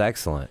sounds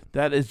excellent.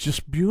 That is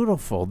just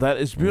beautiful. That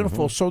is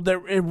beautiful. So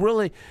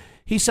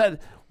he said,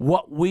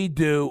 what we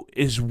do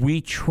is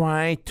we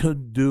try to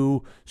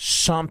do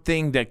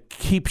something that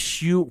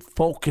keeps you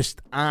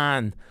focused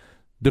on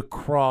the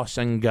cross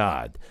and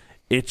God.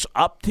 It's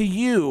up to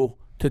you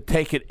to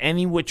take it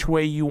any which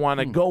way you want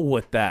to go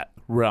with that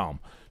realm.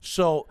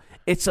 So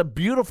it's a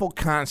beautiful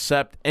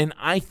concept, and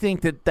I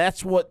think that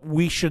that's what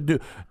we should do.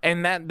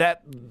 And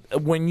that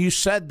when you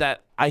said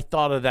that, I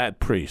thought of that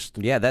priest.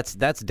 Yeah, that's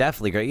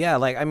definitely great. Yeah,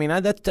 like I mean,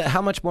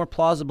 how much more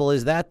plausible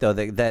is that though?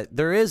 That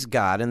there is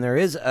God and there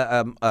is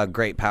a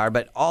great power,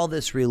 but all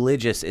this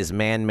religious is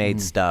man-made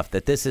stuff.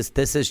 That this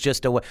is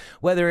just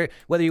whether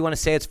you want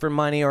to say it's for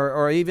money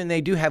or even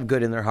they do have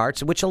good in their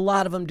hearts, which a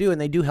lot of them do,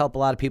 and they do help a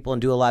lot of people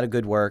and do a lot of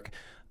good work.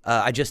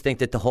 I just think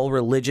that the whole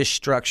religious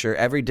structure,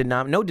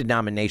 no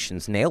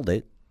denominations nailed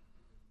it.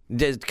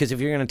 Because if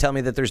you're going to tell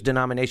me that there's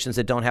denominations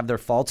that don't have their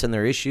faults and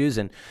their issues,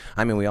 and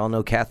I mean, we all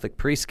know Catholic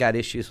priests got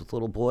issues with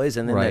little boys,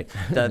 and then the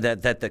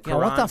Quran.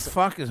 What the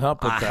fuck is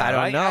up with that?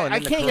 I don't know. I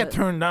can't get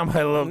turned down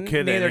by a little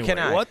kid. Neither anyway. can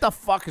I. What the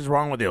fuck is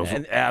wrong with those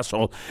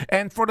assholes?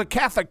 And for the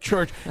Catholic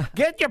Church,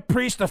 get your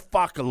priest to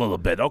fuck a little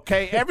bit,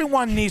 okay?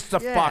 Everyone needs to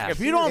fuck. If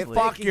you don't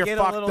fuck, you're fucked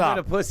up. Get a little bit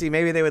of pussy,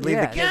 maybe they would leave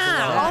the kids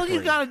alone. All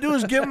you gotta do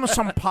is give him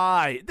some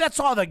pie.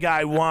 That's all the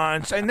guy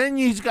wants. And then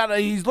he's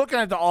looking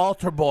at the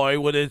altar boy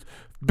with his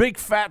big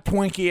fat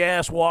Twinkie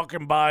ass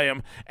walking by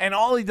him, and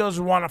all he does is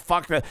want to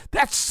fuck that.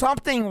 That's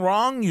something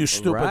wrong, you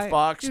stupid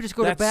fucks. You just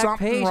go to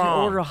Backpage and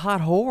order a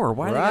hot whore.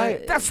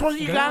 Why? That's what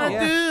you gotta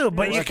do.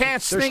 But you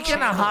can't sneak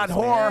in a hot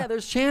whore. Yeah,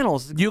 there's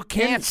channels. You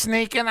can't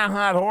sneak in a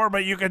hot whore,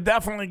 but you can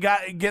definitely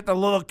get the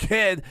little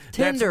kid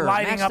Tinder, that's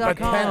lighting up a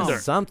tender.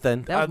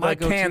 Something. That was my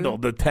the candle,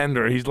 the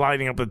tender. He's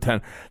lighting up the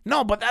tender.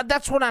 No, but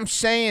that's what I'm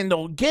saying,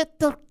 though. Get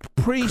the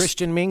priest.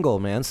 Christian mingle,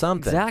 man.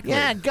 Something. Exactly.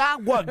 Yeah,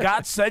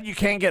 God said you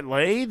can't get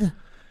laid?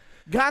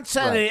 God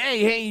said,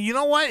 hey, you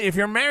know what? If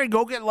you're married,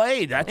 go get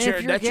laid. That's And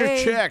if your you're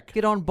gay, chick.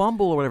 Get on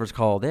Bumble or whatever it's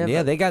called.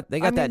 Yeah, they got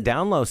that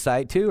down low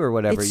site too, or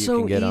whatever It's you so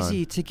can get easy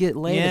on. to get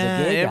laid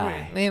as a gay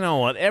guy. You know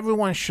what?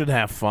 Everyone should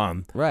have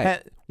fun.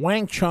 Right.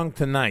 Wang Chung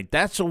Tonight.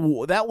 That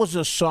was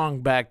a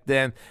song back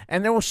then,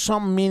 and there was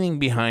some meaning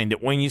behind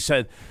it when you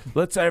said,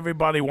 "Let's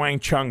everybody Wang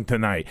Chung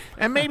tonight."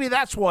 And maybe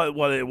that's what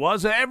it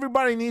was.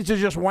 Everybody needs to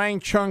just Wang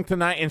Chung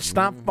tonight and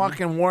stop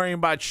fucking worrying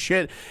about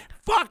shit.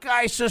 Fuck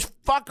ISIS.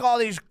 Fuck all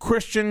these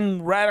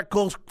Christian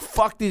radicals.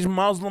 Fuck these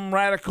Muslim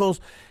radicals.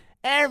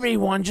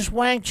 Everyone just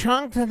Wang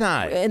Chung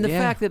tonight. And the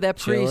fact that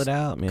chill priest it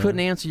out, man. couldn't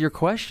answer your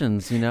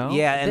questions,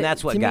 Yeah, and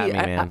that's what to got me, me,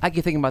 man. I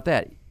get thinking about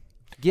that.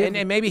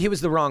 And maybe he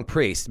was the wrong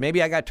priest.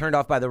 Maybe I got turned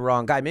off by the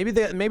wrong guy. Maybe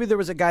there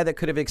was a guy that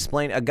could have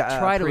explained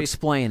Try to priest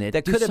explain it.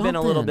 that Do could have been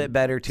a little something bit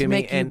better to me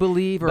make you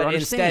believe or but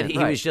understand.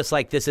 instead he was just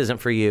like, "This isn't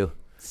for you."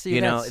 See,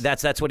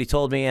 that's what he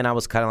told me, and I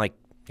was kind of like,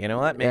 you know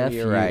what? Maybe F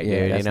you're you. right, Yeah,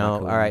 dude. that's not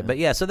cool, all right. man. But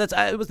yeah, so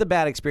it was the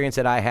bad experience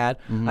that I had.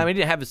 I mean,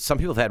 didn't have some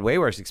people have had way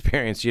worse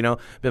experience.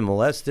 Been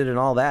molested and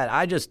all that.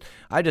 I just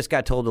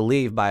got told to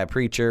leave by a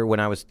preacher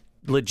when I was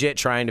legit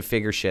trying to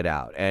figure shit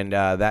out, and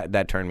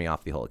that turned me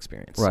off the whole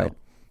experience. Right.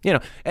 So,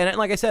 and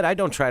like I said, I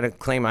don't try to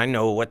claim I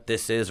know what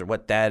this is or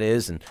what that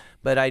is,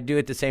 but I do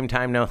at the same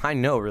time know I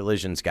know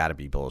religion's got to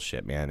be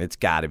bullshit, man. It's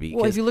got to be.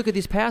 Well, if you look at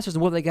these pastors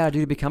and what they got to do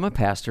to become a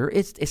pastor,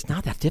 it's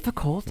not that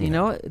difficult.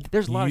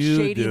 There's a lot of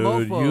shady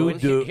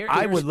mofos. You do.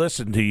 I would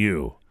listen to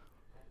you.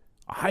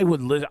 I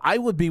would listen. I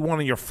would be one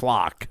of your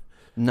flock.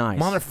 Nice.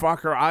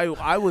 Motherfucker,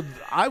 I would.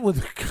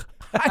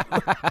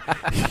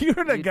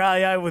 You're the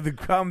guy I would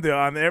come to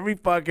on every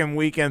fucking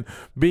weekend,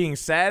 being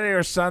Saturday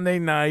or Sunday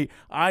night.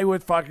 I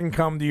would fucking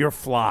come to your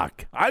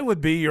flock. I would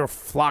be your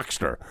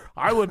flockster.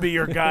 I would be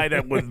your guy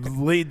that would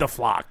lead the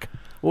flock.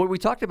 Well, we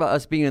talked about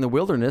us being in the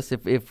wilderness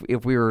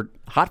if we were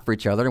hot for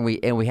each other and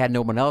we had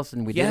no one else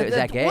and we did it. Is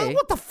that gay?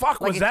 What the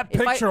fuck was that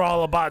picture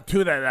all about,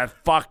 too, that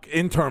fuck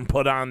intern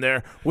put on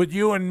there with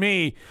you and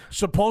me,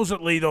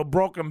 supposedly, though,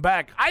 broken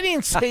back? I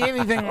didn't say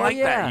anything like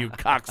that, you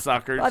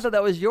cocksuckers. I thought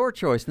that was your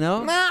choice,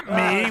 no? Not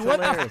me. What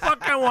the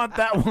fuck I want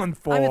that one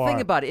for? I mean,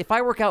 think about it. If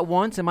I work out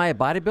once, am I a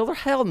bodybuilder?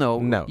 Hell no.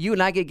 No. You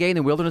and I get gay in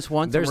the wilderness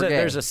once, and we're gay.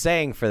 There's a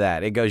saying for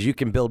that. It goes, you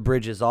can build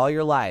bridges all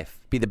your life.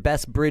 Be the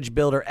best bridge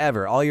builder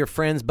ever. All your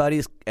friends,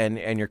 buddies, and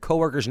your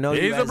coworkers know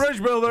you He's a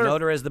bridge builder. Know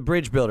her as the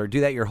bridge builder.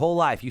 Do that your whole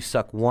life. You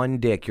suck one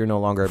dick, you're no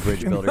longer a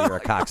bridge builder. You're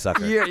a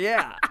cocksucker.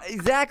 Yeah,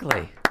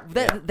 exactly.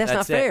 That's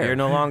not it. fair. You're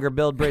no longer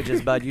build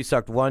bridges, bud. You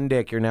sucked one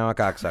dick, you're now a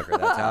cocksucker.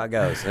 That's how it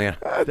goes. Yeah.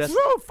 That's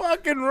so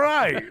fucking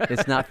right.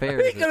 It's not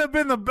fair. He could have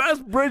been the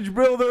best bridge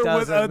builder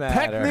with a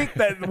technique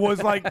that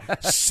was like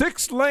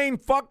 6-lane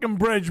fucking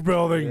bridge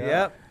building.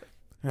 Yep.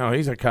 No,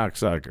 he's a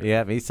cocksucker.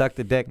 Yeah, he sucked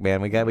the dick,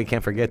 man. We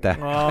can't forget that.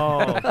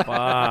 Oh, fuck.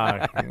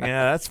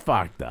 Yeah, that's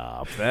fucked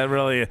up. That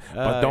really.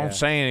 But don't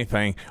say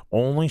anything.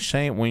 Only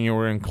say it when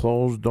you're in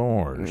closed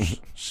doors.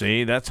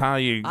 See, that's how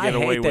you get away with it.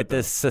 I hate that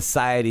this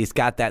society's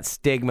got that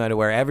stigma to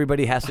where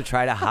everybody has to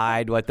try to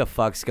hide what the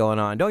fuck's going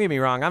on. Don't get me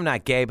wrong, I'm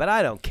not gay, but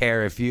I don't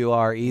care if you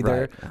are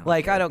either.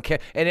 Right. I don't care.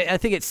 And I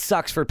think it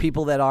sucks for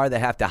people that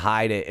have to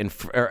hide it,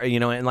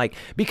 and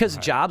because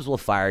jobs will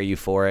fire you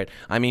for it.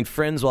 I mean,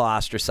 friends will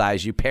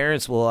ostracize you.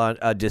 Parents will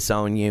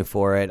disown you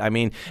for it. I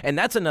mean, and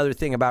that's another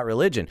thing about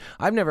religion.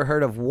 I've never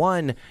heard of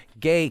one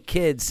gay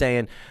kid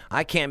saying,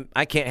 I can't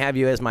have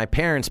you as my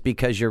parents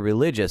because you're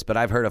religious, but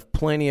I've heard of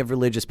plenty of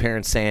religious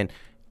parents saying,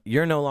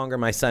 you're no longer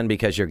my son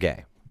because you're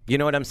gay. You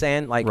know what I'm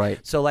saying? Right.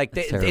 So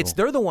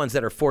they're the ones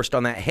that are forced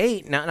on that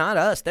hate, not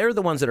us. They're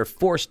the ones that are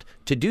forced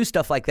to do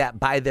stuff like that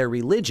by their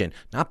religion,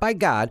 not by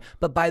God,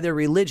 but by their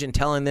religion,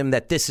 telling them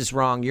that this is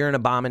wrong, you're an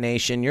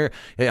abomination, you're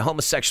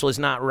homosexual is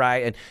not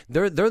right, and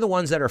they're the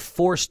ones that are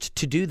forced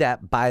to do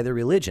that by their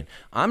religion.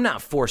 I'm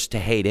not forced to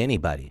hate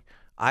anybody.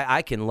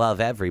 I can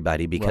love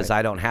everybody because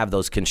I don't have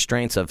those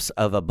constraints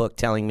of a book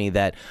telling me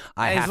that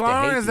I have to hate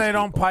as long as they these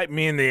don't people. pipe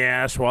me in the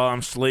ass while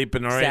I'm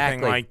sleeping or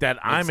anything like that,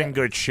 I'm in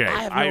good shape.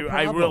 I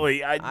have no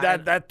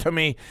problem. That to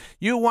me,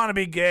 you want to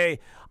be gay,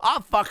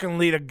 I'll fucking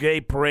lead a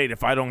gay parade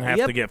if I don't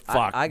have to get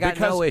fucked. I got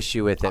no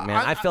issue with it, man.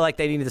 I feel like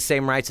they need the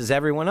same rights as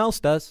everyone else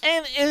does.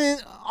 And in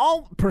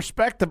all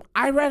perspective,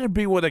 I'd rather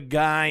be with a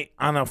guy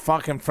on a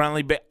fucking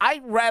friendly bit.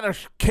 I'd rather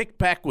kick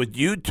back with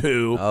you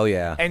two. Oh,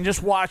 yeah. And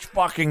just watch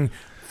fucking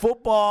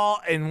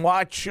football and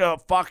watch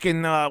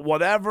fucking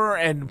whatever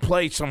and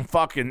play some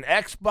fucking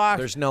Xbox.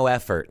 There's no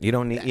effort. You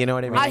don't need. You know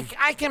what I mean?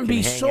 I can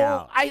be hang so.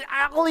 out.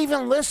 I'll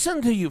even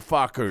listen to you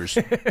fuckers.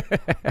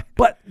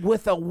 But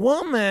with a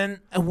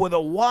woman, with a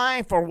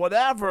wife or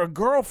whatever, a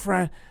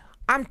girlfriend,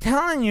 I'm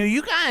telling you,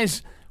 you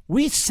guys.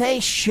 We say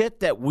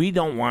shit that we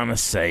don't want to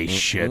say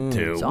shit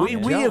to.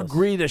 We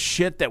agree to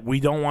shit that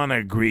we don't want to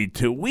agree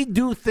to. We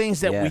do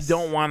things that we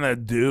don't want to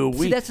do.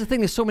 See, that's the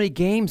thing. There's so many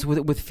games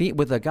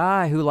with a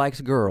guy who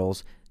likes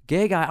girls.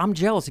 Gay guy, I'm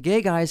jealous.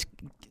 Gay guys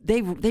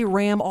they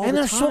ram all And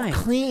the they're so time.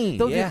 clean.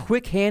 They'll Yeah. do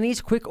quick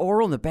handies, quick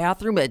oral in the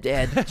bathroom at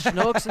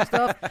Schnucks and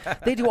stuff.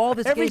 They do all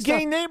this Every gay gay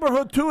stuff.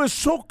 neighborhood too is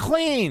so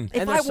clean.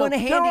 If And I they're so- want a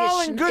handy, They're at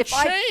all in good if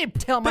I shape.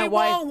 tell my they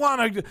wife, all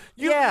want to.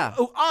 Yeah.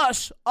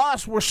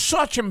 Us, we're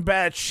such in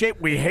bad shape.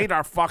 We hate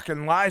our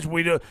fucking lives.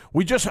 We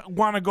just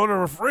want to go to the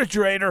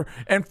refrigerator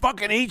and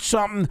fucking eat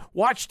something,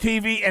 watch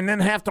TV, and then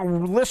have to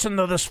listen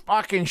to this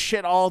fucking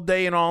shit all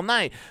day and all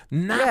night.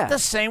 Not Yeah. the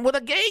same with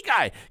a gay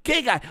guy.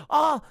 Gay guy,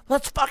 oh,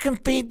 let's fucking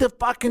feed the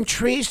fucking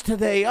trees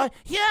today.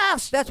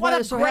 Yes, that's what why a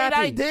they're so great happy.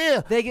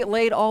 idea. They get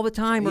laid all the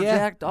time, or Yeah,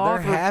 jacked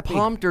off, they're or happy.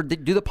 pumped, or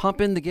do the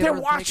pumping to get. They're over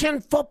the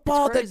watching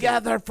football It's crazy.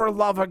 together, for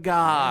love of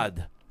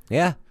God.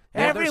 Yeah.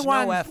 Yeah, there's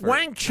Everyone, no effort.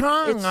 Wang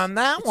Chung It's- on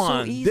that it's so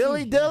one. easy.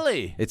 Dilly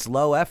dilly. It's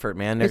low effort,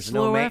 man. There's It's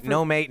low effort.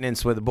 no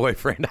maintenance with a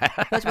boyfriend.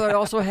 That's why they're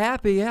all so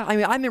happy. Yeah, I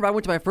mean, I remember I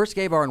went to my first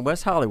gay bar in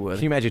West Hollywood.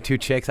 Can you imagine 2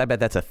 chicks? I bet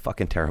that's a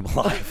fucking terrible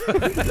life.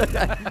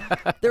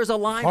 There's a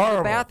line in the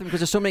Horrible. bathroom because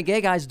there's so many gay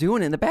guys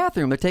doing it in the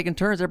bathroom. They're taking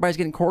turns. Everybody's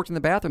getting corked in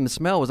the bathroom. The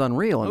smell was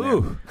unreal in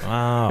there.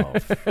 Wow,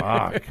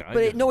 fuck.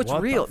 But no, it's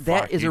real.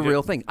 That is a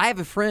real thing. I have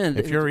a friend.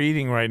 If you're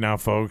eating right now,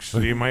 folks,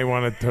 you might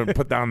want to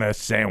put down that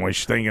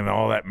sandwich thinking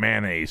all that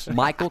mayonnaise.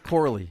 Michael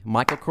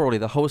Corley,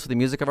 the host of The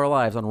Music of Our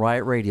Lives on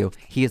Riot Radio.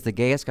 He is the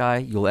gayest guy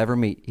you'll ever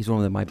meet. He's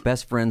one of my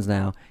best friends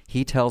now.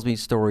 He tells me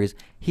stories.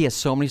 He has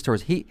so many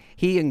stories. He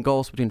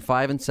engulfs between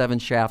 5 and 7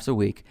 shafts a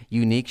week,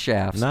 unique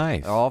shafts.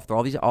 Nice. All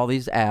these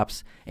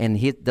apps, and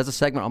he does a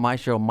segment on my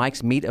show,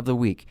 Mike's Meat of the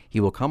Week. He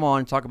will come on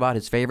and talk about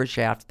his favorite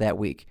shaft that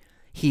week.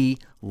 He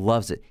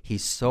loves it.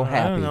 He's so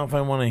happy. I don't know if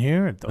I want to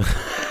hear it, though.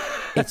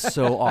 It's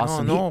so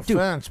awesome. No Dude,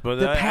 offense, but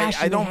the I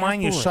passion don't they have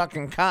mind you for it.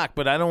 sucking cock,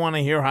 but I don't want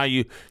to hear how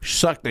you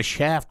suck the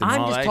shaft and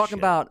I'm all just that talking shit.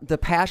 about the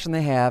passion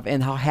they have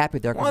and how happy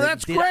they're. 'cause Well, they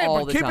that's did it great, all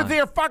but the keep it time. to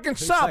your fucking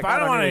self. like, I I don't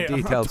don't want need a to.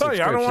 detailed Tell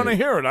you, I don't want to subscription.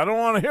 hear it. I don't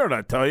want to hear it.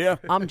 I tell you.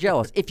 I'm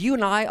jealous. If you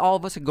and I, all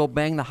of us, could go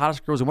bang the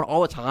hottest girls in one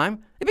all the time,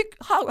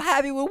 how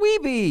happy would we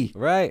be?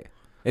 Right.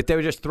 If they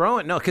were just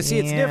throwing, no, because see,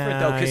 it's different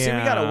though. Because see, we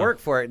got to Yeah. work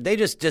for it. They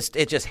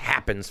it just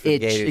happens for It-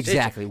 gays.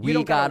 exactly. You We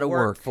don't gotta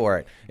work. for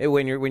it.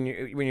 When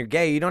you're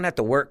gay, you don't have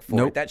to work for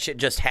Nope. it. That shit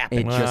just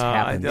happens. It just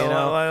happens. You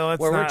know, let's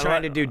where we're not-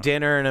 trying to do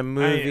dinner and a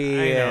movie,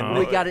 I and know.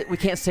 We got it. We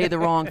can't say the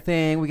wrong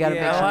thing. We got to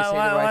Yeah, make sure we say the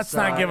right Let's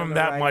not side. give him The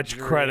that right much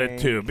credit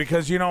drink. too,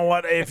 because you know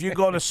what? If you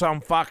go to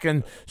some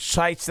fucking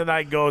sites that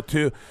I go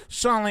to,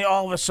 suddenly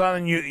all of a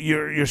sudden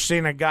you're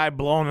seeing a guy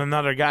blowing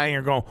another guy, and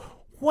you're going,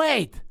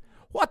 wait,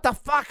 what the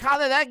fuck? How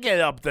did that get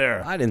up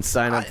there? I didn't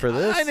sign up for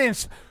this. I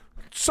didn't.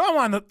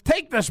 Someone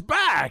take this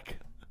back.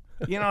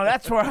 You know,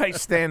 that's where I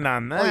stand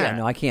on that. Oh yeah,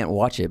 no, I can't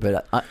watch it,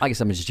 but I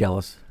guess I'm just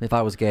jealous. If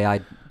I was gay,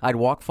 I'd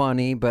walk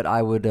funny, but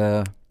I would.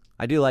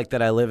 I do like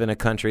that I live in a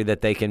country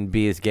that they can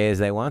be as gay as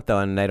they want, though,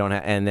 and they don't,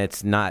 and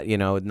it's not, not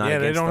Yeah,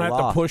 they against don't the have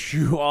law. to push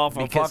you off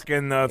a Because-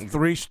 fucking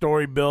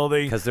 3-story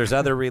building. Because there's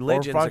other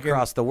religions fucking-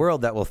 across the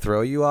world that will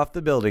throw you off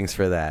the buildings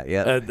for that.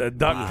 Yeah,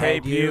 Duct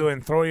tape you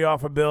and throw you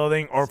off a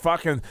building, or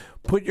fucking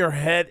put your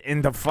head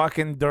in the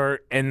fucking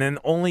dirt, and then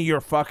only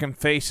your fucking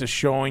face is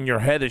showing, your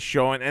head is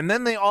showing, and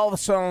then they all of a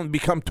sudden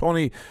become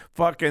Tony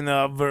fucking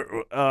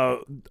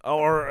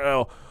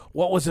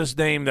what was his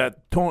name?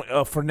 That Tony,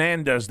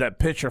 Fernandez, that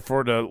pitcher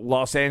for the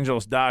Los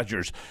Angeles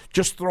Dodgers,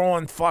 just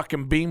throwing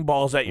fucking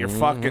beanballs at your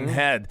fucking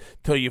head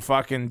till you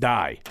fucking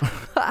die.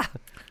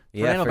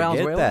 yeah. Fernando Forget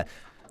Valenzuela? that.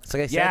 It's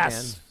like I said,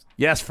 Yes. man.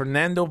 Yes,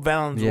 Fernando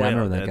Valenzuela. Yeah, I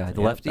remember that guy,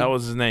 the lefty. That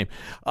was his name.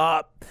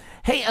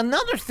 Hey,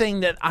 another thing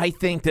that I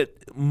think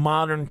that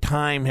modern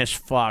time has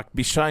fucked,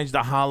 besides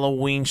the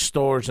Halloween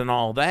stores and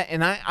all that,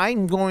 and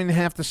I'm going to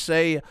have to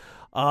say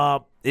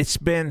it's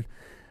been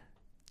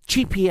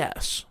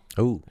GPS.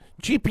 Ooh.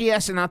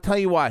 GPS, and I'll tell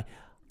you why.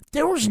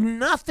 There was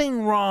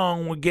nothing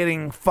wrong with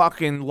getting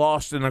fucking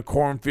lost in a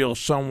cornfield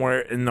somewhere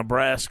in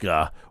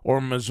Nebraska or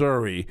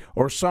Missouri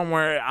or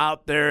somewhere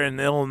out there in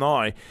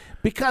Illinois.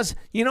 Because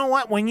you know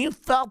what? When you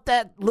felt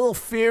that little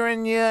fear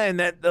in you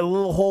and that the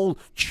little whole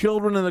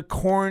children of the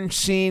corn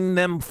scene,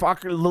 them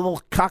fucking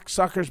little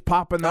cocksuckers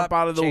popping up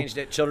out of the... Changed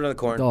it. Children of the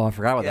Corn. Oh, I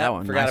forgot about Yeah, that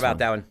one. Forgot Nice about one.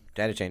 that one.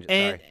 Had to change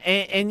it.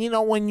 Sorry. And you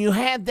know, when you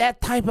had that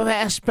type of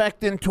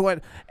aspect into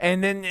it,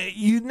 and then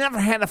you never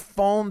had a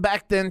phone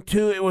back then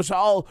too, it was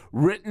all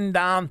written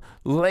down,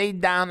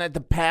 laid down at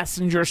the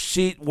passenger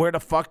seat where the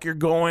fuck you're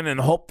going, and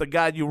hope to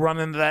God you run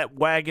into that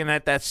wagon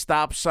at that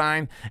stop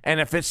sign, and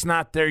if it's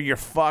not there, you're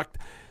fucked.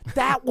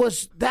 That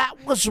was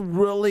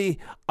really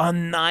a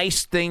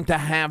nice thing to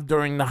have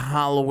during the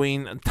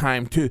Halloween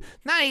time too.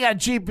 Now you got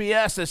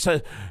GPS that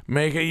says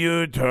make a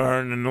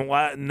U-turn in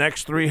the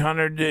next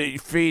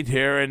 300 feet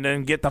here, and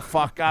then get the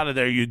fuck out of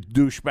there, you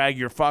douchebag.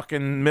 You're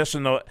fucking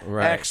missing the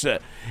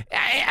exit.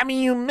 I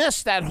mean, you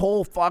missed that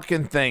whole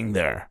fucking thing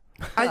there.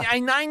 I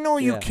know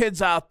you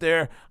kids out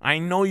there. I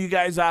know you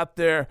guys out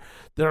there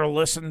that are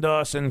listening to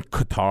us in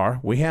Qatar.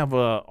 We have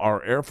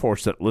our Air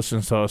Force that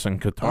listens to us in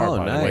Qatar, Oh,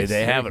 by the way. nice.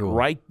 They Very have it cool.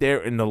 right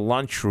there in the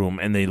lunchroom,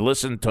 and they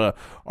listen to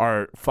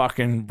our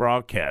fucking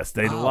broadcast.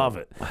 They love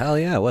it. Hell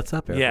yeah. What's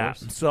up, Air Yeah.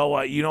 Force?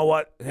 So, you know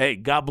what? Hey,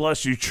 God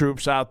bless you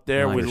troops out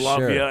there. We For love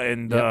sure. you.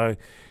 And,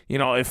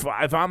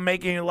 if I'm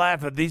making you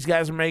laugh, if these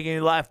guys are making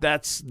you laugh,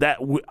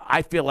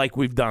 I feel like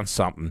we've done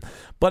something.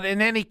 But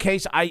in any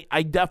case,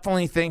 I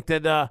definitely think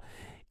that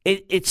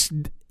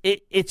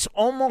it's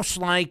almost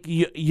like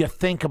you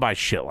think about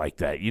shit like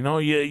that. You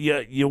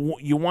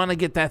want to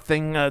get that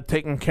thing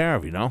taken care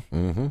of.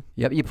 Mm-hmm.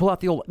 Yep. You pull out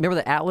the old. Remember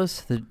the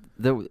Atlas?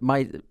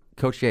 My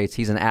Coach Yates,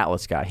 he's an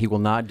Atlas guy. He will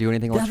not do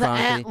anything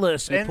electronically. The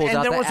Atlas, He and pulls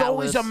out there the was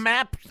always a Atlas.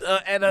 map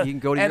at a You can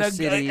go to your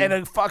city, at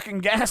a fucking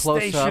gas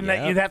close station up,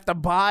 that you'd have to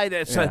buy.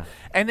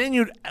 And then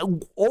you'd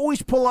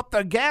always pull up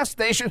the gas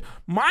station,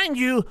 mind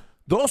you.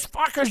 Those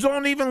fuckers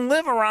don't even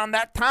live around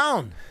that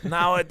town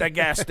now at the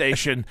gas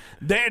station.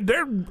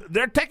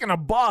 They're taking a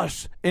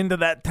bus into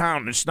that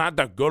town. It's not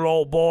the good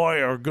old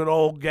boy or good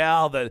old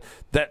gal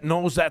that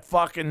knows that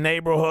fucking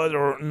neighborhood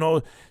or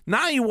knows.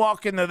 Now you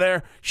walk into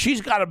there, she's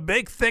got a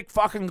big, thick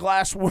fucking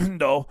glass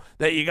window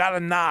that you got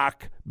to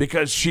knock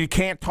because she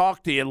can't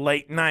talk to you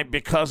late night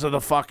because of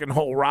the fucking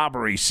whole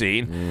robbery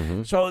scene.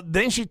 Mm-hmm. So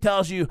then she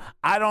tells you,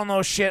 I don't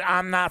know shit,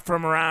 I'm not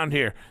from around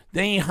here.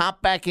 Then you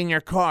hop back in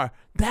your car.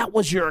 That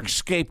was your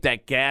escape,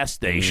 that gas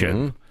station.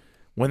 Mm-hmm.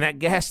 When that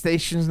gas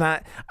station's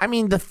not... I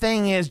mean, the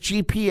thing is,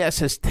 GPS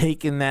has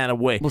taken that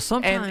away. Well,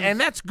 sometimes... And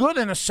that's good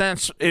in a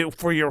sense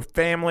for your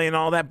family and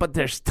all that, but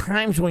there's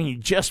times when you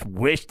just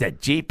wish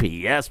that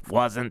GPS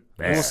wasn't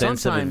there. Well,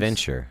 sense of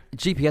adventure.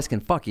 GPS can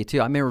fuck you, too.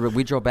 I remember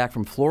we drove back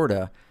from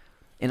Florida,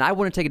 and I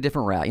wanted to take a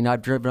different route.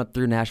 I've driven up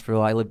through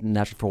Nashville. I lived in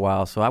Nashville for a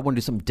while, so I wanted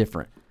to do something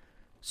different.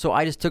 So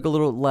I just took a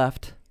little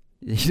left...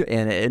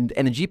 and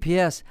a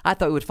GPS, I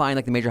thought we would find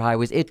like the major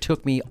highways. It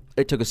took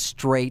us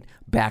straight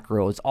back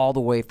roads all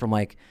the way from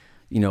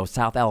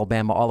South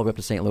Alabama all the way up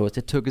to St. Louis.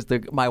 It took us.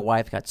 My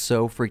wife got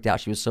so freaked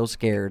out. She was so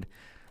scared.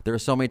 There were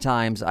so many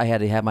times I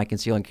had to have my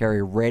conceal and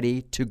carry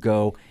ready to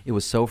go. It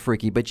was so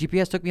freaky. But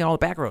GPS took me on all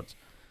the back roads.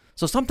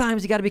 So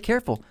sometimes you got to be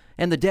careful.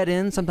 And the dead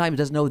ends, sometimes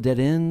doesn't know the dead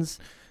ends.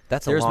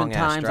 That's There's a long been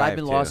times I've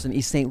been lost in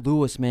East St.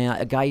 Louis, man.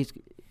 A guy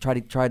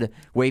tried to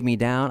wave me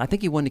down. I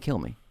think he wanted to kill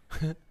me.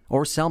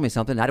 Or sell me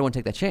something. I didn't want to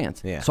take that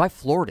chance. Yeah. So I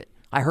floored it.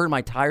 I heard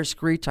my tires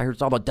screech. I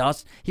heard all the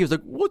dust. He was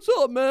like, "What's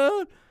up, man?"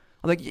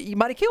 I'm like, "You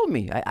might have killed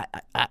me.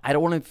 I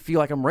don't want to feel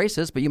like I'm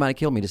racist, but you might have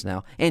killed me just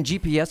now." And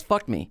GPS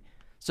fucked me.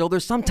 So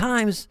there's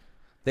sometimes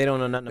they don't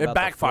know nothing about it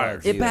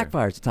backfires. It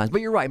backfires at times. But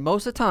you're right.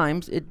 Most of the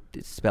times, it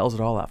spells it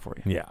all out for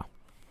you. Yeah.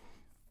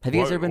 Have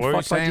you guys ever been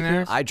fucked by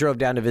GPS? I drove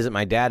down to visit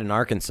my dad in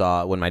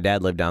Arkansas when my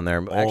dad lived down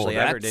there. Actually,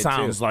 that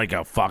sounds like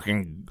a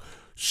fucking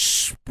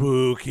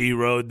spooky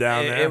road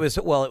down there. It was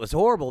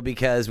horrible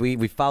because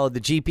we followed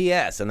the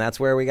GPS, and that's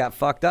where we got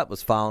fucked up,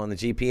 was following the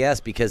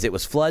GPS because it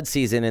was flood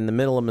season in the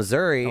middle of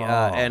Missouri,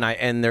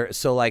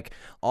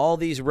 all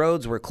these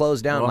roads were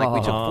closed down. Like we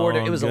took 4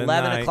 days. It was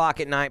 11 o'clock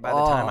at night by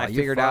the time I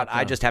figured out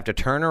I just have to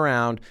turn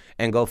around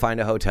and go find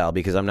a hotel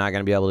because I'm not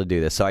going to be able to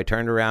do this. So I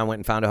turned around, went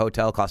and found a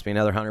hotel. Cost me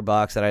another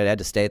 $100 that I had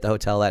to stay at the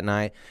hotel that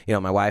night.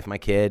 My wife, my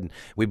kid.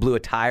 We blew a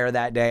tire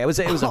that day. It was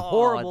a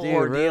horrible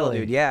ordeal,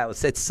 dude. Yeah,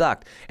 it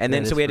sucked. And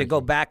then so we had to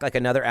go back like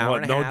another hour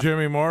and a half. No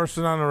Jimmy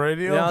Morrison on the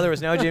radio? No, there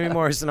was no Jimmy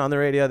Morrison on the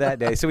radio that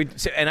day.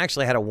 And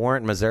actually had a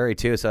warrant in Missouri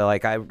too. So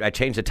like I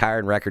changed the tire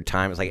in record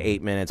time. It was like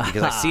 8 minutes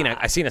because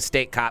I seen a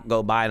state cop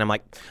go by and I'm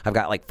like, I've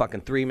got like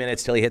fucking 3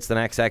 minutes till he hits the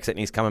next exit and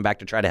he's coming back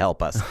to try to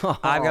help us.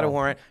 I've got a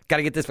warrant. Got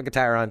to get this fucking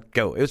tire on.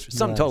 Go. It was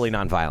something totally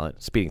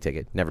nonviolent. Speeding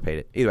ticket. Never paid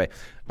it. Either way.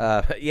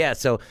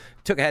 So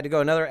had to go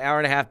another hour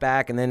and a half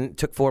back, and then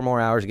took 4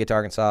 more hours to get to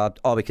Arkansas,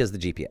 all because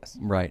of the GPS.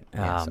 Right.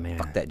 Yeah, man.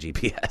 Fuck that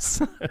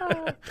GPS.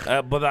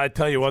 But I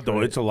tell you what, though,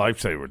 it's a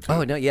lifesaver, too.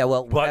 Oh, no, yeah,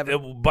 well...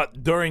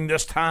 But during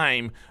this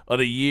time of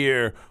the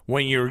year,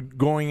 when you're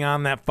going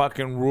on that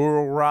fucking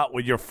rural route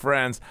with your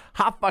friends,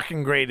 how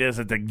fucking great is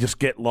it to just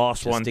get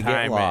lost one time?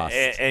 Get lost.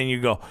 And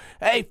you go,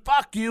 hey,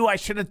 fuck you, I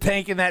should have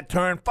taken that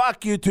turn.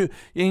 Fuck you, too.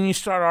 And you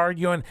start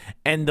arguing,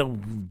 and the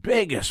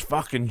biggest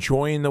fucking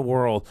joy in the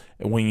world,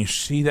 when you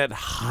see that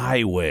highway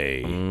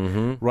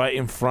right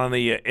in front of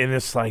you, and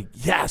it's like,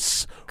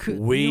 yes,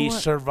 we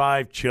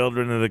survived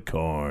Children of the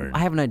Corn. I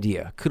have an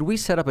idea. Could we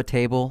set up a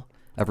table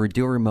of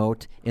do a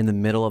remote in the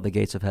middle of the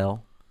gates of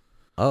hell?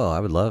 Oh, I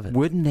would love it.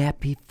 Wouldn't that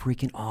be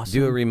freaking awesome?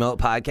 Do a remote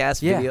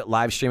podcast, video,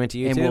 live stream it to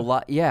YouTube?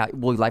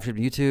 And we'll live stream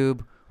to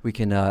YouTube. We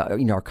can,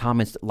 our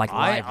comments live.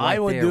 I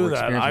would do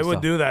that. I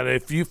would do that.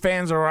 If you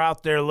fans are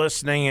out there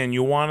listening and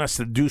you want us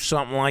to do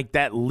something like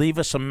that, leave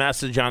us a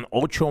message on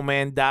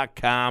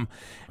ochoman.com.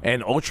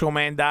 And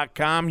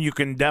ochoman.com, you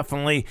can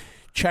definitely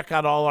check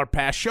out all our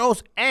past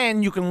shows,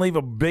 and you can leave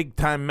a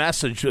big-time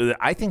message.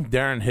 I think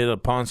Darren hit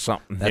upon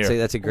something here.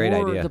 That's a great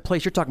idea. The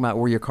place you're talking about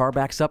where your car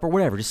backs up or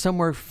whatever, just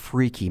somewhere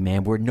freaky,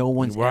 man, where no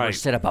one's ever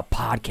set up a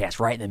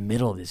podcast right in the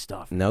middle of this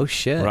stuff. No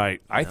shit.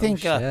 Right. I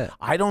think,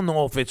 I don't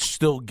know if it's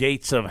still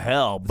Gates of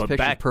Hell, but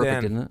back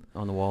perfect, then. Isn't it,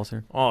 on the walls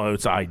here? Oh,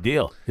 it's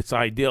ideal. It's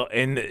ideal.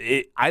 And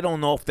I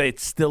don't know if they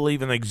still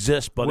even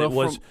exist, but it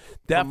was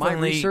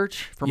definitely.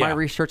 From my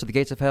research at the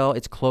Gates of Hell,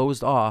 it's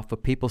closed off,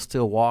 but people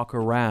still walk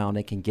around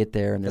and can get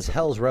there. And it's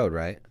Hell's Road,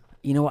 right?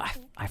 You know what?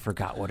 I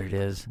forgot what it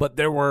is. But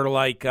there were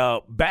like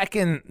back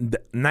in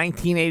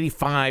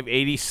 1985,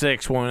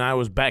 86, when I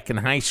was back in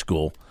high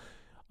school,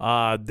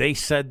 they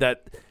said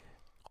that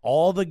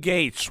all the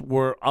gates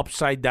were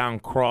upside-down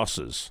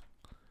crosses.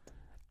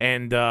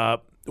 And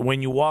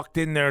when you walked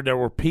in there, there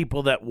were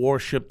people that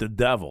worshiped the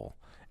devil.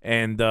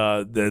 And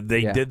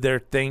they did their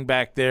thing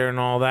back there and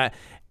all that.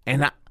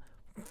 And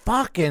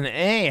fucking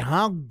A,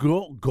 how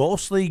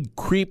ghostly,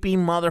 creepy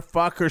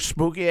motherfucker,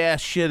 spooky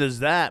ass shit is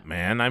that,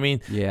 man? I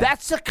mean,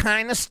 that's the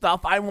kind of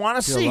stuff I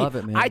want to see. Love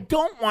it, man. I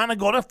don't want to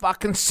go to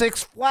fucking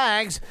Six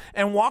Flags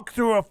and walk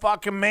through a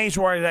fucking maze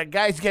where that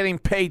guy's getting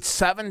paid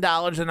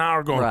 $7 an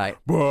hour going, Right.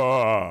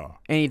 bruh.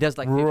 And he does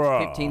like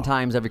 15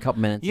 times every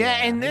couple minutes. Yeah,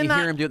 and then you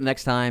hear him do it the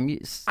next time.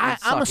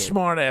 I'm a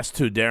smart ass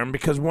too, Darren,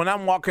 because when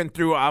I'm walking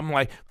through, I'm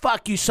like,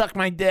 fuck you, suck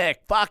my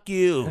dick. Fuck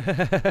you.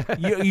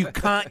 you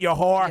cunt, you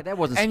whore. Yeah, that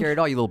wasn't scary at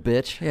all, you little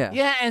bitch. Yeah.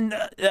 Yeah, and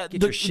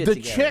your shit the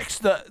together. chicks,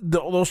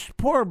 those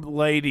poor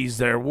ladies,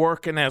 they're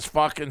working as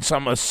fucking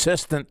some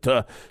assistant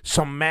to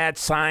some mad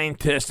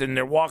scientist, and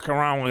they're walking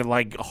around with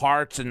like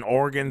hearts and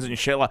organs and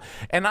shit.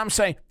 And I'm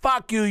saying,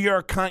 fuck you, you're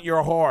a cunt, you're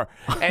a whore.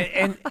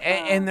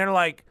 And they're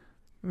like,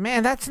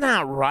 man, that's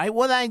not right.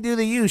 What did I do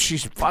to you? She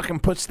fucking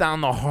puts down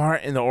the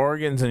heart and the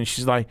organs, and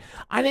she's like,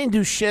 I didn't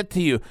do shit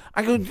to you.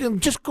 I go,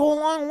 just go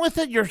along with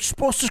it. You're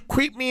supposed to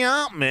creep me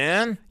out,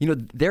 man. You know,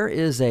 there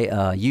is a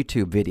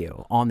YouTube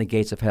video on the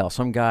gates of hell.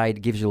 Some guy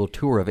gives you a little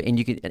tour of it, and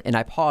you can. And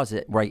I pause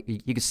it, right?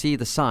 You can see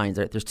the signs.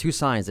 There's two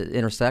signs that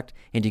intersect,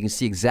 and you can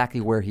see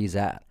exactly where he's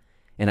at.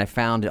 And I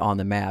found it on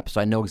the map, so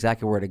I know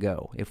exactly where to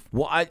go.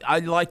 Well,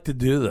 I'd like to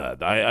do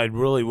that. I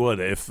really would.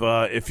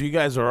 If you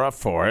guys are up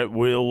for it,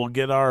 we'll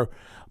get our.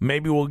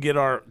 Maybe we'll get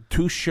our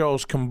two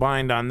shows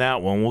combined on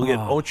that one. We'll get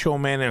Ocho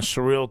Man and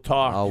Surreal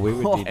Talk. Oh, we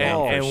would be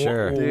down for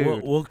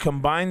sure. We'll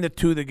combine the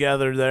two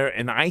together there,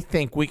 and I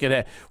think we could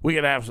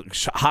have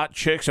hot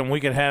chicks, and we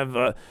could have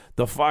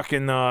the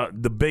fucking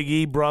the Big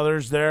E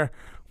brothers there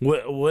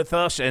with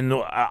us, and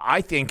I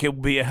think it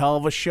would be a hell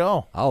of a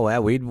show. Oh, yeah,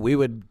 we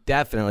would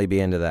definitely be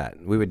into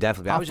that. We would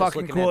definitely. I was just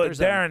fucking looking cool. at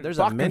Darren,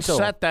 fucking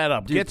set that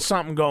up. Get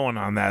something going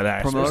on that.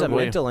 Actually, there's a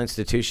mental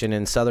institution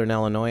in Southern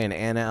Illinois, in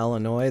Anna,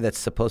 Illinois, that's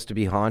supposed to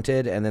be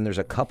haunted, and then there's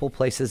a couple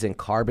places in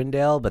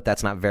Carbondale, but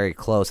that's not very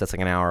close. That's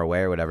like an hour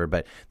away or whatever.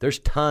 But there's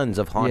tons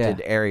of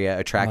haunted area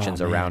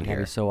attractions around here.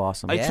 That'd be so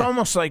awesome. It's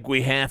almost like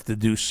we have to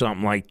do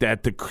something like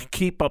that to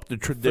keep up the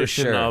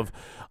tradition of,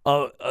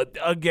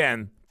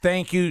 again.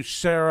 Thank you,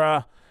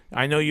 Sarah.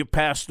 I know you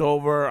passed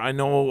over. I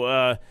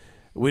know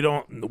we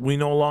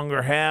no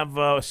longer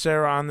have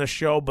Sarah on the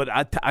show, but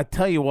I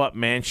tell you what,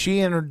 man, she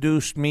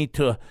introduced me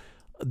to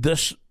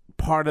this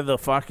part of the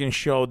fucking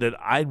show that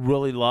I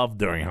really loved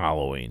during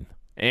Halloween.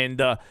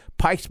 And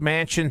Pike's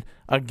Mansion,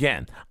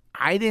 again,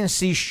 I didn't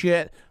see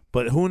shit,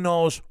 but who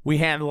knows? We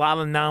had a lot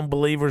of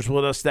non-believers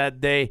with us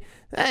that day,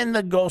 and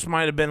the ghost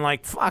might have been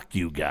like, fuck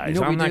you guys.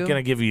 You know I'm not going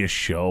to give you a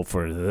show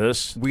for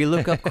this. We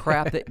look up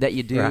crap that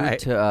you do Right.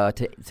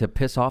 to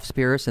piss off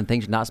spirits and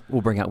things.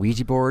 We'll bring out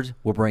Ouija boards.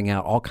 We'll bring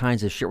out all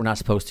kinds of shit we're not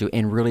supposed to,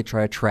 and really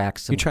try to track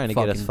some. You're trying to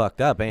get us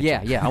fucked up, ain't you?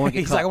 Yeah. I want to get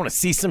He's like, I want to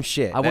see some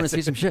shit. I want to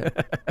see some shit.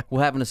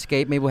 We'll have an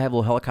escape. Maybe we'll have a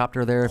little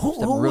helicopter there. If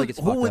something really gets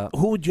fucked up.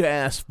 Who would you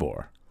ask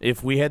for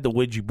if we had the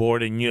Ouija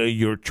board and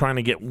you're trying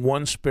to get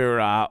one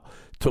spirit out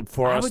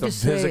for us to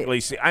physically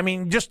see? I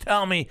mean, just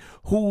tell me,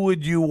 who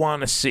would you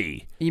want to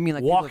see? You mean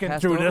like people that walking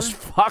passed through over? this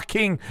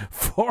fucking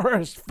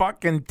forest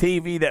fucking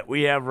TV that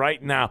we have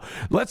right now?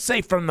 Let's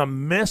say from the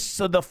mists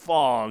of the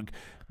fog,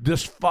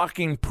 this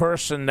fucking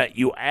person that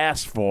you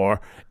asked for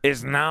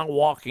is now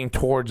walking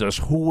towards us.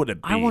 Who would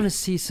it be? I want to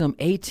see some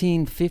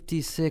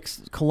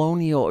 1856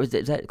 colonial. Is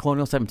that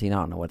colonial 17? I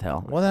don't know what the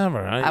hell.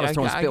 Whatever. I was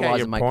throwing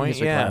spitwads in my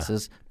history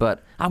classes,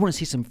 but I want to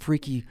see some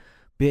freaky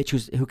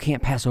bitch who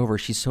can't pass over.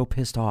 She's so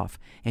pissed off,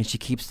 and she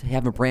keeps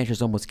having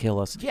branches almost kill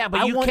us. Yeah,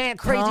 but I you want can't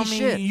crazy tell me.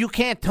 shit. You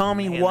can't tell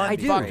me one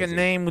fucking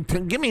name.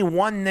 Give me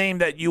one name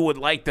that you would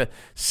like to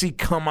see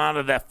come out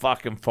of that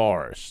fucking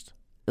forest.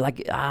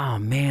 Like, oh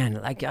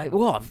man,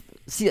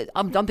 see,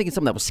 I'm thinking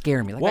something that would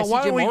scare me. Like, Well, I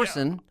why see Jim don't we-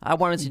 Morrison. I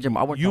want to see Jim.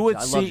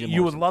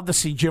 You would love to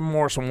see Jim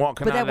Morrison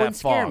walking but out that of that wouldn't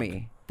scare fog.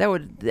 me. That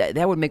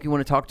would make me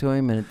want to talk to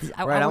him. And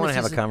Right, I want to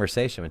have a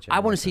conversation with you. I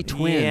want to see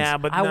twins. Yeah,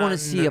 but I want to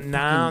see a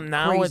now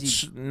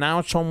crazy.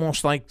 it's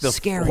almost like the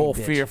scary whole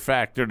bitch. fear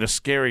factor, the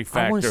scary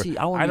factor.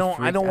 I don't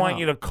freaked want out.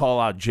 you to call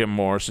out Jim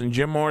Morrison.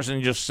 Jim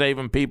Morrison just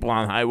saving people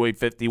on Highway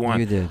 51.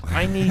 You did.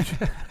 I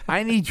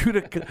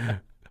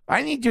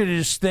need you to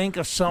just think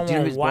of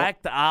someone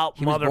whacked out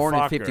He was motherfucker. born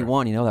in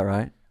 51. You know that,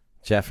 right?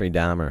 Jeffrey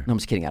Dahmer. No, I'm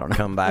just kidding. I don't know.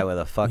 Come by with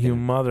a fucking. You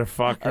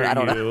motherfucker! I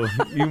don't know.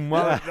 You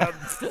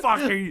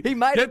motherfucker! He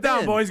might get have down,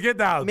 been. boys. Get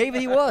down. Maybe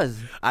he was.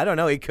 I don't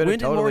know. He could When have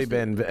did totally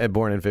Morrison- been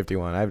born in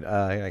 51.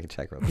 I can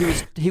check real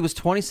quick. He was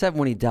 27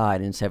 when he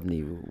died in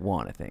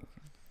 71, I think.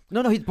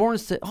 No, he's born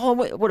in. Oh,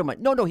 wait, what am I?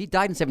 No, he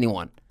died in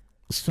 71,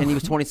 and he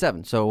was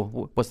 27.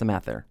 So what's the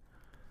math there?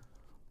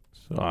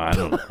 So I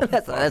don't know.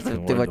 That's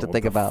too much to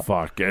think about.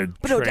 Fuck.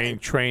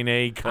 Train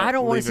A. I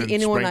don't wanna see leaving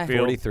anyone I-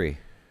 Springfield. 43.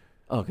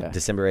 Okay.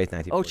 December 8th,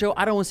 1940. Ocho,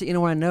 I don't want to see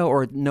anyone I know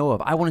or know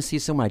of. I want to see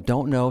someone I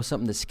don't know,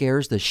 something that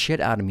scares the shit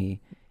out of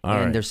me,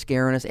 and they're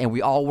scaring us, and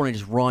we all want to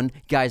just run.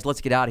 Guys,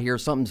 let's get out of here.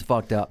 Something's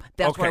fucked up.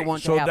 That's what I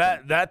want to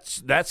happen.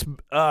 So that's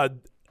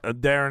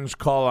Darren's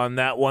call on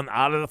that one.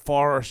 Out of the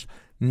forest,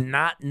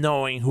 not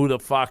knowing who the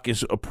fuck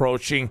is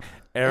approaching.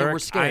 Eric, and we're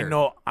scared.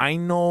 I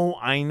know,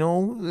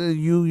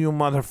 you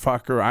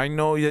motherfucker. I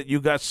know that you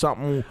got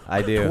something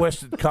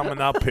twisted coming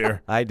up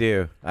here. I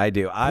do.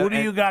 Who do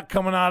you got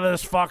coming out of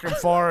this fucking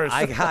forest?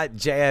 I got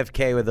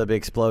JFK with an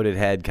exploded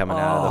head coming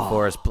out of the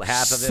forest.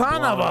 Half of it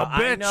Son of a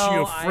bitch,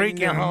 know, you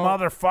freaking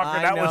motherfucker.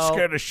 That would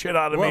scare the shit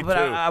out of me, but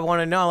too. I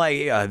want to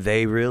know,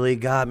 they really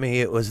got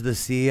me. It was the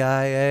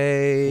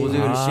CIA. Well, dude,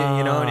 shit,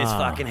 and his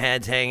fucking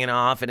head's hanging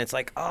off, and it's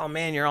like, oh,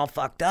 man, you're all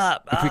fucked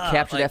up. If we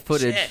capture that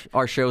footage,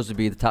 our shows would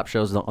be the top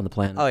shows on the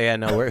planet. Oh yeah,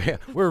 no,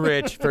 we're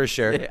rich for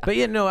sure. Yeah. But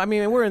I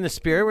mean, we're in the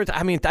spirit.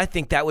 I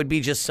think that would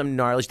be just some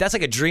gnarly. That's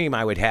like a dream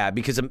I would have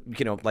because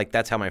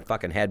that's how my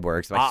fucking head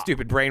works. My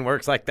stupid brain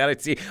works like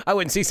that. I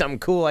wouldn't see something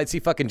cool. I'd see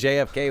fucking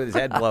JFK with his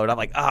head blown. I'm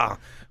like,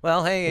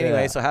 well, hey,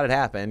 anyway. So how did it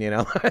happen?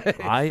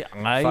 I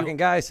fucking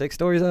guy 6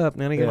 stories up.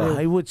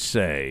 I would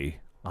say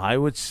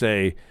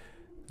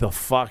the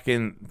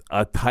fucking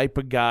type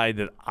of guy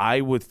that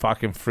I would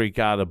fucking freak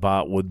out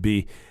about would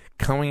be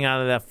coming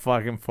out of that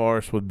fucking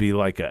forest would be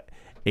like a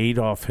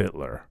Adolf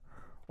Hitler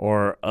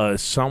or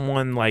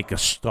someone like a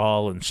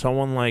Stalin,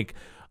 someone like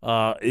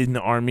in the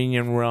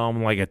Armenian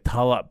realm like a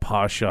Talat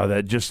Pasha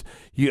that just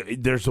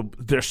there's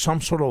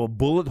some sort of a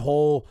bullet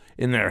hole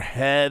in their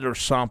head or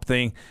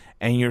something,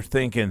 and you're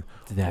thinking,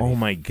 oh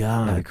my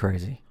God, that'd be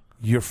crazy.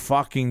 You're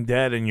fucking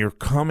dead and you're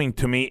coming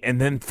to me, and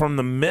then from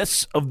the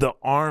midst of the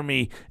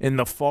army in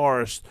the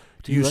forest,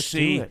 you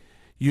see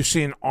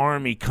an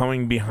army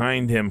coming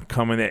behind him,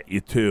 coming at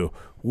you too,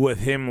 with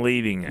him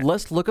leading it.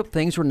 Let's look up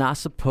things we're not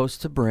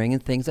supposed to bring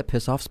and things that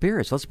piss off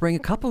spirits. Let's bring a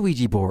couple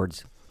Ouija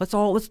boards.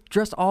 Let's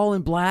dress all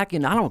in black,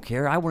 and I don't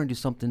care. I want to do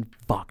something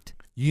fucked.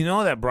 You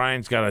know that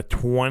Brian's got a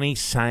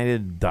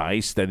 20-sided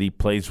dice that he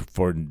plays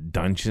for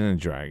Dungeons and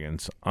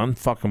Dragons.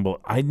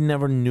 Unfucking. I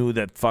never knew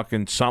that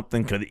fucking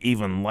something could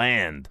even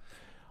land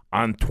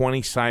on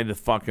 20-sided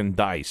fucking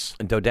dice.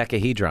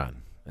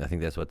 Dodecahedron. I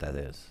think that's what that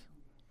is.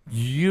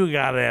 You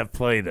gotta have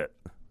played it.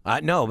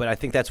 No, but I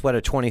think that's what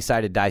a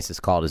 20-sided dice is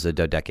called, is a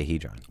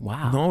dodecahedron.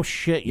 Wow. No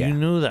shit, you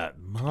knew that.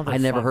 I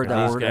never heard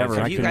that word ever.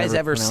 Have you guys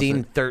ever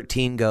seen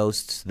 13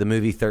 Ghosts, the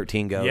movie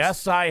 13 Ghosts?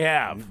 Yes, I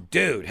have.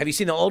 Dude, have you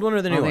seen the old one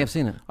or the new one? I have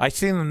seen it. I've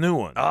seen the new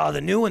one. Oh,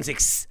 the new one's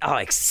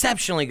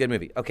exceptionally good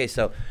movie. Okay,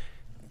 so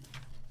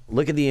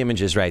look at the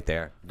images right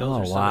there. Those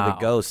are some of the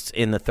ghosts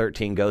in the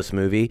 13 Ghosts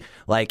movie.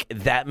 Like,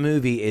 that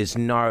movie is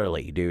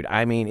gnarly, dude.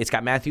 I mean, it's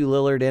got Matthew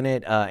Lillard in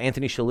it,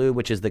 Anthony Shalhoub,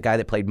 which is the guy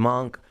that played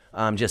Monk.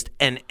 Just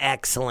an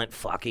excellent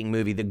fucking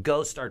movie. The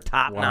ghosts are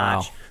top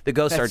notch. The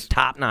ghosts are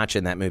top notch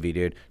in that movie,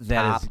 dude.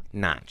 Top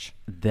notch.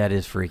 That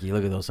is freaky.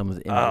 Look at some of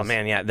the images. Oh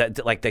man, yeah.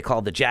 Like they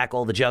called the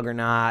Jackal, the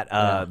Juggernaut,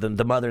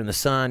 the Mother and the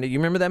Son. You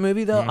remember that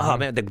movie though? Mm-hmm. Oh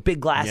man, the big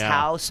glass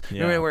house.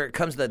 Yeah. Remember where it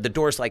comes the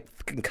doors like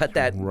cut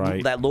that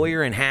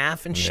lawyer in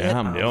half and shit.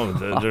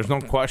 Yeah, there's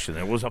no question.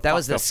 It was that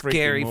was a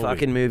scary movie.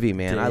 Fucking movie,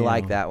 man. Damn. I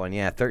like that one.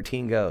 Yeah,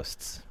 13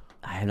 Ghosts.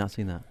 I have not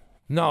seen that.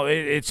 No,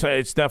 it's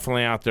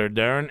definitely out there,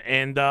 Darren.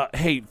 And,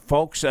 hey,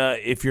 folks,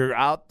 if you're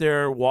out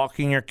there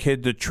walking your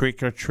kid to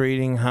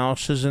trick-or-treating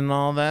houses and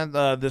all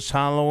that this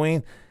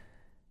Halloween,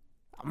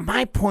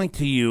 my point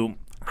to you,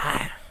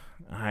 I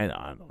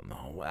don't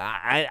know.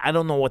 I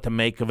don't know what to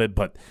make of it,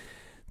 but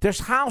there's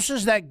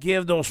houses that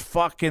give those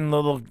fucking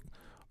little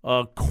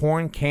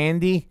corn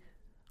candy.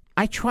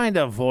 I try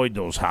to avoid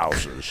those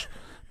houses.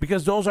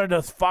 Because those are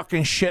the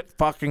fucking shit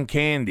fucking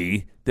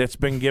candy that's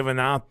been given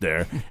out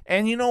there.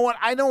 And you know what?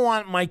 I don't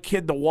want my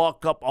kid to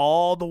walk up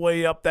all the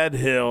way up that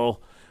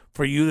hill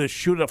for you to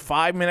shoot a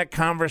 5-minute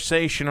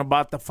conversation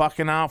about the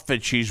fucking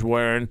outfit she's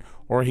wearing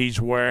or he's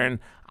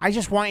wearing. I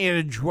just want you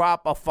to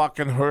drop a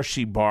fucking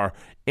Hershey bar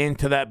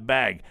into that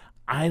bag.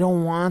 I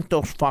don't want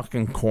those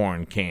fucking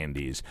corn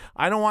candies.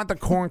 I don't want the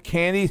corn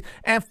candies.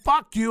 And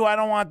fuck you, I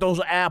don't want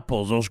those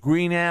apples, those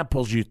green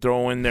apples you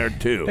throw in there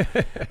too.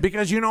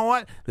 Because you know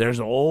what? There's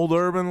an old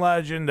urban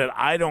legend that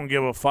I don't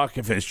give a fuck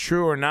if it's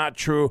true or not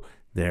true.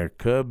 There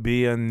could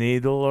be a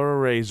needle or a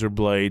razor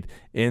blade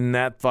in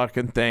that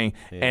fucking thing.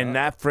 Yeah. And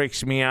that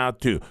freaks me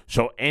out too.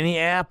 So any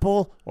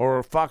apple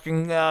or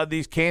fucking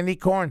these candy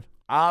corn,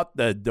 out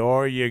the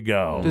door you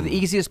go. Dude, the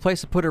easiest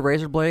place to put a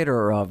razor blade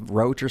or a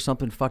roach or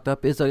something fucked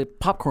up is a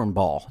popcorn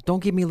ball.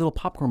 Don't give me a little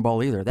popcorn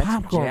ball either. That's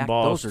popcorn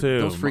balls too.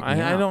 Those freak me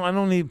out. I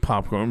don't need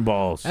popcorn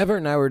balls. Everett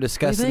and I were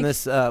discussing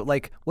this.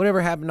 Like,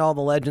 whatever happened to all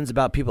the legends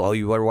about people? Oh,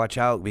 you better watch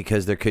out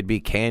because there could be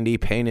candy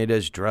painted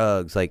as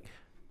drugs. Like,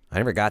 I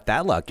never got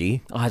that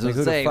lucky. I was like,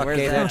 who the fuck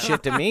gave that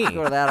shit to me?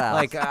 Go to that house.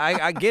 Like,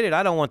 I get it.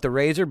 I don't want the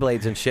razor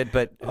blades and shit,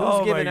 but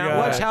who's giving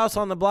out? Which house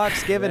on the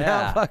block's giving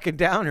out fucking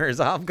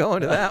downers? I'm going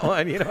to that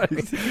one. You know what I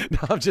mean? No,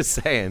 I'm just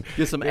saying.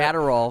 Get some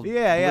Adderall.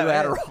 Yeah. Blue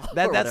Adderall.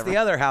 That's the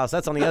other house.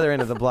 That's on the other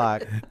end of the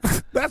block.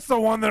 That's the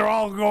one they're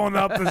all going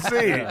up to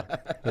see.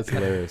 That's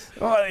hilarious.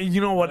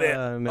 You know what?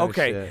 No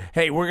okay. shit.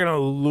 Hey, we're gonna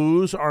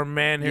lose our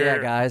man here. Yeah,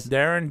 guys.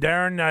 Darren,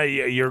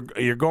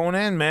 you're going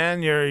in,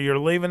 man. You're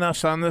leaving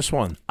us on this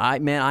one.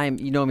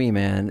 You know me,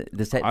 man.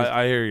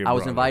 I hear you, I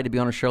was brother. invited to be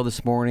on a show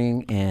this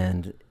morning,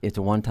 and it's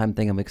a one-time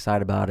thing. I'm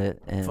excited about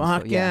it. And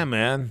Fuck so, yeah,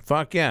 man.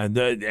 Fuck yeah.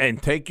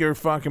 And take your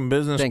fucking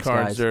business Thanks,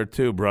 cards guys. there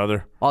too,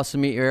 brother.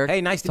 Awesome to meet you, Eric.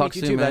 Hey, nice to Talk meet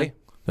you soon, too, man. buddy.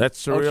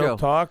 That's Surreal Ocho.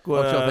 Talk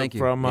Ocho, thank you.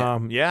 from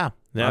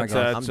That's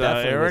guys. I'm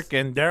definitely Eric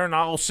and Darren.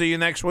 I'll see you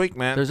next week,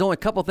 man. There's only a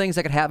couple things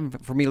that could happen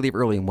for me to leave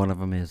early, and one of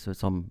them is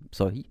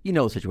so you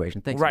know the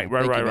situation. Thanks. Right.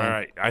 man. Thank you,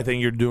 man. I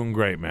think you're doing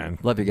great, man.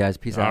 Love you guys.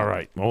 Peace out. All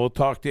right. Well, we'll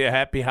talk to you.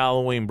 Happy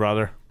Halloween,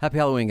 brother. Happy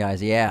Halloween,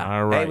 guys. Yeah.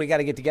 All right. Hey, we got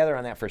to get together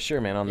on that for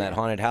sure, man. On that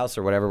haunted house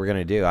or whatever we're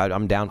gonna do.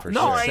 I'm down for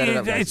No, sure. Set it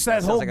up, guys. it's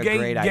that Sounds whole like a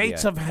great idea.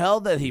 gates of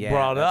hell that he Yeah,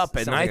 brought that up,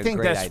 and sounds I like a think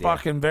great that's idea.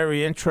 fucking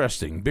very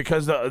interesting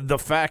because the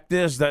fact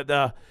is that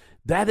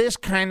that is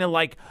kind of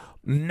like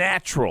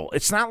natural.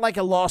 It's not like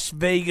a Las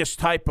Vegas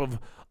type of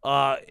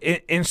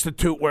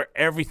institute where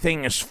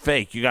everything is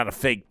fake. You got a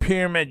fake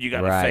pyramid, you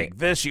got to Right. fake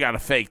this, you got to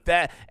fake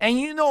that, and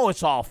you know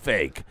it's all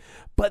fake.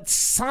 But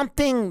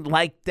something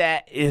like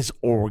that is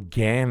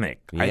organic.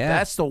 Right? Yeah.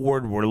 That's the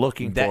word we're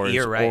looking for.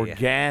 You're is right.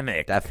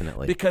 organic.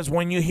 Definitely. Because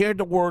when you hear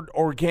the word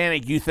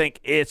organic, you think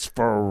it's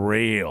for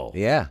real.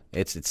 Yeah,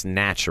 it's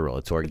natural.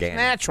 It's organic.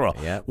 Natural.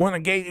 Yep.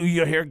 When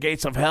you hear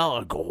Gates of Hell,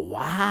 I go,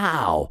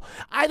 wow.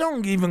 I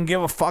don't even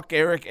give a fuck,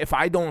 Eric, if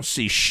I don't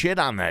see shit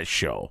on that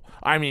show.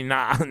 I mean,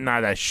 not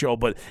that show,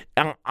 but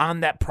on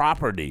that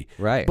property.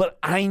 Right. But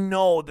I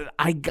know that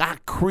I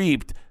got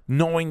creeped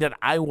knowing that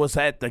I was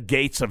at the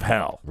gates of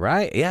hell.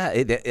 Right.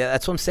 Yeah.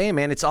 That's what I'm saying,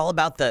 man. It's all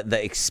about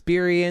the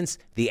experience,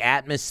 the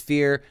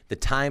atmosphere, the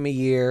time of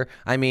year.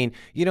 I mean,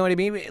 you know what I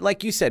mean?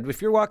 Like you said, if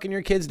you're walking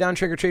your kids down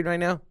trick-or-treat right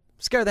now,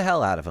 scare the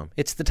hell out of them.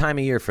 It's the time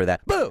of year for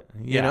that. Boo!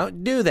 Yeah. You know,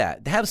 do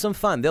that. Have some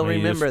fun. They'll You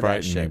remember just that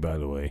frightened shit. me, by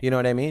the way. You know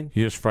what I mean?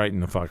 You just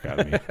frightened the fuck out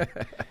of me.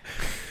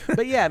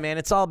 But yeah, man,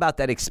 it's all about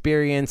that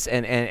experience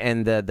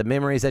and the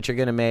memories that you're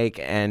going to make.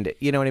 And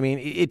you know what I mean?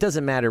 It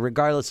doesn't matter,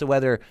 regardless of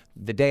whether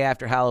the day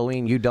after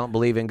Halloween you don't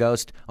believe in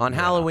ghosts. On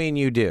Halloween,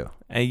 you do.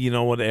 And you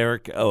know what,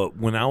 Eric?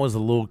 When I was a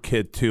little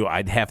kid, too,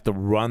 I'd have to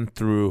run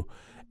through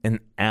an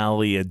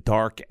alley, a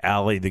dark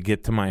alley, to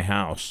get to my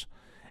house.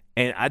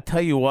 And I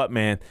tell you what,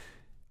 man,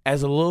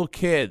 as a little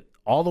kid,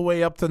 all the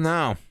way up to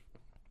now,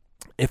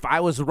 if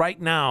I was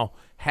right now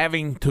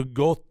having to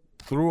go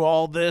through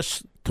all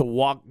this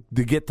to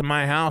get to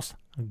my house,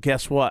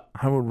 guess what?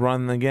 I would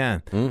run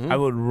again. I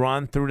would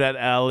run through that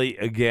alley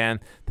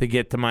again to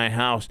get to my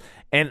house.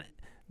 And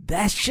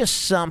that's just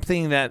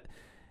something that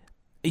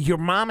your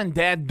mom and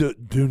dad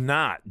do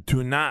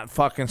not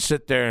fucking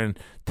sit there and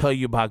tell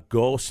you about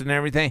ghosts and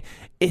everything.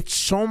 It's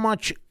so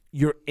much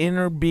your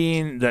inner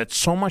being, that's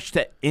so much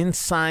that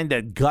inside,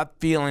 that gut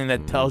feeling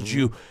that tells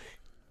you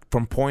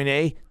from point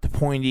A to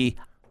point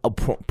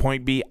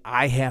point B,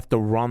 I have to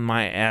run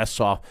my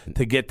ass off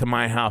to get to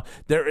my house.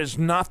 There is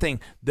nothing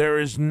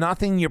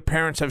your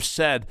parents have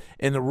said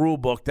in the rule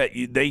book that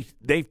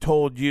they've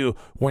told you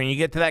when you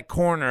get to that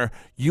corner,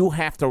 you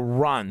have to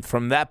run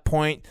from that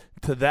point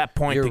to that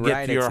point You're to get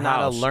right. to your it's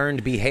house. not a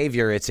learned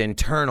behavior. It's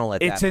internal at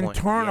that It's point.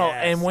 internal,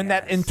 Yes, and when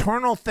that yes.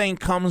 internal thing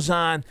comes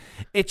on,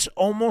 it's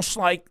almost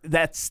like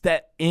that's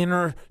that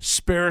inner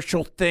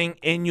spiritual thing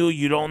in you.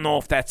 You don't know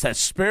if that's that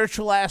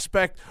spiritual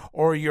aspect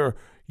or your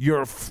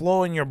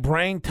flow in your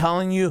brain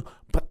telling you,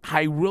 but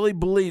I really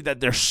believe that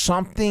there's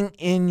something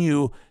in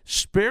you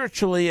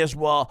spiritually as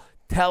well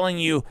telling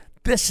you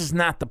this is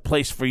not the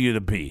place for you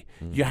to be.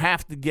 You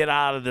have to get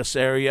out of this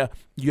area.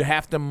 You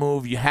have to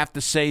move. You have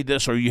to say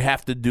this or you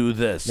have to do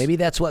this. Maybe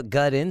that's what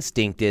gut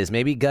instinct is.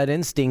 Maybe gut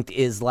instinct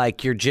is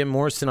like your Jim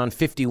Morrison on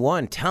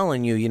 51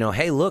 telling you,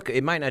 hey, look,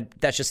 it might not,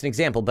 that's just an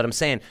example, but I'm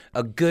saying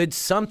a good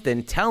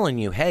something telling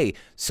you, hey,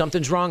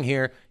 something's wrong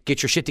here.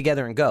 Get your shit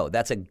together and go.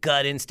 That's a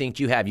gut instinct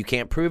you have. You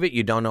can't prove it.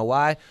 You don't know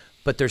why.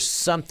 But there's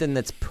something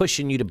that's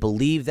pushing you to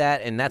believe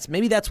that, and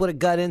maybe that's what a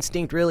gut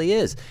instinct really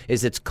is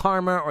it's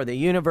karma or the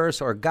universe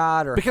or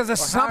God or because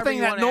it's or however something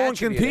you that wanna no one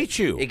can attribute it. teach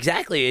you.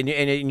 Exactly,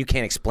 and you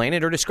can't explain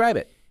it or describe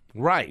it.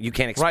 Right. You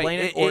can't explain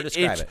it or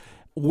describe it.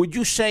 Would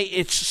you say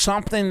it's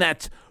something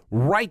that's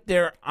right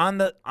there on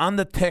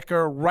the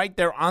ticker, right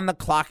there on the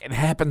clock? It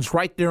happens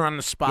right there on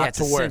the spot. Yeah,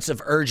 it's a sense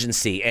of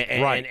urgency,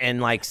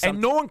 and like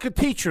and no one could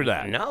teach you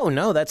that.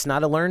 No, that's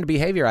not a learned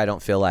behavior. I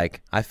don't feel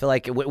like. I feel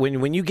like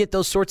when you get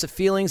those sorts of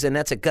feelings, and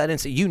that's a gut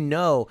instinct. You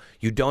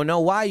don't know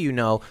why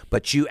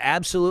but you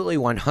absolutely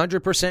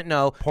 100%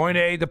 know. Point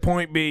A to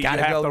point B, Gotta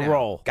you have go to now.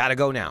 roll. Gotta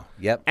go now.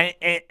 Yep.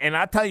 And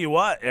I tell you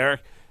what,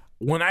 Eric.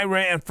 When I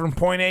ran from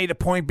point A to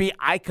point B,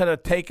 I could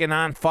have taken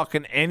on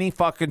fucking any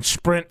fucking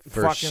sprint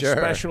For sure.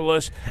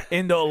 specialist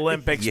in the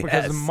Olympics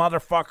because the Yes.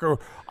 motherfucker,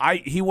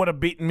 he would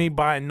have beaten me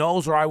by a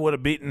nose or I would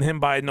have beaten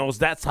him by a nose.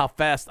 That's how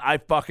fast I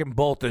fucking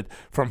bolted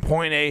from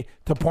point A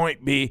to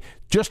point B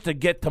just to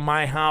get to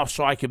my house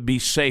so I could be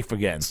safe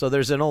again. So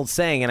there's an old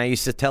saying, and I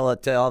used to tell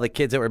it to all the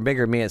kids that were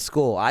bigger than me at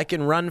school. I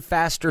can run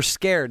faster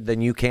scared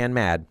than you can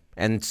mad.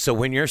 And so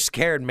when you're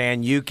scared,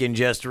 man, you can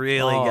just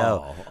really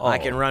go. I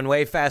can run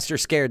way faster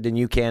scared than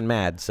you can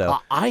mad. So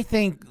I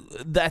think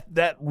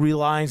that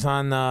relies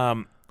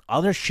on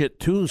other shit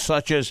too,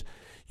 such as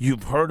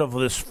you've heard of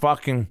this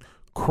fucking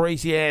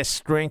crazy ass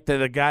strength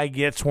that a guy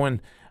gets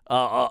when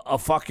a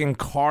fucking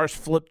car's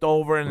flipped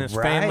over and his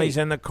family's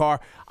in the car.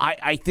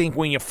 I think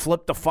when you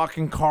flip the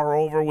fucking car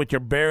over with your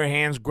bare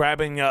hands,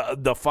 grabbing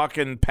the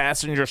fucking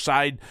passenger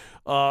side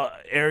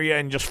area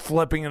and just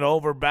flipping it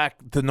over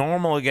back to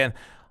normal again.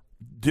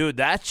 Dude,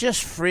 that's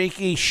just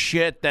freaky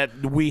shit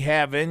that we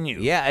have in you.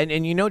 Yeah,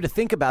 and you know, to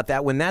think about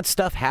that, when that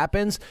stuff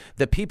happens,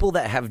 the people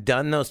that have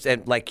done those,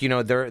 and like, you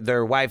know,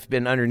 their wife's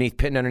been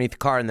pinned underneath the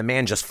car and the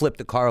man just flipped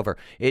the car over,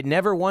 it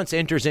never once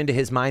enters into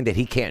his mind that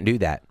he can't do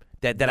that.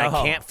 That I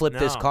can't flip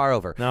this car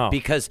over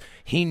because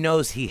he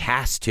knows he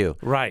has to,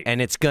 right?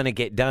 And it's going to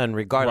get done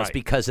regardless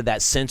because of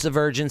that sense of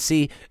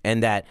urgency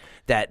and that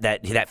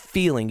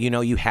feeling. You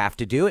know, you have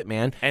to do it,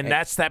 man. And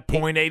that's that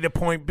point A to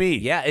point B.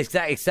 Yeah,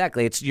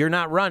 exactly. It's you're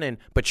not running,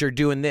 but you're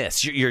doing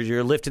this.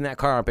 You're lifting that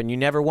car up, and you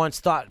never once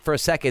thought for a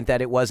second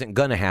that it wasn't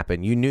going to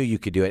happen. You knew you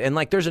could do it. And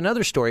like, there's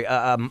another story.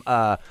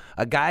 A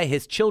guy,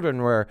 his children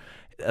were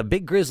a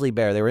big grizzly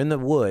bear. They were in the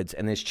woods,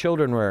 and his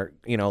children were,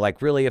 you know,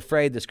 like really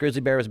afraid this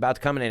grizzly bear was about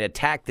to come in and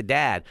attack the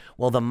dad.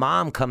 Well, the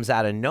mom comes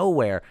out of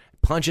nowhere,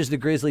 punches the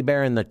grizzly bear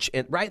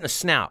right in the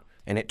snout,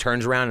 and it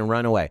turns around and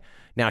run away.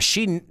 Now,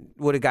 she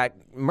would have got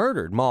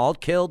murdered,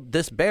 mauled, killed.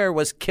 This bear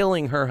was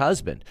killing her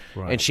husband,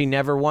 and she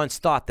never once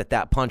thought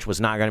that punch was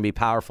not going to be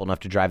powerful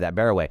enough to drive that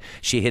bear away.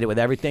 She hit it with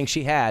everything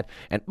she had,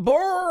 and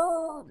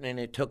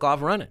it took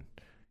off running.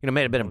 You know, it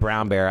may have been a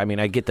brown bear. I mean,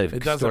 I get the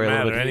story a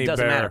little bit. It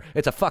doesn't matter.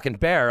 It's a fucking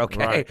bear,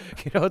 okay? Right.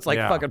 You know, it's like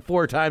fucking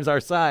 4 times our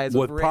size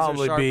with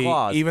razor-sharp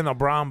claws. Even a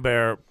brown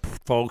bear,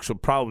 folks,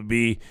 would probably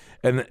be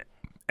an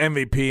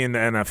MVP in the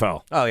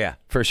NFL. Oh, yeah,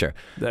 for sure.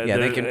 They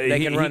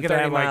can run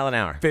 30 mile an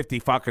hour. 50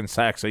 fucking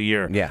sacks a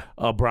year. Yeah.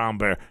 A brown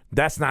bear.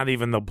 That's not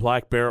even the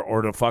black bear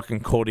or the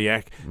fucking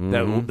Kodiak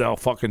that they'll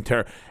fucking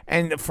tear.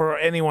 And for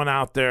anyone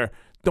out there,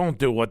 don't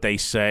do what they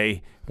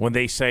say when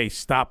they say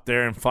stop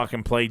there and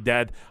fucking play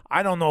dead.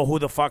 I don't know who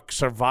the fuck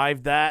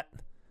survived that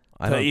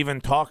to even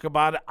talk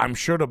about it. I'm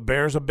sure the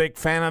Bear's a big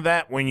fan of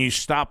that when you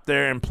stop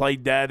there and play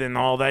dead and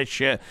all that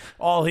shit.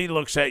 All he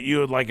looks at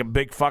you like a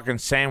big fucking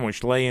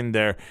sandwich laying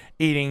there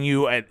eating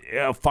you at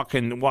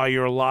fucking while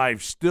you're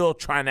alive, still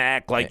trying to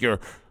act like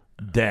you're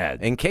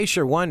dead. In case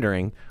you're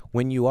wondering,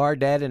 when you are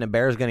dead and a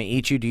bear's going to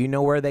eat you, do you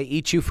know where they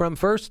eat you from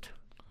first?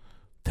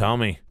 Tell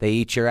me. They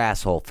eat your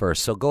asshole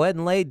first. So go ahead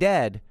and lay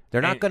dead.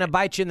 They're not going to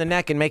bite you in the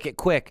neck and make it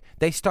quick.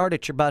 They start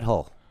at your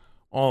butthole.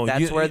 Oh,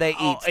 that's where they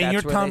eat. And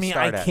you're telling me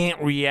I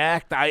can't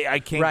react? I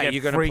can't get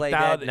you're gonna freaked play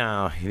out? Dead?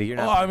 No, you're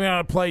not. Oh, I'm going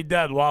to play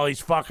dead while he's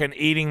fucking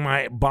eating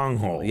my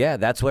bunghole. Yeah,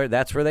 that's where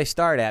they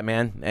start at,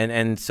 man.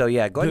 And so,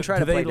 yeah, go ahead and try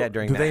to play dead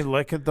during that. Do they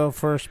lick it, though,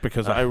 first?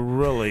 Because I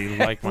really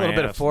like my a little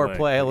bit of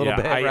foreplay, a little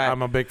bit. Right?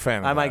 I'm a big fan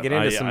of that. I might get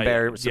into some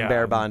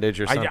bear bondage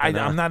or something.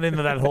 I'm not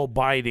into that whole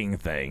biting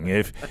thing.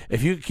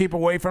 If you keep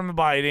away from the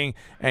biting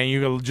and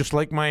you just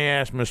lick my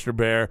ass, Mr.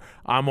 Bear,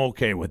 I'm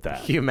okay with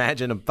that. Can you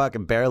imagine a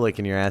fucking bear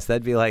licking your ass?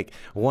 That'd be like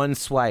one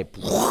swipe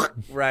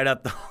right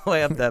up the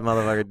way up that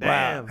motherfucker.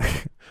 Damn. Wow.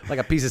 Like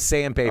a piece of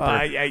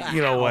sandpaper.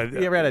 You know what?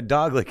 You ever had a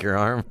dog lick your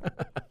arm?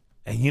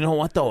 And you know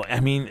what, though?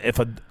 I mean, if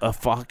a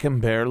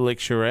fucking bear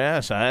licks your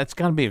ass, it's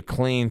got to be a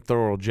clean,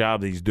 thorough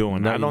job that he's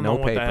doing. I don't know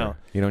what paper. the hell.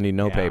 You don't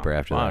need paper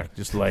after that.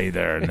 Just lay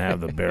there and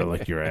have the bear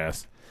lick your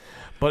ass.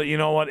 But you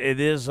know what? It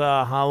is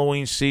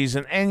Halloween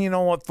season. And you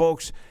know what,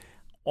 folks?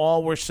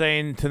 All we're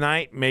saying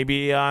tonight,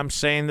 maybe I'm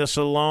saying this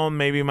alone,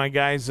 maybe my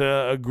guys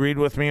agreed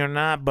with me or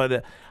not,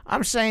 but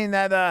I'm saying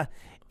that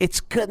it's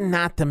good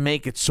not to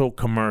make it so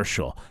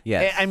commercial.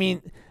 Yes. I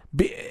mean,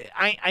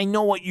 I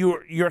know what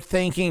you're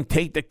thinking.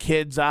 Take the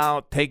kids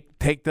out, take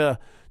the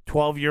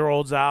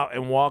 12-year-olds out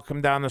and walk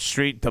them down the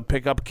street to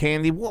pick up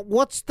candy.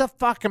 What's the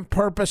fucking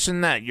purpose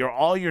in that?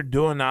 All you're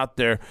doing out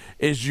there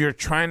is you're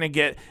trying to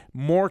get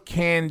more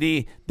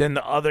candy than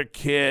the other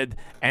kid,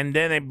 and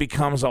then it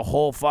becomes a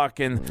whole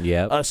fucking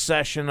a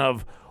session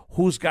of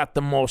who's got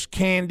the most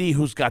candy,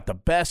 who's got the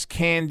best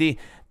candy.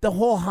 The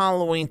whole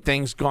Halloween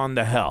thing's gone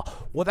to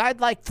hell. What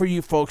I'd like for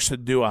you folks to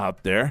do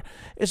out there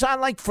is I'd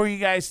like for you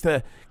guys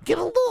to get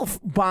a little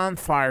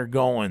bonfire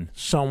going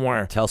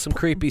somewhere. Tell some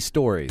creepy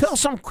stories. Tell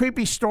some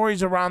creepy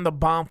stories around the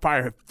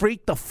bonfire.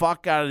 Freak the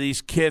fuck out of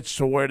these kids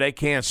to where they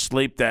can't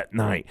sleep that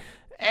night.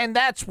 And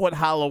that's what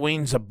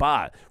Halloween's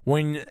about.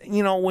 When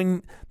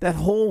that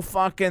whole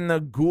fucking the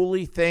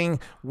ghoulie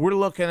thing, we're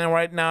looking at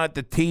right now at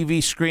the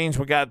TV screens.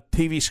 We got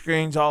TV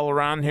screens all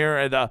around here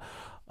at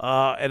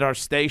our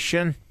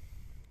station.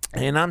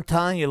 And I'm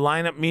telling you,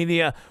 Lineup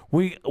Media,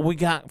 we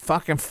got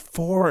fucking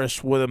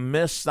forests with a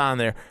mist on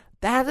there.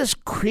 That is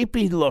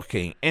creepy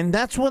looking, and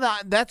that's what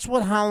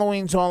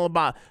Halloween's all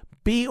about.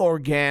 Be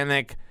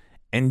organic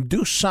and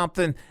do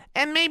something.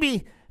 And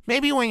maybe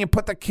when you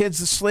put the kids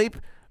to sleep,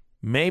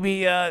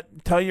 maybe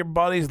tell your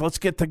buddies, let's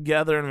get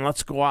together and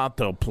let's go out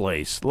to a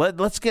place.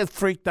 Let's get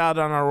freaked out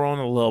on our own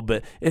a little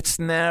bit. It's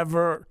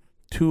never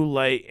too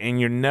late, and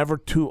you're never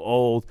too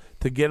old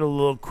to get a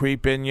little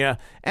creep in you,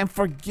 and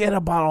forget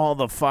about all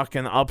the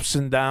fucking ups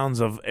and downs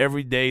of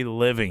everyday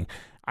living.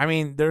 I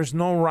mean, there's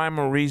no rhyme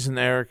or reason,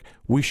 Eric,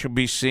 we should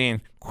be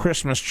seeing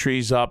Christmas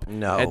trees up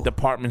at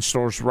department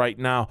stores right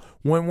now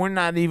when we're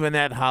not even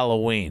at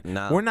Halloween.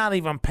 No. We're not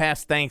even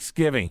past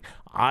Thanksgiving.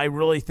 I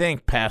really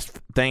think past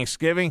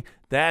Thanksgiving,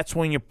 that's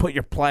when you put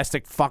your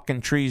plastic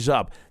fucking trees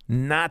up,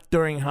 not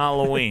during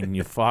Halloween,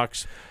 you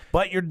fucks.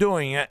 But you're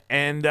doing it,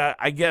 and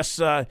I guess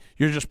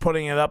you're just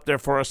putting it up there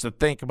for us to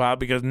think about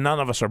because none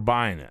of us are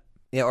buying it.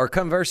 Yeah, or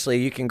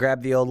conversely, you can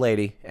grab the old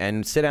lady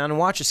and sit down and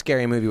watch a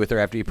scary movie with her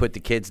after you put the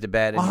kids to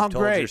bed and you've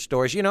told your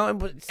stories. You know,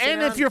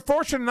 and if you're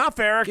fortunate enough,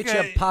 Eric, get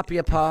you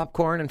a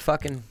popcorn and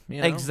fucking,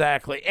 you know.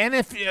 Exactly. And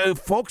if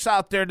folks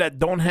out there that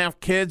don't have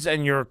kids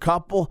and you're a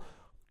couple,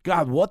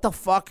 God, what the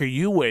fuck are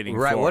you waiting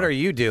for? Right, what are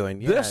you doing?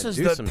 This is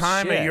the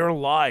time of your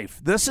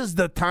life. This is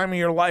the time of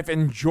your life.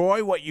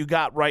 Enjoy what you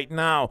got right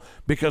now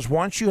because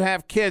once you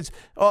have kids,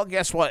 oh,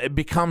 guess what? It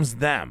becomes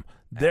them.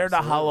 They're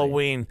the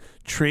Halloween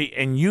treat,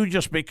 and you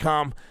just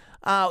become,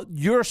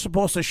 you're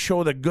supposed to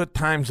show the good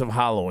times of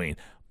Halloween.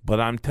 But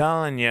I'm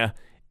telling you,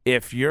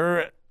 if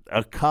you're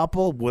a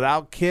couple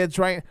without kids,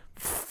 right,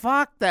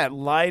 fuck that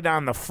light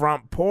on the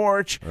front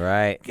porch.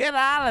 Right. Get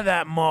out of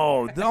that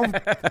mode. Don't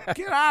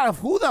get out of.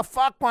 Who the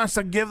fuck wants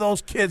to give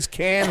those kids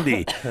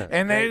candy?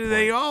 And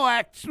they all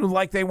act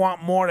like they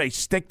want more. They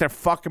stick their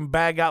fucking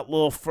bag out a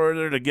little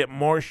further to get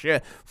more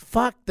shit.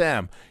 Fuck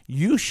them.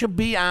 You should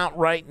be out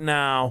right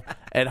now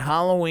at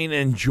Halloween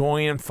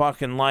enjoying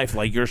fucking life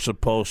like you're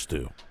supposed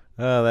to.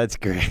 Oh, that's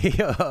great.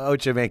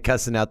 Ocho Man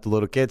cussing out the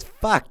little kids.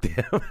 Fuck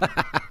them.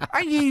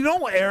 You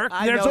know, Eric,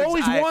 there's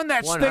always one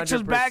that sticks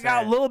his bag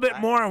out a little bit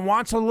more and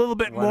wants a little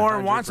bit more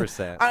and wants.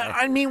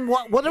 I mean,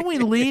 what are we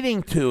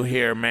leading to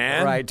here,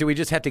 man? Right. Do we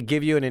just have to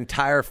give you an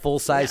entire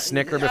full-size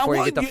Snicker before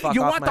you get the fuck off my porch?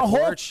 You want the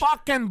whole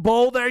fucking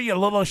bowl there, you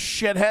little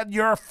shithead?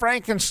 You're a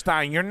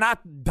Frankenstein. You're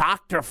not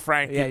Dr.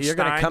 Frankenstein. Yeah, you're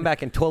going to come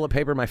back and toilet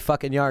paper my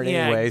fucking yard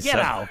anyway. Get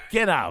out.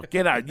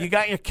 You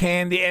got your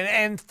candy.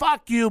 And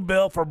fuck you,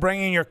 Bill, for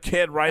bringing your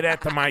kid right at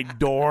my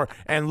door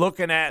and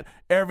looking at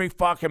every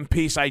fucking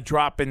piece I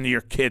drop into your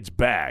kid's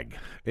bag.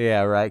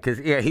 Yeah, right. Because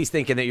he's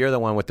thinking that you're the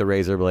one with the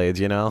razor blades,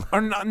 you know?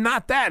 Or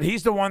not that.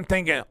 He's the one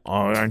thinking, oh,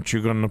 aren't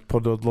you going to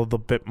put a little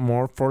bit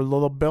more for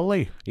little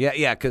Billy?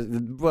 Yeah, because,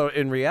 well,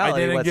 in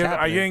reality,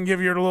 I didn't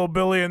give your little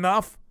Billy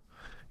enough?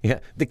 Yeah,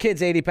 the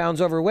kid's 80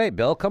 pounds overweight,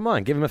 Bill. Come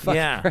on, give him a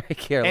fucking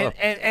break here.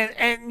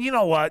 And you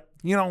know what?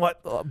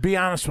 Be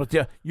honest with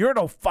you. You're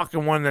the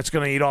fucking one that's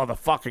going to eat all the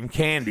fucking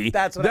candy.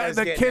 That's what I was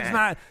getting kid's at.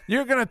 not.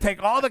 You're going to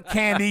take all the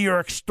candy.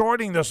 You're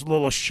extorting this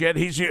little shit.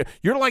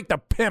 You're like the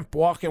pimp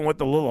walking with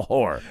the little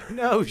whore.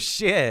 No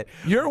shit.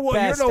 You're the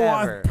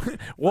one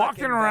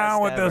walking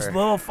around with this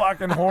little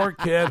fucking whore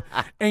kid,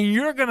 and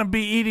you're going to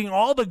be eating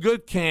all the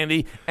good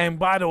candy. And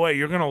by the way,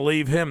 you're going to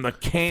leave him the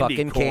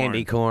candy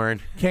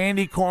corn.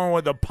 Candy corn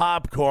with the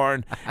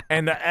popcorn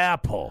and the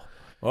apple.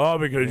 Oh,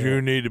 because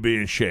you need to be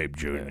in shape,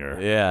 Junior.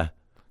 Yeah.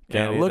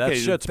 Look that at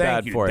shit's thank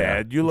bad you, for you.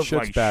 Dad. You look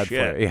shit's like bad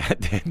shit. For you.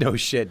 Yeah, no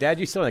shit. Dad,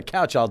 you sit on the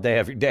couch all day,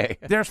 every day.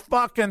 There's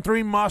fucking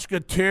Three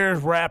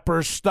Musketeers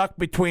wrappers stuck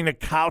between the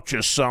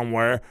couches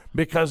somewhere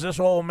because this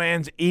old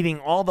man's eating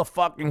all the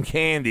fucking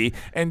candy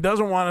and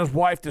doesn't want his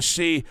wife to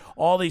see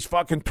all these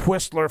fucking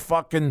Twistler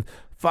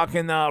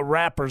fucking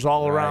wrappers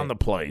all around the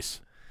place.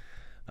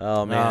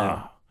 Oh,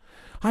 man.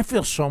 I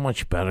feel so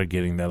much better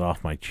getting that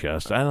off my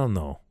chest. I don't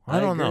know. I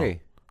don't know.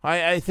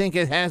 I think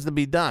it has to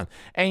be done.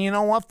 And you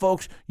know what,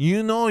 folks?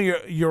 You know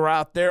you're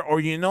out there,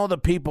 or you know the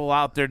people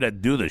out there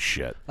that do the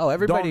shit. Oh,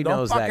 everybody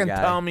knows that guy. Don't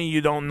fucking tell me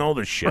you don't know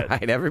the shit.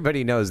 Right,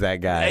 everybody knows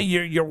that guy. Hey,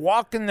 you're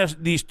walking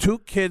these two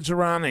kids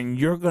around, and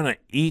you're going to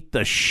eat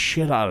the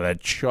shit out of that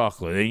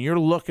chocolate. And you're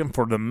looking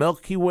for the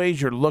Milky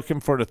Ways. You're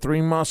looking for the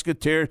Three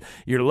Musketeers.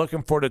 You're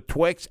looking for the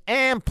Twix.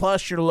 And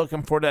plus, you're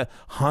looking for the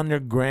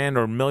 $100,000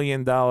 or $1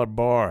 million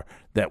bar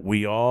that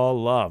we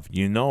all love.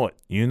 You know it.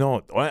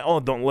 Oh,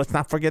 let's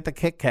not forget the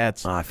Kit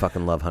Kats. Oh, I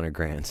fucking love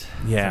 $100,000.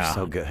 Yeah. They're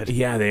so good.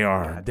 Yeah, they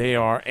are. They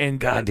are. And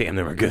goddamn,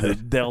 they were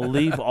good. They'll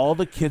leave all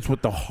the kids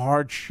with the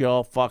hard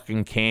shell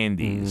fucking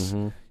candies.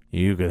 Mm-hmm.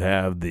 You could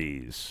have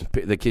these.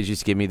 The kids used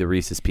to give me the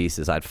Reese's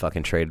Pieces. I'd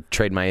fucking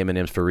trade my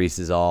M&Ms for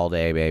Reese's all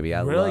day, baby.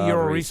 Really? You're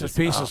a Reese's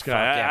Pieces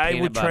guy. Yeah,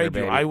 I would trade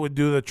you. I would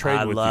do the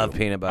trade with you. I love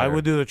peanut butter. I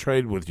would do the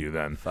trade with you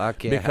then.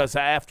 Fuck yeah. Because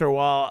after a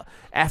while,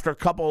 after a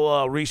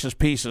couple Reese's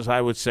Pieces,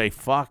 I would say,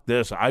 fuck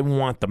this. I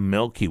want the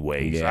Milky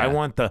Ways. Yeah. I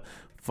want the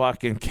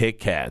fucking Kit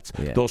Kats.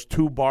 Yeah. Those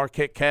 2-bar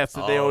Kit Kats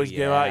that they always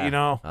give out, you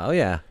know? Oh,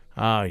 yeah.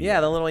 Oh, yeah,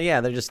 the little,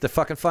 they're just the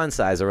fucking fun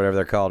size or whatever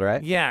they're called,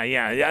 right?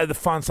 Yeah, the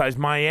fun size,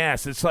 my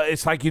ass.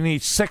 It's like you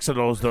need 6 of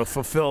those to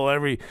fulfill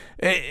every.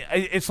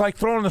 It's like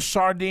throwing a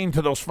sardine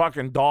to those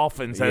fucking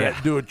dolphins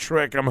that do a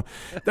trick.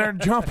 They're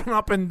jumping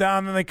up and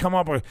down, and they come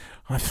up with,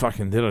 I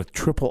fucking did a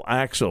triple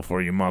axel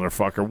for you,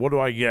 motherfucker. What do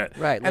I get?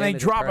 Right, and they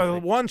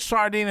drop one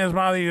sardine in his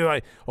mouth, and you're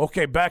like,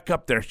 okay, back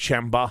up there,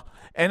 Shemba.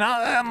 And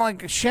I'm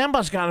like,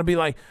 Shemba's got to be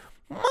like,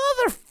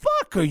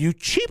 Motherfucker, you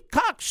cheap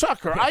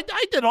cocksucker.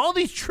 I did all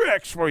these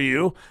tricks for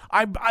you.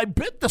 I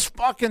bit this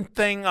fucking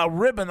thing, a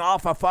ribbon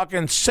off a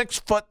fucking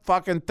 6-foot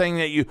fucking thing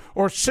that you,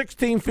 or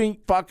 16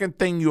 feet fucking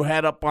thing you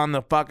had up on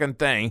the fucking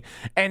thing.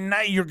 And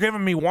now you're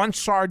giving me one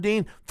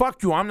sardine?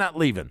 Fuck you, I'm not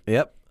leaving.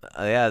 Yep.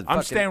 Yeah.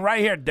 I'm staying right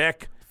here,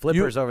 Dick.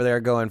 Flippers over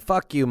there going,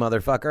 fuck you,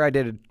 motherfucker. I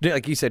did,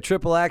 like you said,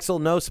 triple axle,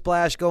 no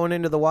splash going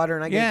into the water,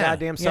 and I get a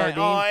goddamn sardine.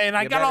 Oh, and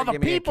I got all the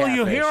people.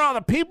 You hear all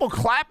the people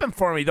clapping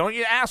for me, don't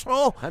you,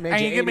 asshole? I made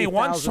and you give me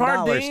one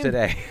sardine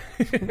today.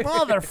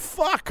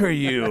 Motherfucker,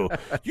 you.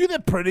 You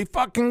did pretty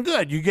fucking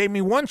good. You gave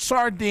me one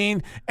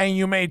sardine, and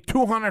you made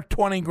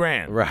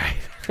 $220,000. Right.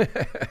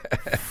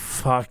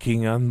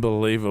 Fucking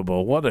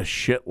unbelievable. What a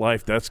shit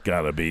life that's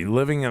got to be.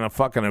 Living in a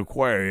fucking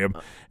aquarium,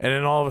 and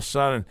then all of a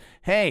sudden,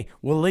 hey,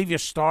 we'll leave you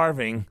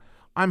starving.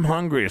 I'm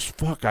hungry as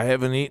fuck. I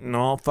haven't eaten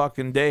all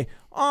fucking day.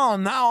 Oh,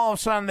 now all of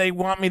a sudden they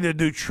want me to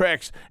do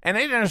tricks, and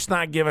they're just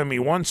not giving me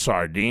one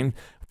sardine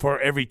for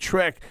every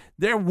trick.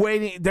 They're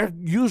waiting. They're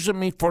using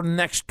me for the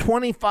next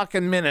 20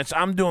 fucking minutes.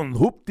 I'm doing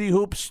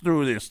hoop-de-hoops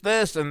through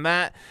this and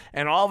that,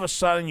 and all of a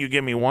sudden you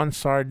give me one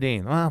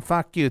sardine. Well,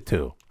 fuck you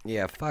too.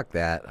 Yeah, fuck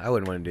that. I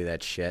wouldn't want to do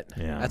that shit.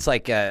 Yeah. That's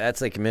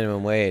like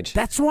minimum wage.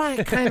 That's why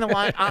I kind of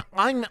like.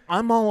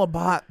 I'm all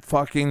about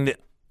fucking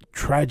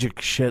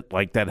tragic shit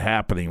like that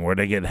happening, where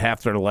they get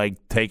half their leg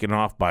taken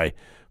off by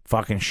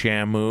fucking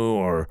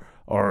Shamu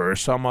or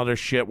some other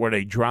shit where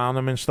they drown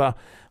them and stuff.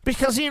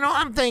 Because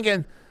I'm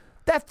thinking,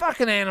 that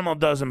fucking animal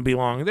doesn't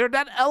belong there.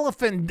 That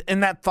elephant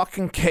in that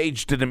fucking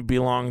cage didn't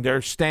belong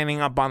there,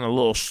 standing up on a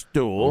little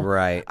stool.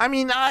 Right. I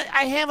mean,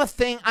 I have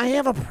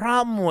a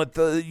problem with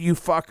you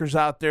fuckers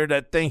out there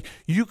that think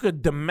you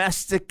could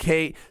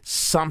domesticate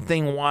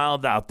something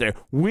wild out there.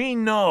 We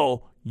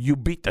know you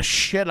beat the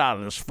shit out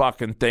of this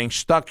fucking thing,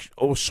 stuck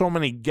so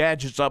many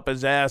gadgets up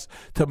his ass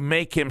to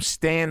make him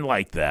stand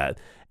like that.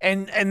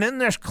 And then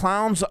there's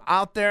clowns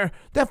out there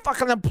that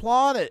fucking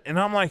applaud it. And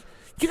I'm like,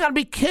 you gotta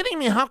be kidding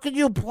me. How could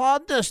you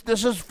applaud this?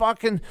 This is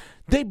fucking...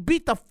 They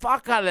beat the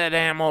fuck out of that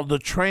animal to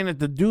train it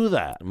to do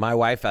that. My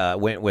wife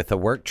went with a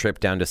work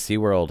trip down to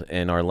SeaWorld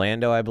in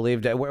Orlando, I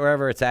believe,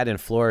 wherever it's at in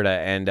Florida,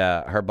 and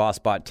her boss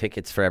bought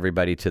tickets for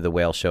everybody to the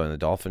whale show and the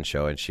dolphin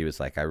show, and she was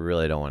like, I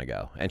really don't want to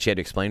go. And she had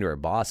to explain to her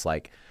boss,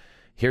 like,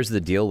 here's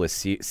the deal with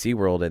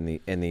SeaWorld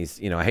and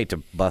these, I hate to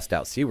bust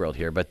out SeaWorld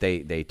here, but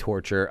they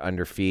torture,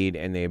 underfeed,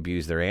 and they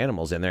abuse their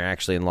animals, and they're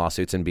actually in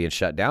lawsuits and being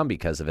shut down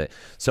because of it.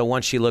 So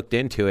once she looked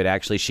into it,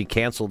 actually she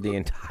canceled the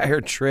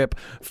entire trip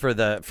for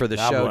the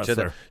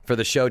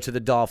show to the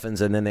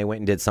dolphins, and then they went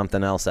and did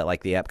something else at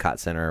like the Epcot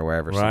Center or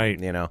wherever. Right.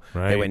 They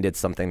went and did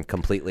something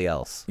completely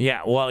else.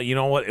 Yeah, well, you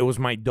know what? It was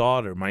my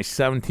daughter, my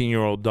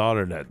 17-year-old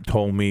daughter, that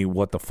told me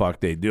what the fuck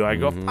they do. I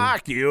go,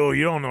 fuck you.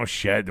 You don't know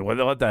shit.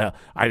 What the hell?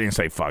 I didn't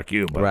say fuck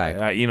you. But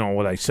right. You know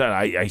what I said?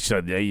 I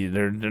said, hey,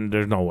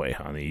 there's no way,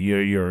 honey.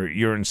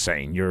 You're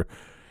insane.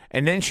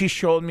 And then she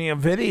showed me a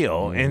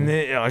video, and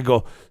then I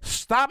go,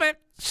 stop it.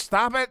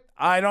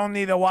 I don't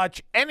need to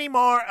watch any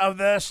more of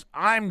this.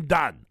 I'm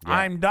done. Yeah.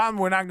 I'm done.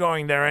 We're not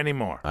going there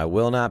anymore. I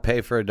will not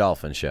pay for a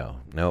dolphin show.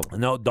 Nope.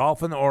 No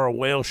dolphin or a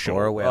whale show.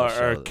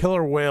 Or a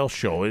killer whale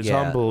show. It's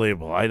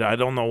unbelievable. I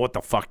don't know what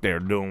the fuck they're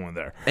doing with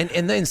there.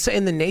 And then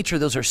in the nature,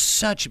 those are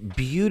such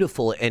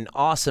beautiful and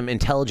awesome,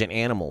 intelligent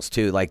animals,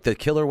 too. Like the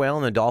killer whale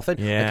and the dolphin.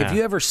 Yeah. Like, have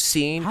you ever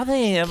seen How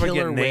they ever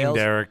get named, whales?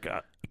 Eric?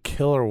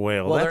 Killer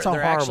whale. Well, That's they're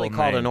a horrible actually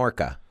called name. an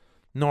orca.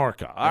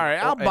 Norca. All right,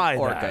 I'll buy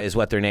orca that. is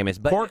what their name is.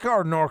 But Orca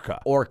or Norca?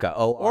 Orca.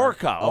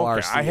 Orca.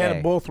 Okay, I had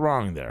them both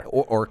wrong there.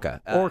 Orca.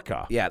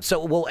 Orca. Yeah.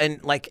 So, well,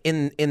 and like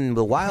in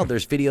the wild,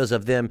 there's videos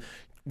of them.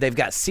 They've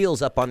got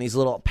seals up on these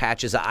little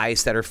patches of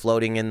ice that are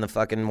floating in the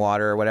fucking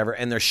water or whatever,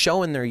 and they're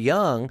showing their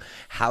young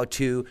how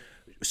to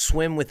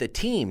swim with a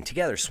team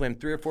together, swim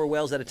 3 or 4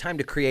 whales at a time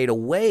to create a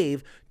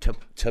wave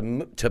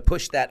to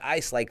push that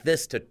ice like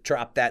this to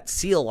drop that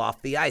seal off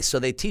the ice. So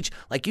they teach,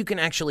 like, you can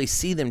actually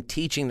see them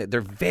teaching that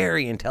they're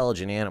very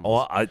intelligent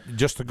animals. Well,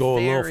 just to go a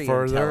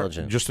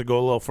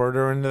little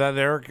further into that,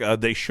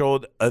 Eric, they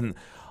showed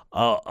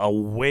a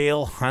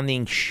whale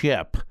hunting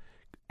ship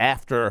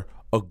after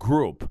a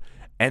group,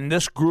 and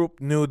this group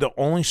knew the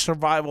only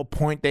survival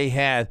point they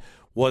had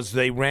was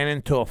they ran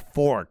into a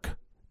fork.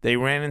 They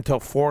ran into a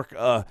fork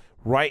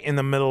right in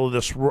the middle of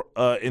this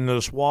into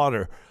this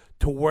water,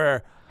 to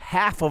where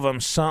half of them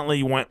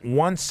suddenly went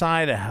one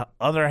side, the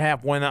other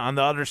half went on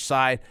the other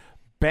side,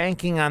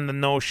 banking on the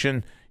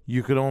notion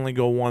you could only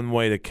go one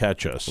way to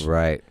catch us.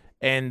 Right.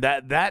 And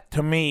that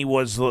to me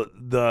was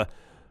the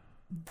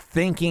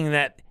thinking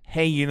that,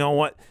 hey, you know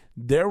what?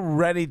 They're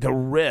ready to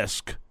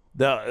risk.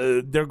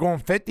 They're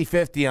going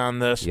 50-50 on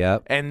this,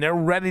 yep. And they're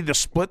ready to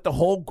split the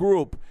whole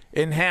group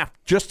in half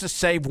just to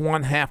save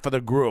one half of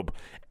the group.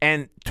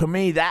 And to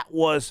me, that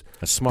was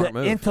a smart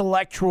move.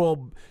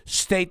 Intellectual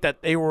state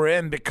that they were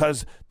in,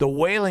 because the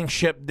whaling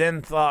ship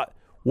then thought,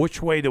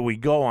 which way do we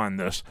go on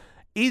this?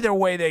 Either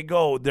way they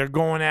go, they're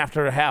going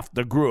after half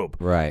the group.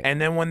 Right.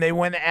 And then when they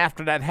went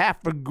after that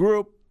half the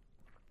group,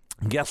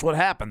 guess what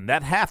happened?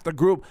 That half the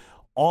group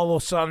all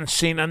of a sudden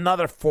seen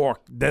another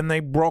fork. Then they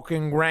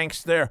broken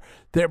ranks there.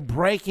 They're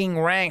breaking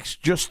ranks,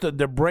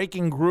 they're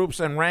breaking groups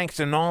and ranks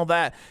and all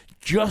that,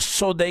 just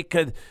so they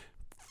could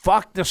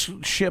fuck this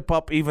ship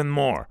up even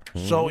more.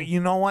 So you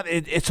know what?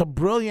 It's a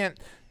brilliant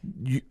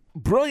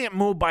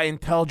move by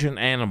intelligent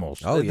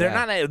animals. Oh,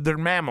 They're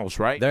mammals,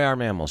 right? They are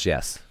mammals,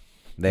 yes.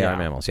 They are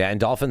mammals, yeah, and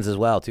dolphins as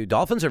well, too.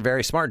 Dolphins are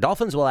very smart.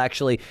 Dolphins will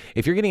actually,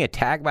 if you're getting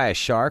attacked by a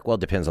shark, well, it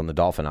depends on the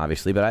dolphin,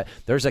 obviously, but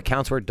there's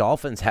accounts where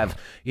dolphins have,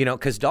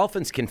 because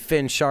dolphins can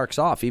fend sharks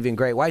off, even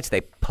great whites. They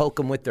poke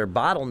them with their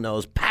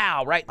bottlenose,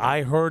 pow, right.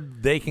 I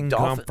heard they can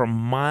come from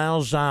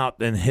miles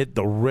out and hit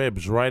the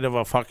ribs right of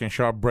a fucking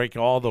shark, break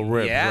all the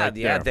ribs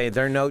right there.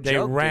 They're no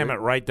joke. They ram it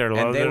right there.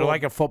 And they're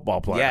like a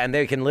football player. Yeah, and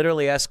they can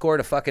literally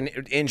escort a fucking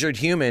injured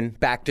human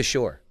back to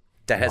shore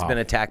that has been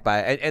attacked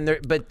by,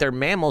 but they're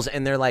mammals,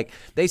 and they're like,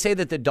 they say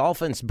that the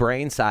dolphin's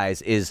brain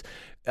size is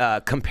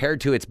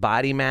compared to its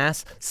body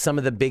mass, some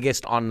of the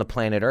biggest on the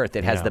planet Earth.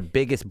 It has the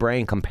biggest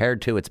brain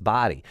compared to its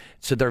body,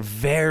 so they're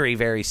very,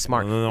 very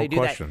smart. No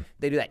question.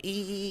 They do that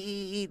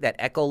that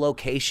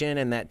echolocation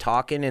and that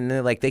talking, and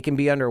they're like, they can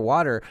be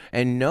underwater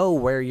and know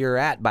where you're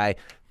at by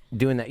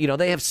doing that.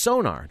 They have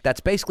sonar. That's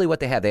basically what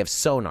they have. They have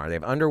sonar. They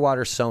have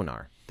underwater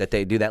sonar that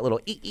they do that little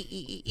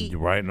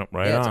Right,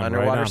 yeah, it's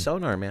underwater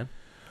sonar, man.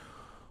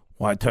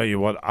 Well, I tell you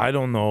what, I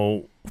don't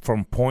know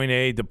from point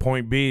A to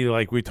point B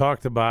like we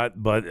talked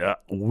about, but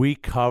we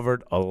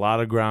covered a lot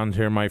of ground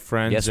here, my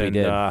friends. Yes, we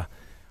did.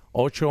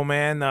 Ocho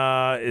Man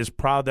is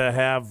proud to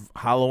have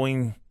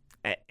Halloween.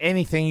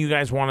 Anything you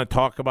guys want to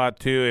talk about,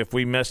 too, if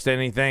we missed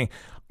anything,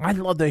 I'd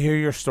love to hear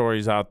your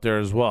stories out there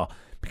as well.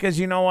 Because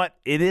you know what?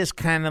 It is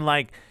kind of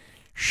like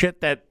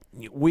shit that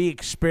we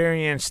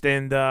experienced.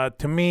 And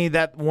to me,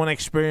 that one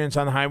experience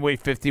on Highway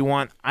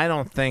 51, I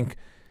don't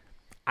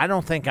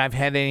think I've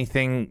had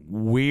anything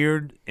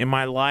weird in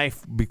my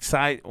life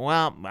besides,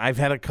 well, I've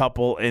had a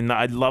couple, and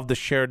I'd love to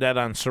share that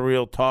on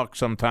Surreal Talk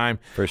sometime.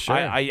 For sure.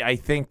 I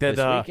think that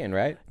this weekend,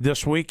 right?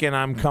 This weekend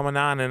I'm coming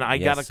on, and I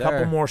got a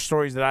couple more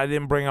stories that I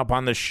didn't bring up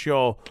on the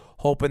show,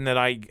 hoping that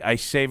I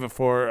save it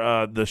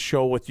for the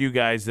show with you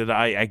guys that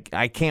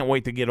I can't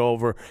wait to get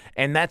over.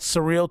 And that's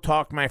Surreal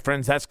Talk, my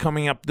friends. That's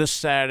coming up this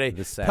Saturday.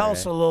 Tell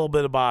us a little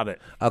bit about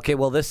it. Okay,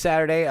 well, this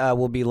Saturday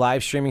we'll be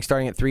live streaming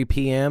starting at 3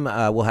 p.m.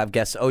 We'll have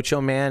guests Ocho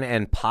Man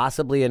and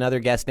possibly another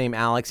guest named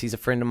Alex. He's a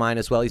friend of mine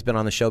as well. He's been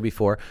on the show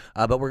before.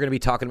 But we're going to be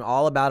talking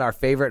all about our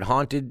favorite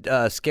haunted,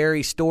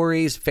 scary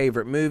stories,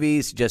 favorite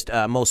movies, just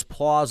most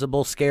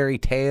plausible, scary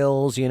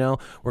tales, We're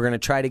going to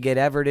try to get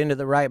Everett into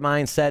the right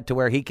mindset to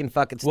where he can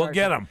fucking start.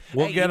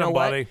 We'll get him,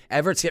 buddy.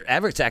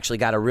 Everett's actually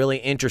got a really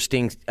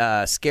interesting,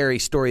 scary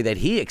story that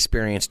he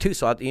experienced too.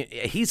 So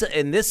he's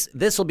in this.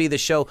 This will be the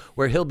show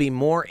where he'll be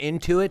more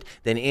into it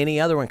than any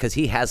other one because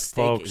he has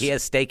stake. Folks, he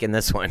has stake in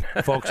this one.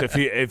 Folks,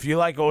 if you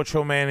like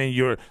Ocho Man and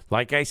you're,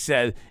 like I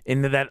said,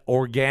 into that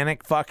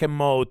organic fucking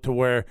mode to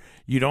where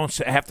you don't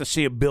have to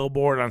see a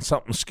billboard on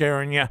something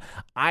scaring you,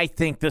 I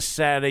think this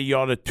Saturday you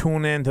ought to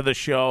tune into the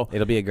show.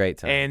 It'll be a great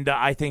time. And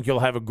I think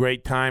you'll have a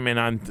great time. And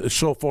I'm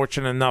so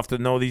fortunate enough to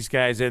know these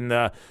guys and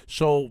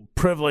so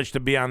privileged to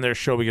be on their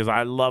show because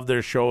I love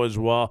their show as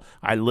well.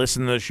 I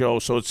listen to the show,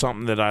 so it's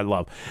something that I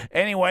love.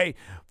 Anyway,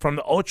 from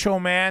the Ocho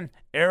Man,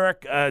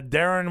 Eric,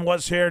 Darren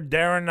was here.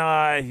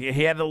 Darren,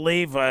 he had to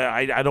leave.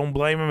 I don't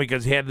blame him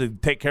because he had to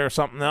take care of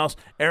something else.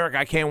 Eric,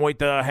 I can't wait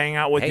to hang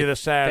out with you this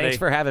Saturday. Thanks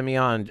for having me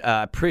on.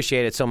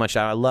 Appreciate it so much.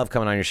 I love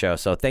coming on your show.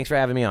 So thanks for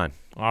having me on.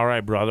 All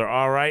right, brother.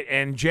 All right.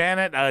 And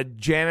Janet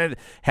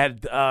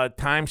had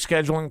time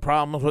scheduling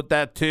problems with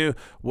that, too,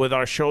 with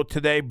our show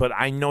today. But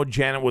I know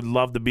Janet would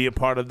love to be a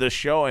part of this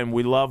show, and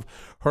we love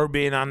her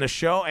being on the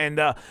show. And,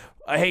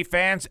 hey,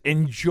 fans,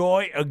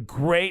 enjoy a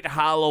great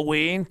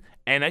Halloween.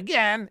 And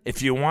again,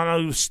 if you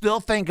want to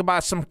still think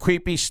about some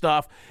creepy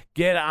stuff,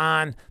 get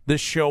on the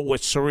show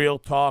with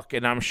Surreal Talk,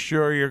 and I'm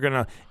sure you're going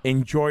to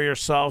enjoy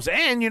yourselves.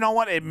 And you know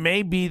what? It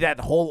may be that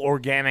whole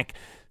organic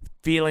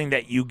feeling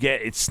that you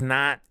get. It's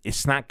not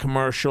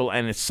commercial,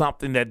 and it's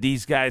something that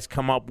these guys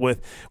come up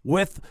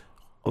with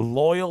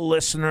loyal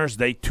listeners.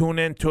 They tune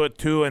into it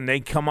too, and they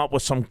come up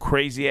with some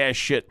crazy ass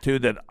shit too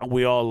that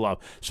we all love.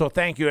 So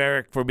thank you,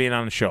 Eric, for being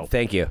on the show.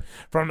 Thank you.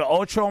 From the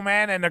Ocho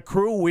Man and the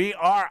crew, we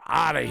are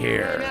out of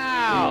here.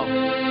 Now,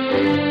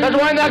 because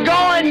when the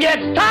going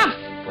gets tough,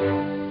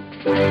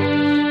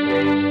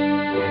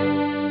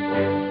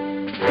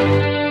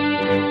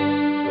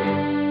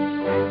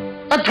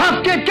 the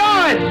tough get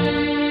going.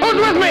 Who's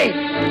with me?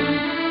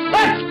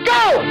 Let's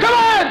go! Come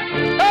on!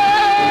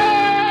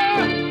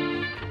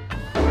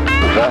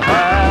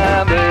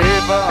 Behind the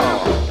eight ball,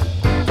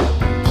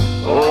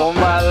 all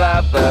my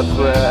life that's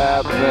where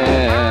I've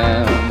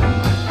been.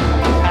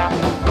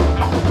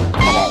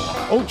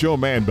 Ocho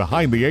Man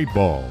Behind the 8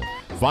 Ball.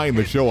 Find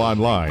the show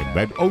online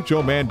at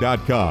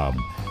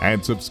ochoman.com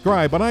and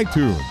subscribe on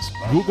iTunes,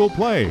 Google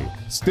Play,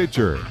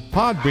 Stitcher,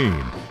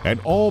 Podbean, and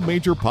all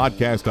major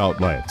podcast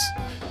outlets.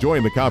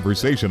 Join the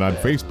conversation on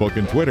Facebook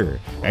and Twitter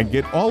and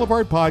get all of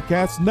our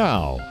podcasts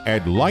now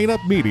at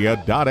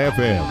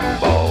lineupmedia.fm.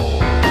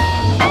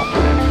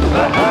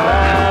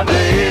 Behind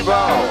the eight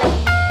ball.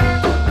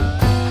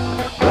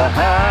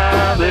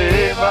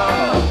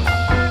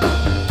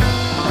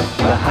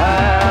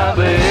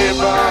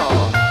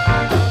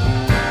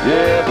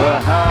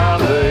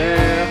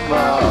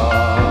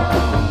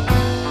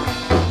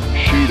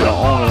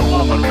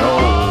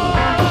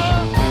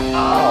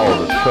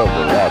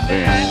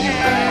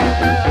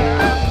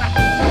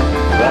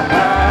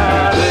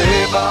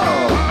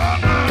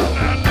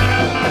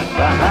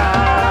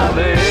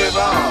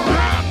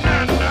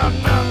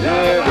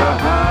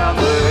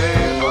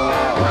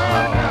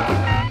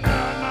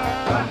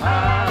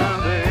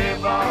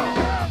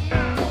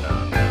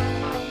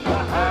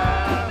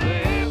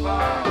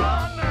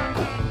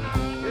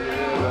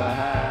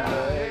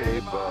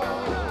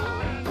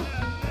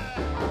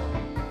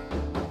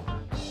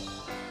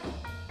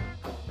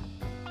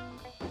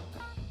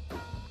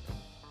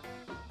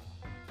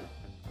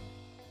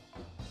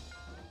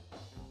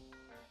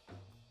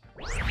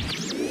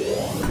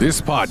 This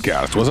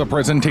podcast was a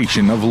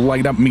presentation of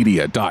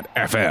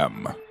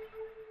lightupmedia.fm.